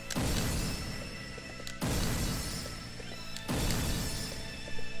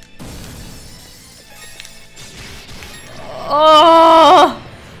 Oh!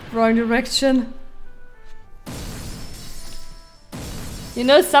 Wrong direction. You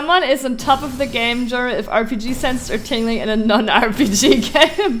know, someone is on top of the game, Jor, if RPG senses are tingling in a non-RPG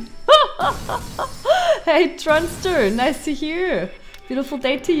game. Hey, Tronster, nice to hear. Beautiful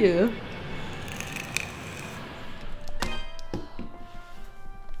day to you.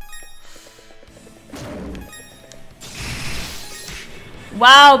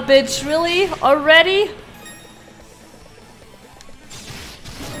 Wow, bitch, really? Already?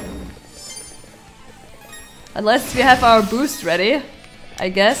 Unless we have our boost ready, I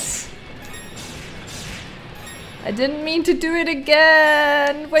guess. I didn't mean to do it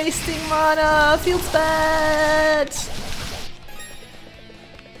again! Wasting mana! Feels bad!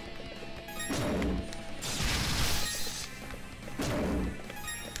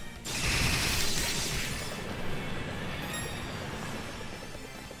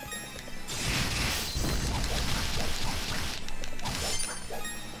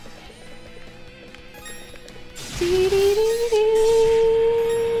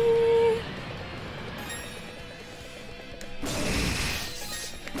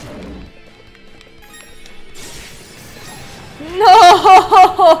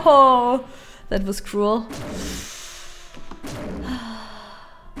 No! That was cruel.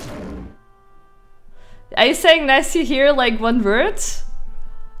 Are you saying nice you hear like one word?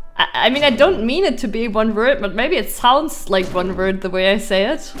 I mean, I don't mean it to be one word, but maybe it sounds like one word the way I say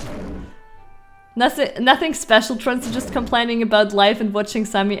it. Nothing special, Trunks, just complaining about life and watching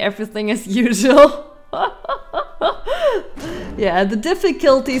Sammy everything as usual. Yeah, the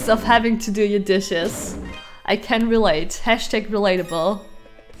difficulties of having to do your dishes. I can relate. Hashtag relatable.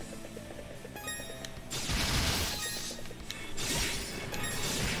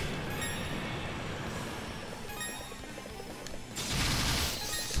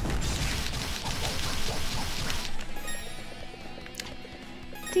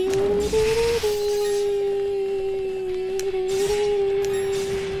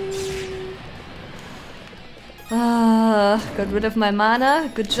 Got rid of my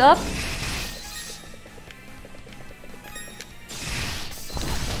mana. Good job.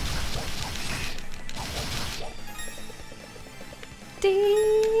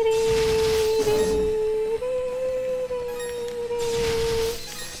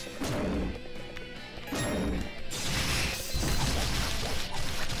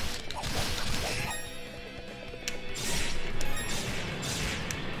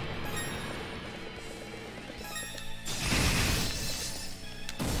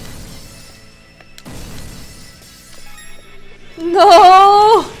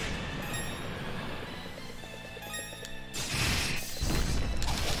 No!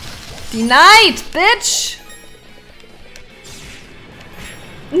 Denied, bitch!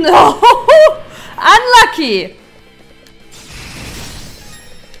 No! Unlucky!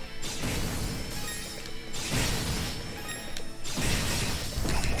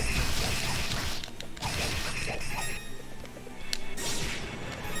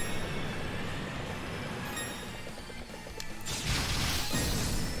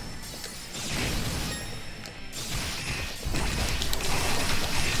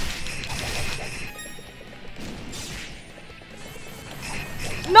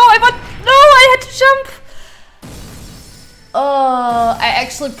 No, I had to jump! Oh, I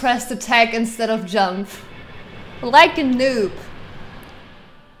actually pressed attack instead of jump. Like a noob.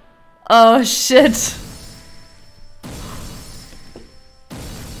 Oh shit.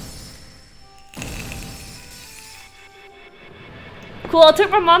 Cool, I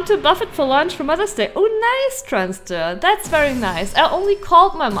took my mom to Buffett for lunch for Mother's Day. Oh, nice, Transter. That's very nice. I only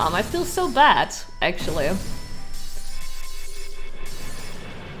called my mom. I feel so bad, actually.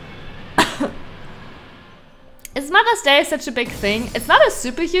 Is Mother's Day such a big thing? It's not a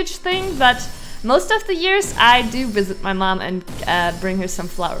super huge thing, but most of the years I do visit my mom and bring her some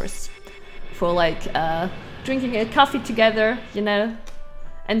flowers. For like drinking a coffee together, you know?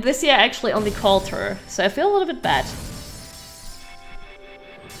 And this year I actually only called her, so I feel a little bit bad.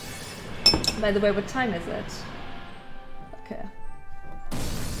 By the way, what time is it? Okay.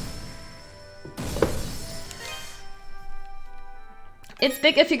 It's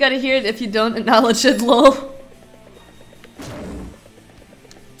big if you gotta hear it, if you don't acknowledge it, lol.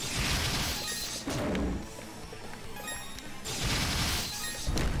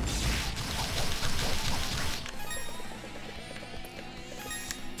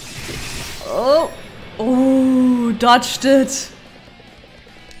 Oh! Oh, dodged it!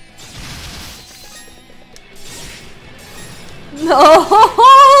 No!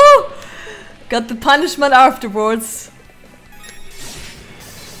 Got the punishment afterwards.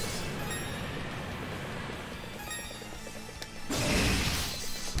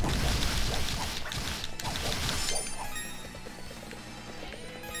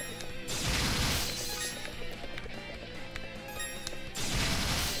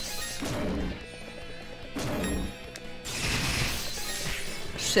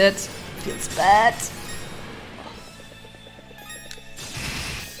 Shit, feels bad.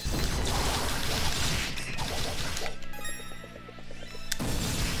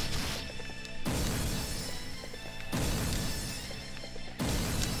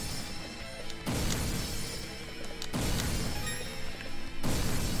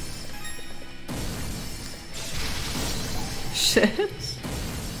 Shit.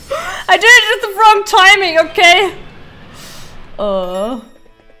 I did it at the wrong timing, okay?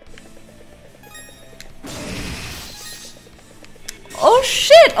 Oh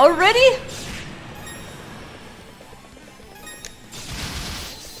shit, already?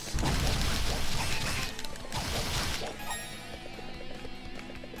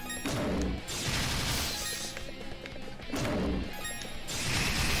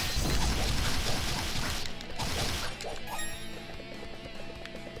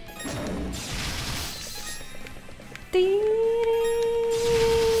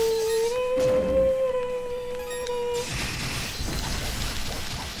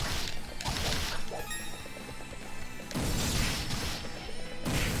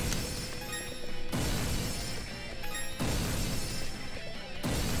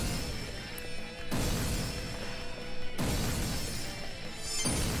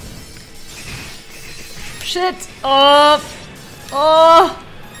 Shit! Oh!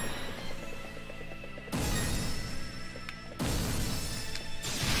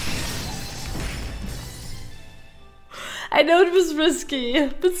 I know it was risky,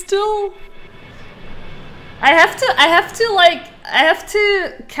 but still. I have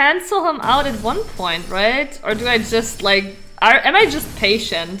to cancel him out at one point, right? Or do I just like, am I just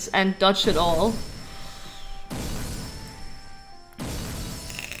patient and dodge it all?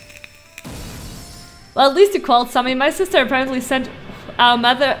 Well, at least you called somebody. My sister apparently sent our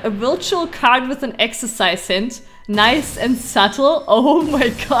mother a virtual card with an exercise hint. Nice and subtle. Oh my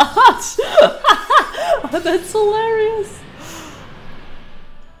god! Oh, that's hilarious.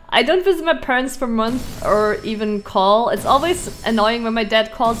 I don't visit my parents for months or even call. It's always annoying when my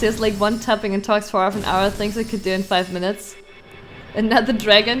dad calls. He has like one tapping and talks for half an hour. Things I could do in 5 minutes. Another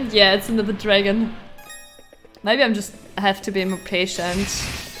dragon? Yeah, it's another dragon. Maybe I'm just have to be more patient.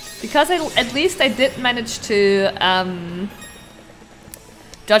 Because at least I did manage to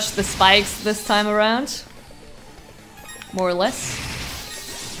dodge the spikes this time around. More or less.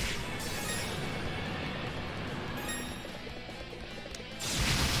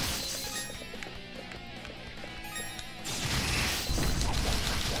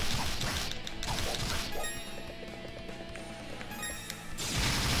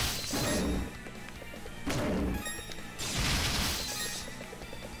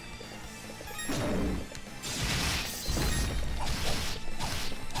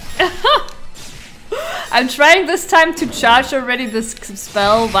 I'm trying this time to charge already this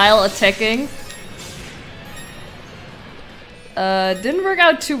spell while attacking. Didn't work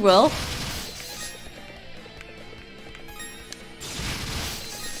out too well.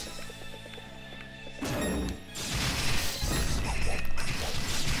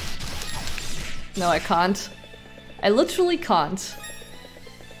 No, I can't. I literally can't.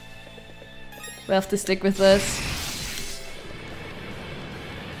 We have to stick with this.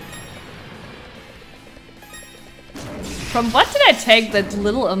 From what did I take that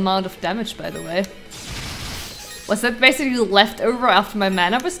little amount of damage, by the way? Was that basically left over after my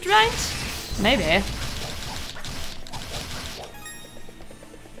mana was drained? Maybe.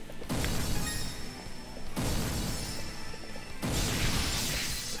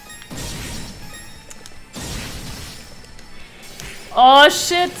 Oh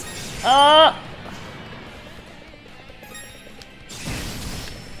shit!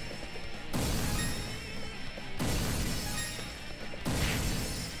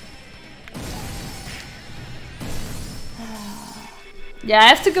 Yeah, I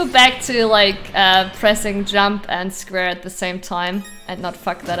have to go back to like pressing jump and square at the same time and not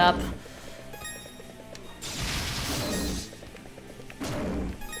fuck that up.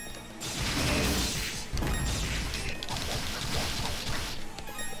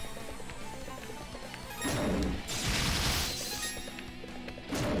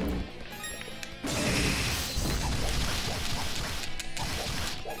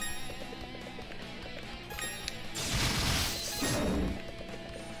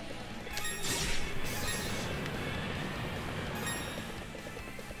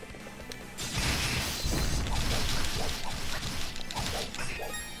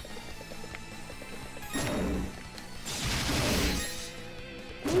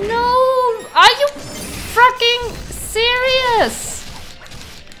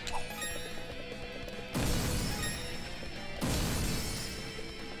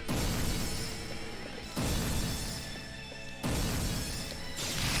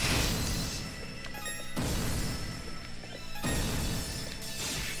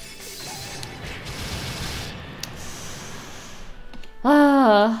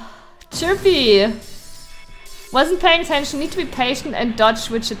 Chirpy! Wasn't paying attention, need to be patient and dodge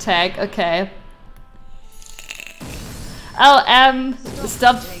which attack. Okay. Oh,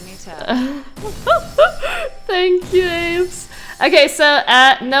 stop. Thank you, Apes. Okay, so,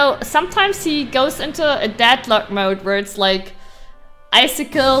 no, sometimes he goes into a deadlock mode where it's like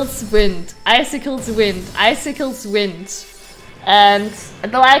icicles, wind, icicles, wind, icicles, wind. And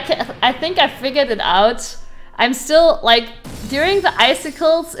though I think I figured it out, I'm still, like, during the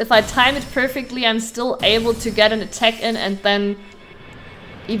icicles, if I time it perfectly, I'm still able to get an attack in and then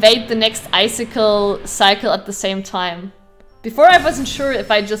evade the next icicle cycle at the same time. Before I wasn't sure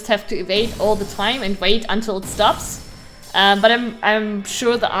if I just have to evade all the time and wait until it stops. But I'm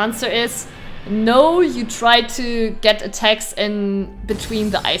sure the answer is no, you try to get attacks in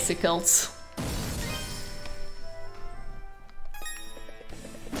between the icicles.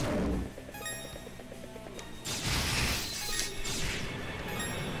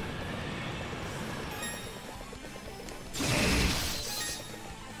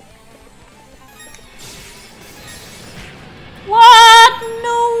 What?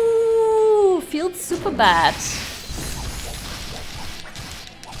 No! Feels super bad.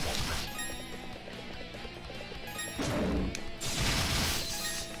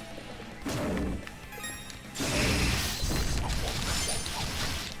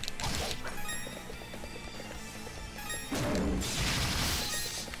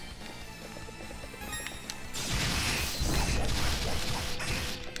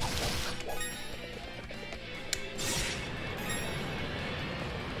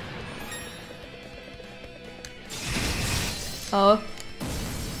 Oh.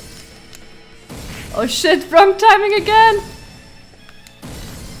 Oh shit, wrong timing again!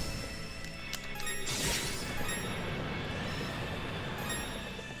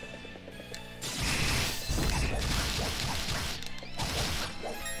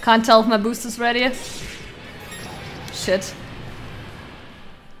 Can't tell if my boost is ready. Shit.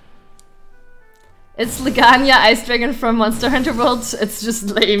 It's Liganya, Ice Dragon from Monster Hunter World. It's just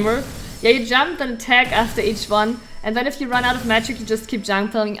lamer. Yeah, you jump and attack after each one. And then if you run out of magic, you just keep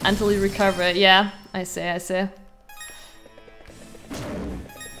jumping until you recover. Yeah, I see.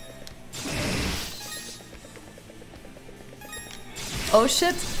 Oh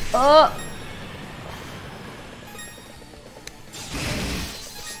shit! Oh!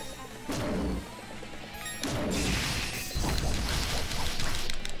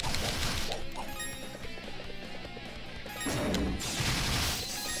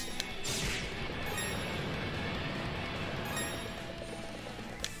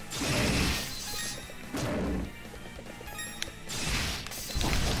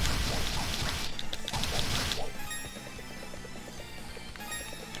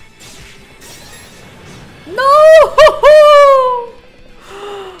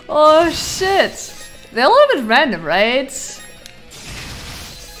 Oh shit! They're a little bit random, right?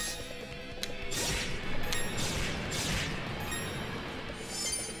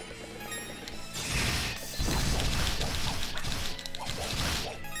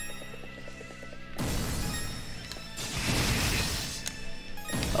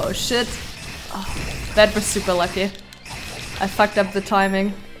 Oh shit. Oh, that was super lucky. I fucked up the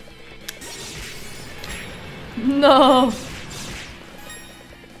timing. No!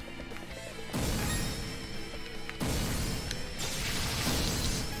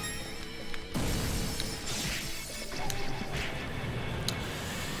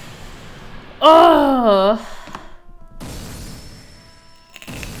 Oh!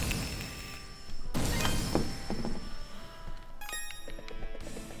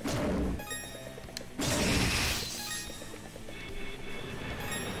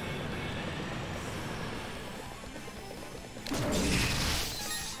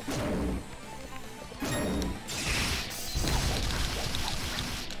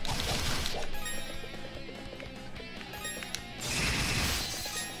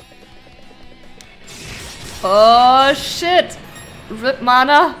 Oh shit! Rip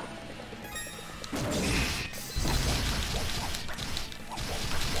mana!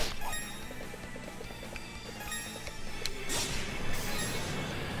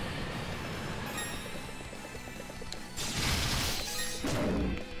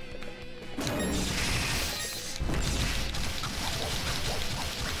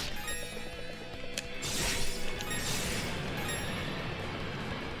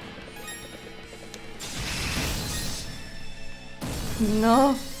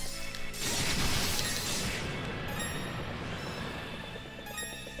 No.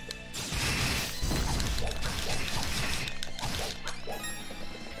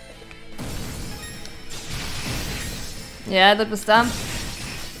 Yeah, that was dumb.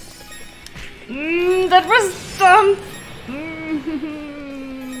 That was dumb.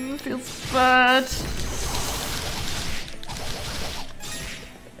 Feels bad.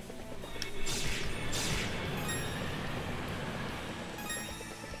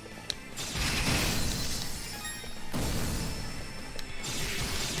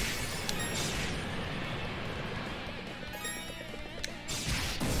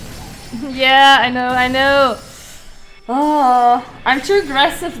 Yeah, I know, I know. Oh, I'm too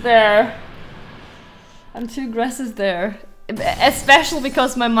aggressive there. I'm too aggressive there. Especially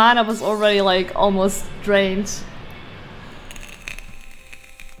because my mana was already like almost drained.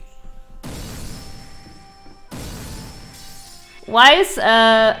 Why is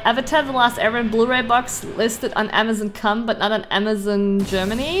Avatar The Last Airbender Blu-ray box listed on Amazon Com but not on Amazon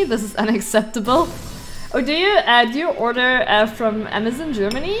Germany? This is unacceptable. Oh, do you order from Amazon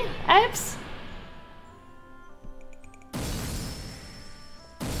Germany, Apes?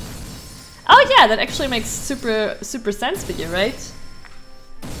 Oh yeah, that actually makes super sense for you, right?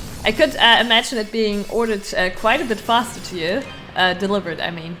 I could imagine it being ordered quite a bit faster to you, delivered,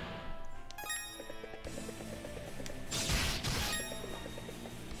 I mean.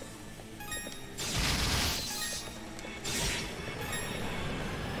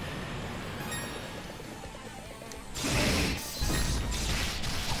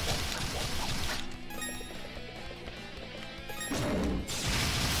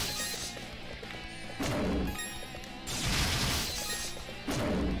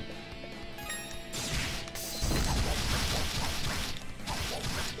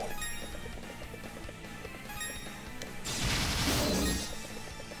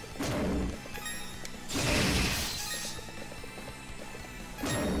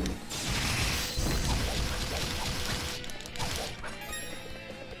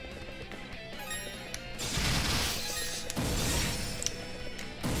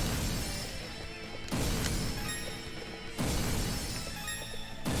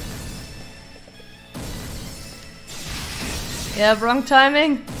 Yeah, wrong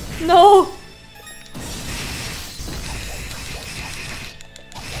timing. No!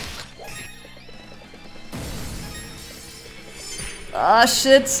 Ah,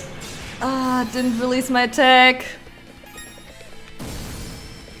 shit. Ah, didn't release my attack.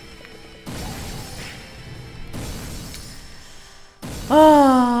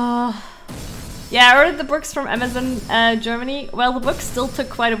 Ah. Yeah, I ordered the books from Amazon Germany. Well, the books still took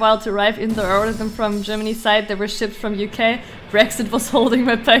quite a while to arrive, even though I ordered them from Germany side. They were shipped from UK. Brexit was holding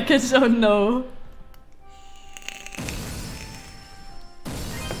my package. Oh no.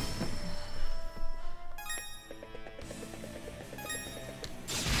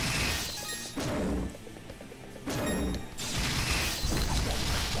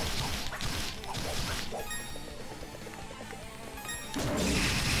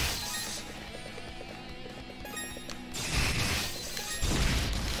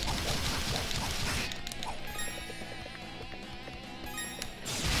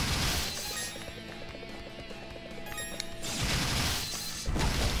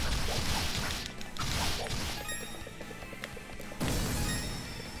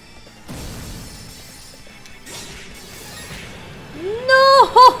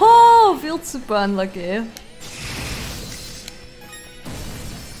 feel super unlucky.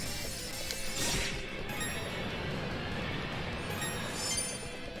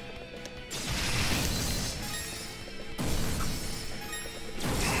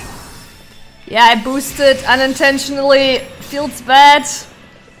 Yeah, I boosted unintentionally. Feels bad.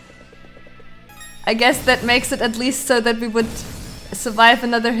 I guess that makes it at least so that we would survive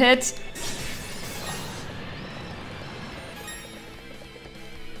another hit.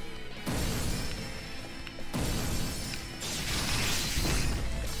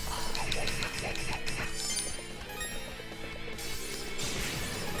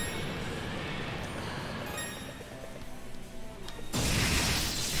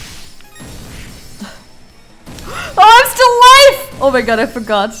 Oh my god, I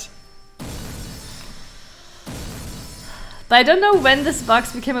forgot. But I don't know when this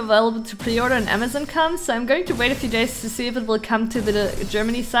box became available to pre-order on Amazon comes, so I'm going to wait a few days to see if it will come to the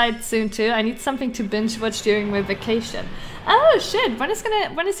Germany side soon too. I need something to binge watch during my vacation. Oh shit, when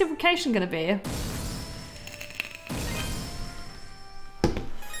is your vacation gonna be?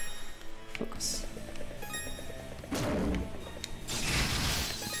 Focus.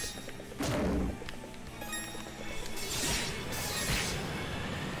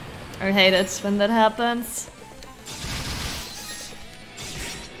 I hate it when that happens.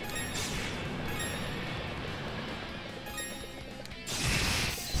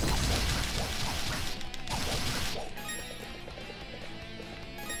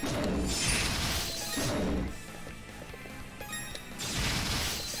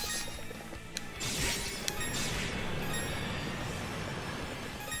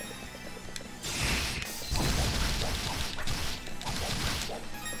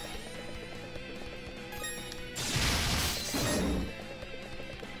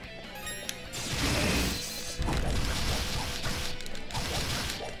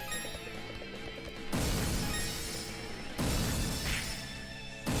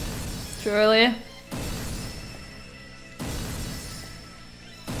 Too early.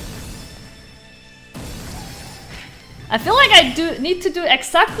 I feel like I need to do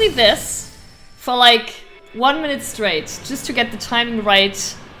exactly this for like 1 minute straight, just to get the timing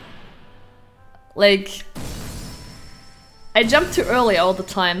right. Like, I jump too early all the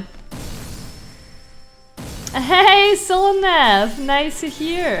time. Hey, Solonev, nice to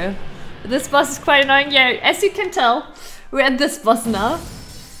hear. This boss is quite annoying. Yeah, as you can tell, we're at this boss now.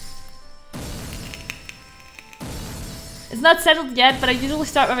 It's not settled yet, but I usually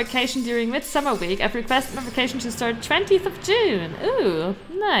start my vacation during midsummer week. I've requested my vacation to start 20th of June. Ooh,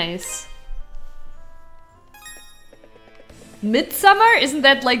 nice. Midsummer? Isn't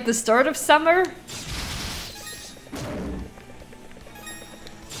that like the start of summer?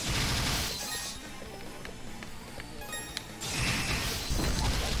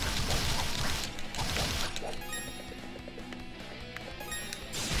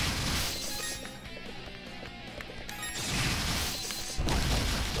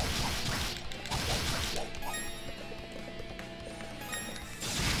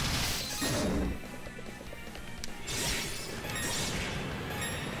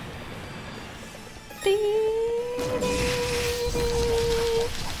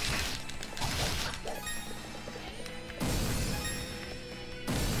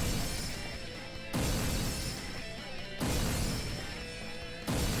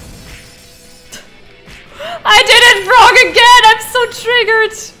 I did it wrong again! I'm so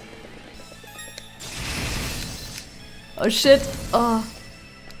triggered! Oh shit. Oh.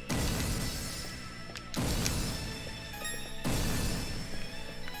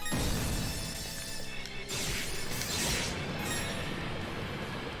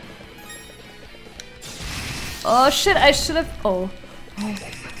 Oh shit, I should have. Oh.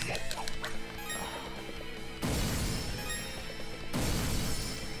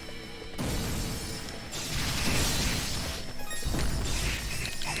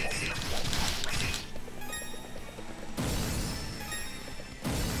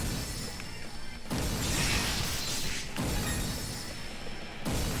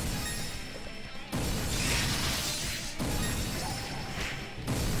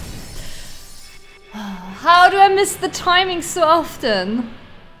 How do I miss the timing so often?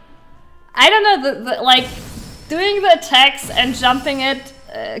 I don't know, the like, doing the attacks and jumping it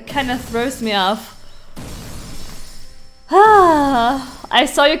kind of throws me off. I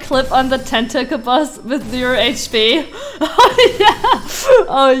saw your clip on the tentacle boss with 0 HP. Oh yeah!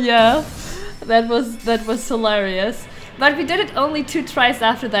 Oh yeah. That was hilarious. But we did it only 2 tries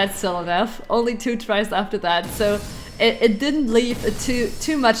after that, Solonev. Only 2 tries after that, so it didn't leave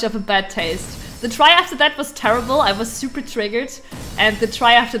too much of a bad taste. The try after that was terrible. I was super triggered. And the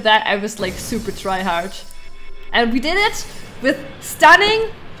try after that, I was like super try hard. And we did it with stunning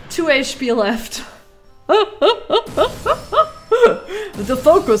 2 HP left. The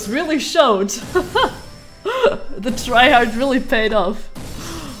focus really showed. The try hard really paid off.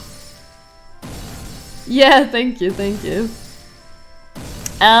 Yeah, thank you, thank you.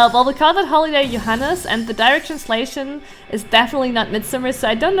 Well, we call that Holiday Johannes, and the direct translation is definitely not Midsummer, so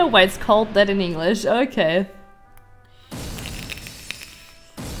I don't know why it's called that in English. Okay.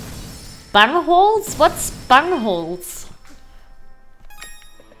 Bangholes? What's bangholes?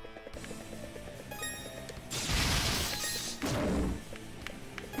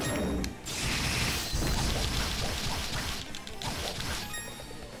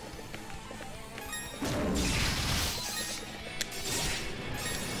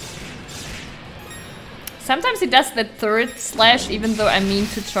 Sometimes he does that third slash even though I mean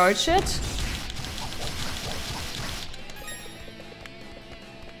to charge it.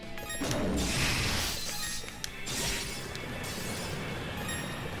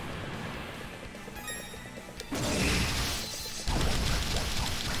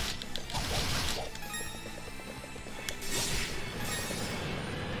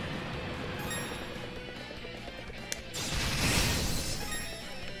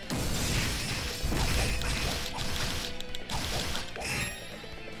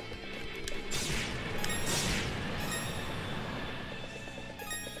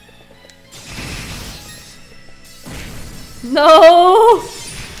 No!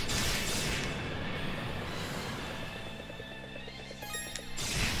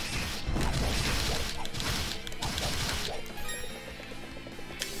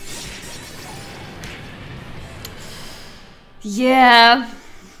 Yeah.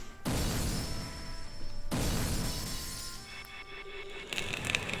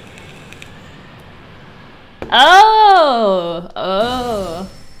 Oh.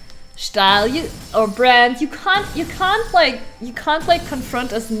 Stahl, or Brand, you can't like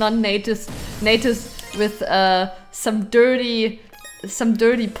confront us non-natives with some dirty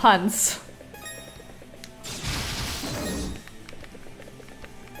puns.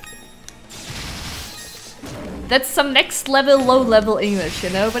 That's some next level, low level English, you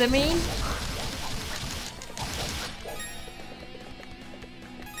know what I mean?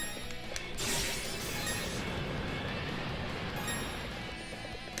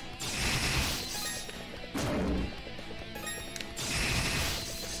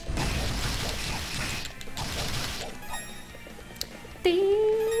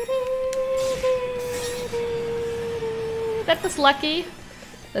 That was lucky.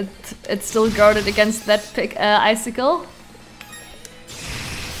 That it still guarded against that icicle.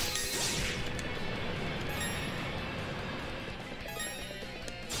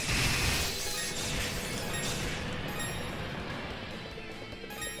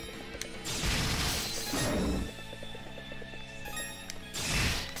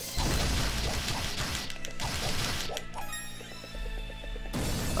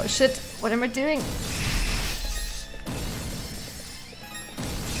 Oh shit, what am I doing?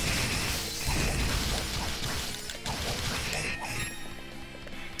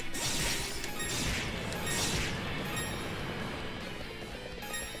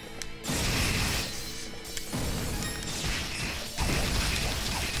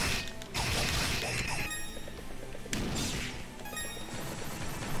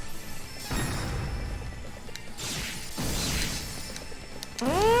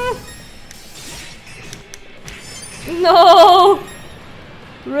 No!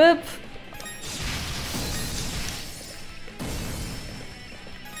 Rip.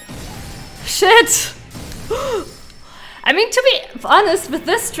 Shit! I mean, to be honest, with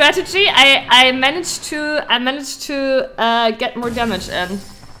this strategy, I managed to get more damage in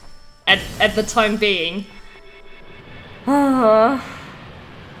at the time being.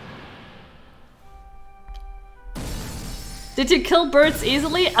 Did you kill birds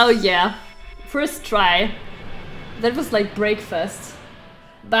easily? Oh yeah, first try. That was like breakfast.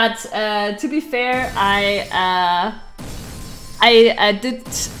 But to be fair, I did,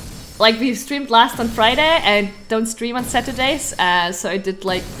 like, we streamed last on Friday and don't stream on Saturdays, so I did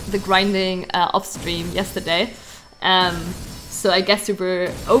like the grinding off stream yesterday. So I guess we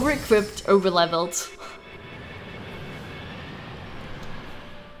were over-equipped, over-leveled.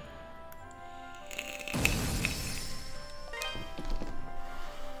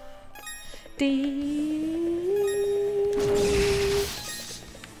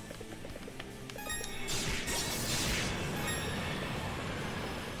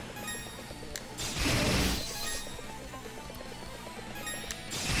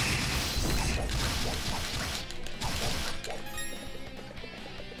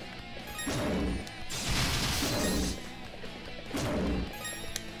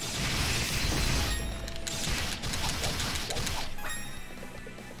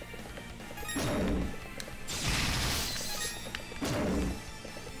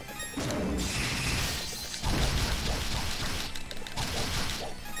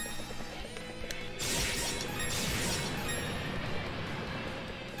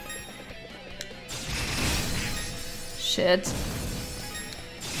 shit.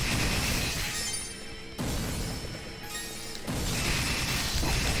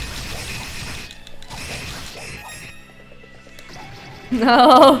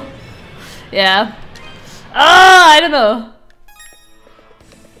 No. Yeah. I don't know.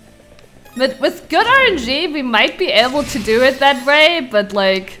 But with good RNG, we might be able to do it that way, but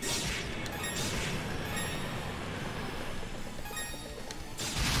like...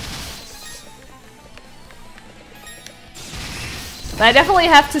 But I definitely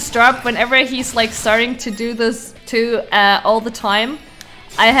have to stop whenever he's like starting to do this too all the time.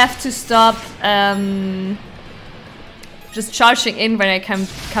 I have to stop just charging in when I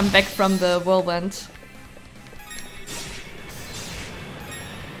come back from the whirlwind.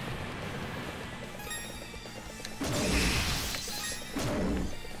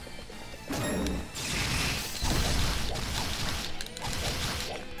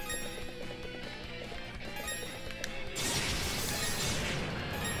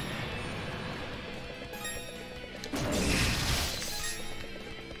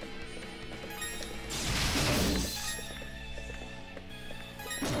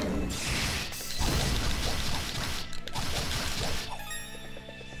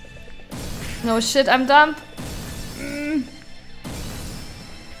 No shit, I'm dumb.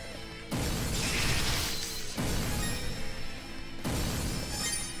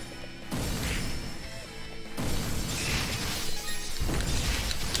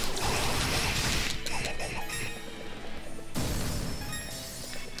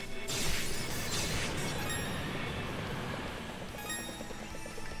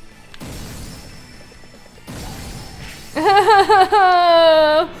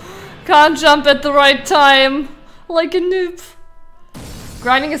 Can't jump at the right time, like a noob.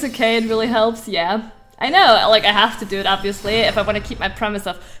 Grinding is okay, it really helps, yeah. I know, like I have to do it obviously if I want to keep my promise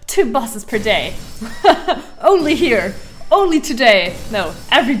of 2 bosses per day. Only here, only today. No,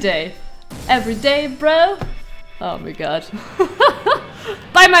 every day. Every day, bro. Oh my god.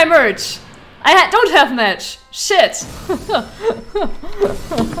 Buy my merch. I don't have merch. Shit.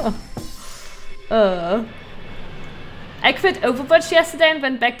 I quit Overwatch yesterday and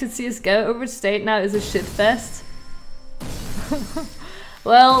went back to CSGO. Overwatch State now is a shitfest.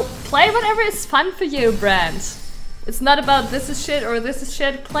 Well, play whatever is fun for you, Brand. It's not about this is shit or this is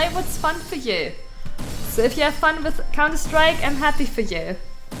shit. Play what's fun for you. So if you have fun with Counter-Strike, I'm happy for you.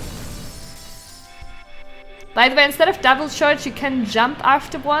 By the way, instead of double charge, you can jump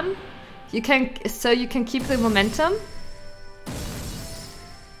after one. You can keep the momentum.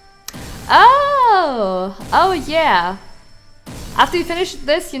 Oh yeah. After you finish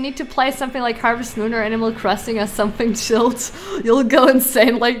this, you need to play something like Harvest Moon or Animal Crossing or something chilled. You'll go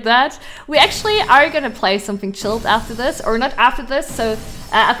insane like that. We actually are gonna play something chilled after this, or not after this. So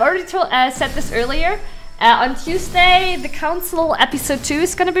I've already said this earlier. On Tuesday, the Council episode 2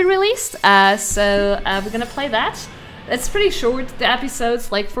 is gonna be released. So we're gonna play that. It's pretty short. The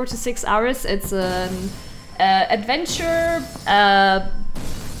episode's like 4 to 6 hours. It's an adventure.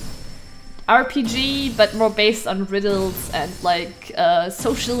 RPG, but more based on riddles and like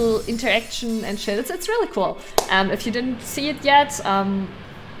social interaction and shit. It's really cool. If you didn't see it yet,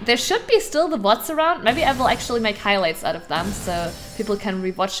 there should be still the VODs around. Maybe I will actually make highlights out of them so people can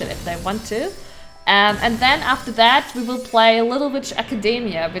rewatch it if they want to. And then after that, we will play Little Witch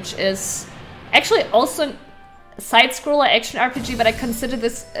Academia, which is actually also a side-scroller action RPG, but I consider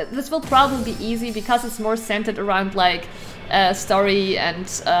this will probably be easy because it's more centered around like story and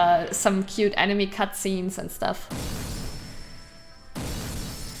some cute anime cutscenes and stuff.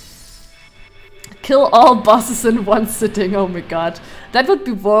 Kill all bosses in one sitting, oh my god. That would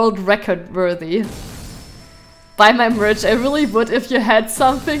be world record worthy. Buy my merch, I really would if you had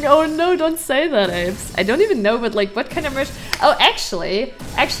something. Oh no, don't say that, Apes. I don't even know what kind of merch. Oh, actually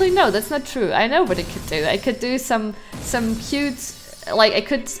no, that's not true. I know what I could do. I could do some cute, like I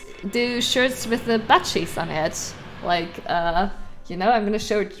could do shirts with the butt cheeks on it. Like, you know, I'm gonna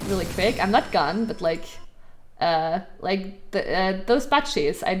show it really quick. I'm not gone, but like those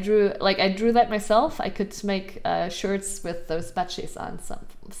batches. I drew that myself. I could make shirts with those batches on,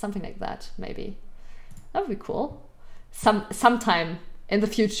 something like that, maybe. That would be cool. Sometime in the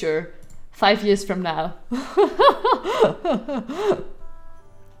future, 5 years from now.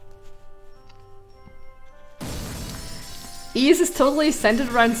 Ys is totally centered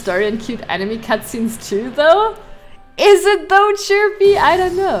around story and cute anime cutscenes too, though. Is it though, Chirpy? I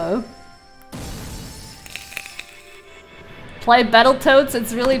don't know. Play Battletoads,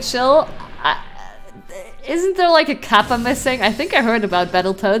 it's really chill. Isn't there like a kappa missing? I think I heard about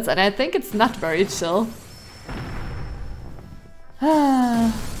Battletoads and I think it's not very chill.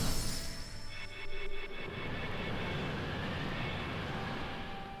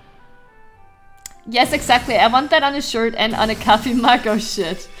 Yes, exactly. I want that on a shirt and on a coffee mug. Oh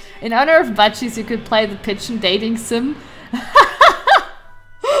shit. In honor of budgies, you could play the pigeon dating sim.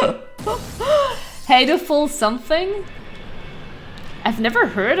 Hateful something? I've never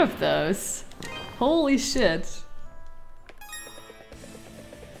heard of those. Holy shit.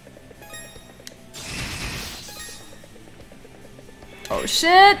 Oh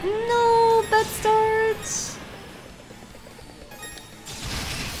shit! No, bad start!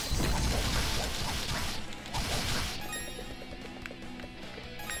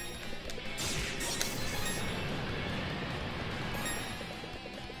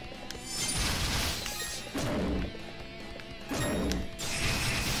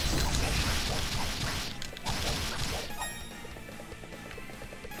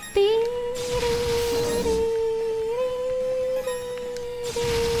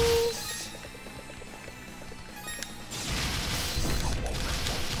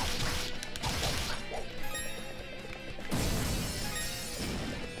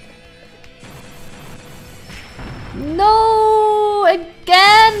 No!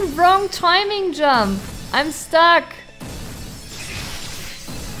 Again! Wrong timing jump! I'm stuck!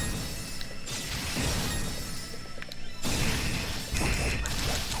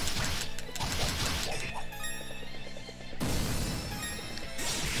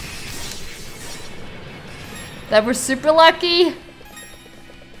 That we're super lucky!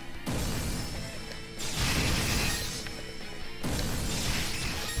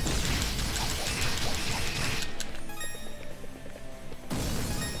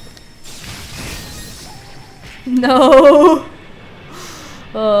 No!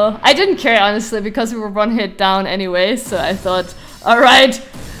 I didn't care honestly because we were one hit down anyway, so I thought, alright,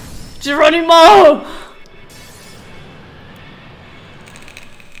 Geronimo!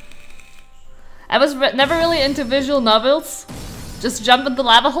 I was never really into visual novels. Just jump in the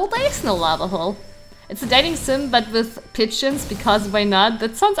lava hole. There is no lava hole. It's a dating sim but with pigeons because why not?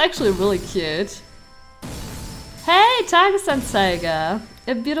 That sounds actually really cute. Hey, Tagesanzeiger!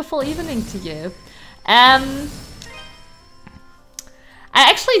 A beautiful evening to you. I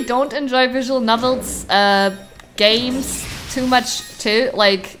actually don't enjoy visual novels games too much too.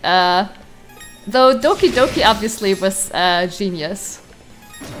 Like, though Doki Doki obviously was genius.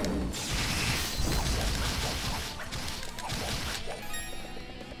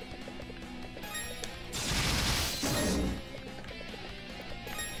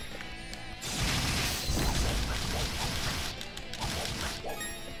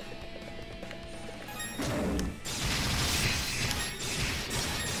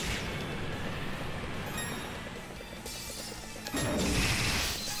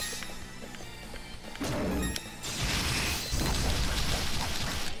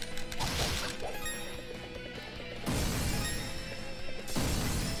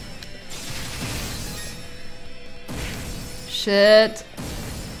 Shit.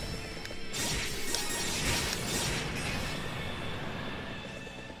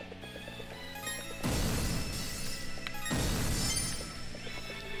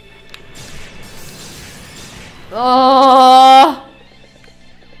 Oh,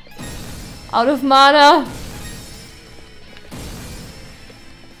 out of mana.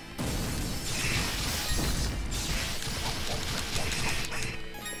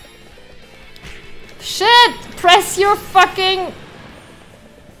 Shit! Press your fucking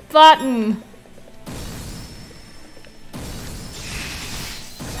button.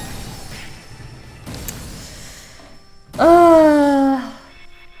 I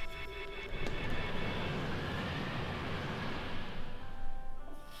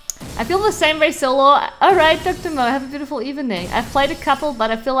feel the same way solo. Alright, Dr. Mo, have a beautiful evening. I've played a couple,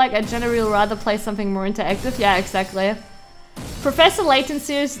 but I feel like I generally rather play something more interactive. Yeah, exactly. Professor Layton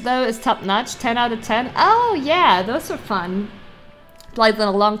series, though, is top-notch. 10 out of 10. Oh, yeah, those were fun. Played them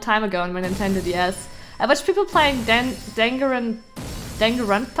a long time ago on my Nintendo DS. I watched people playing Danganronpa.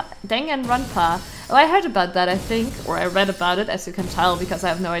 Oh, I heard about that, I think. Or I read about it, as you can tell, because I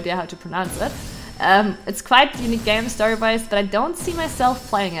have no idea how to pronounce it. It's quite a unique game story-wise, but I don't see myself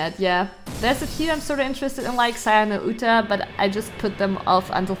playing it, yeah. There's a few I'm sort of interested in, like Sayano Uta, but I just put them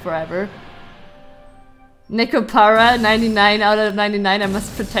off until forever. Nikopara, 99 out of 99, I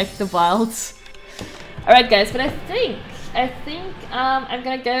must protect the wilds. Alright guys, but I think I'm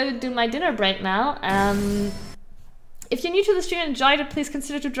gonna go do my dinner break now. If you're new to the stream and enjoyed it, please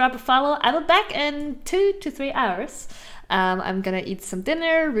consider to drop a follow. I will be back in 2 to 3 hours. I'm gonna eat some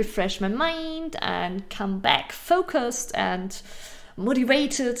dinner, refresh my mind, and come back focused and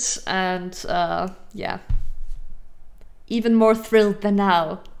motivated and yeah, even more thrilled than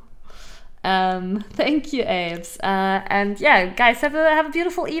now. Thank you, Apes. And yeah, guys, have a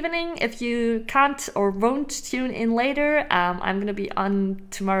beautiful evening. If you can't or won't tune in later, I'm gonna be on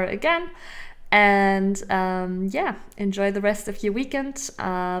tomorrow again. And yeah, enjoy the rest of your weekend.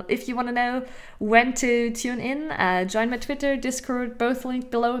 If you want to know when to tune in, join my Twitter, Discord, both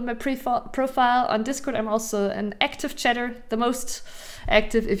linked below in my profile. On Discord, I'm also an active chatter, the most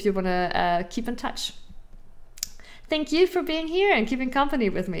active if you want to keep in touch. Thank you for being here and keeping company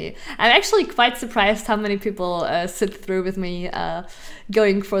with me. I'm actually quite surprised how many people sit through with me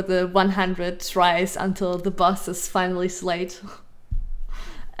going for the 100 tries until the boss is finally slayed.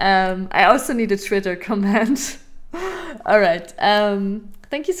 I also need a Twitter comment. All right.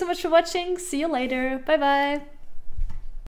 Thank you so much for watching. See you later. Bye bye.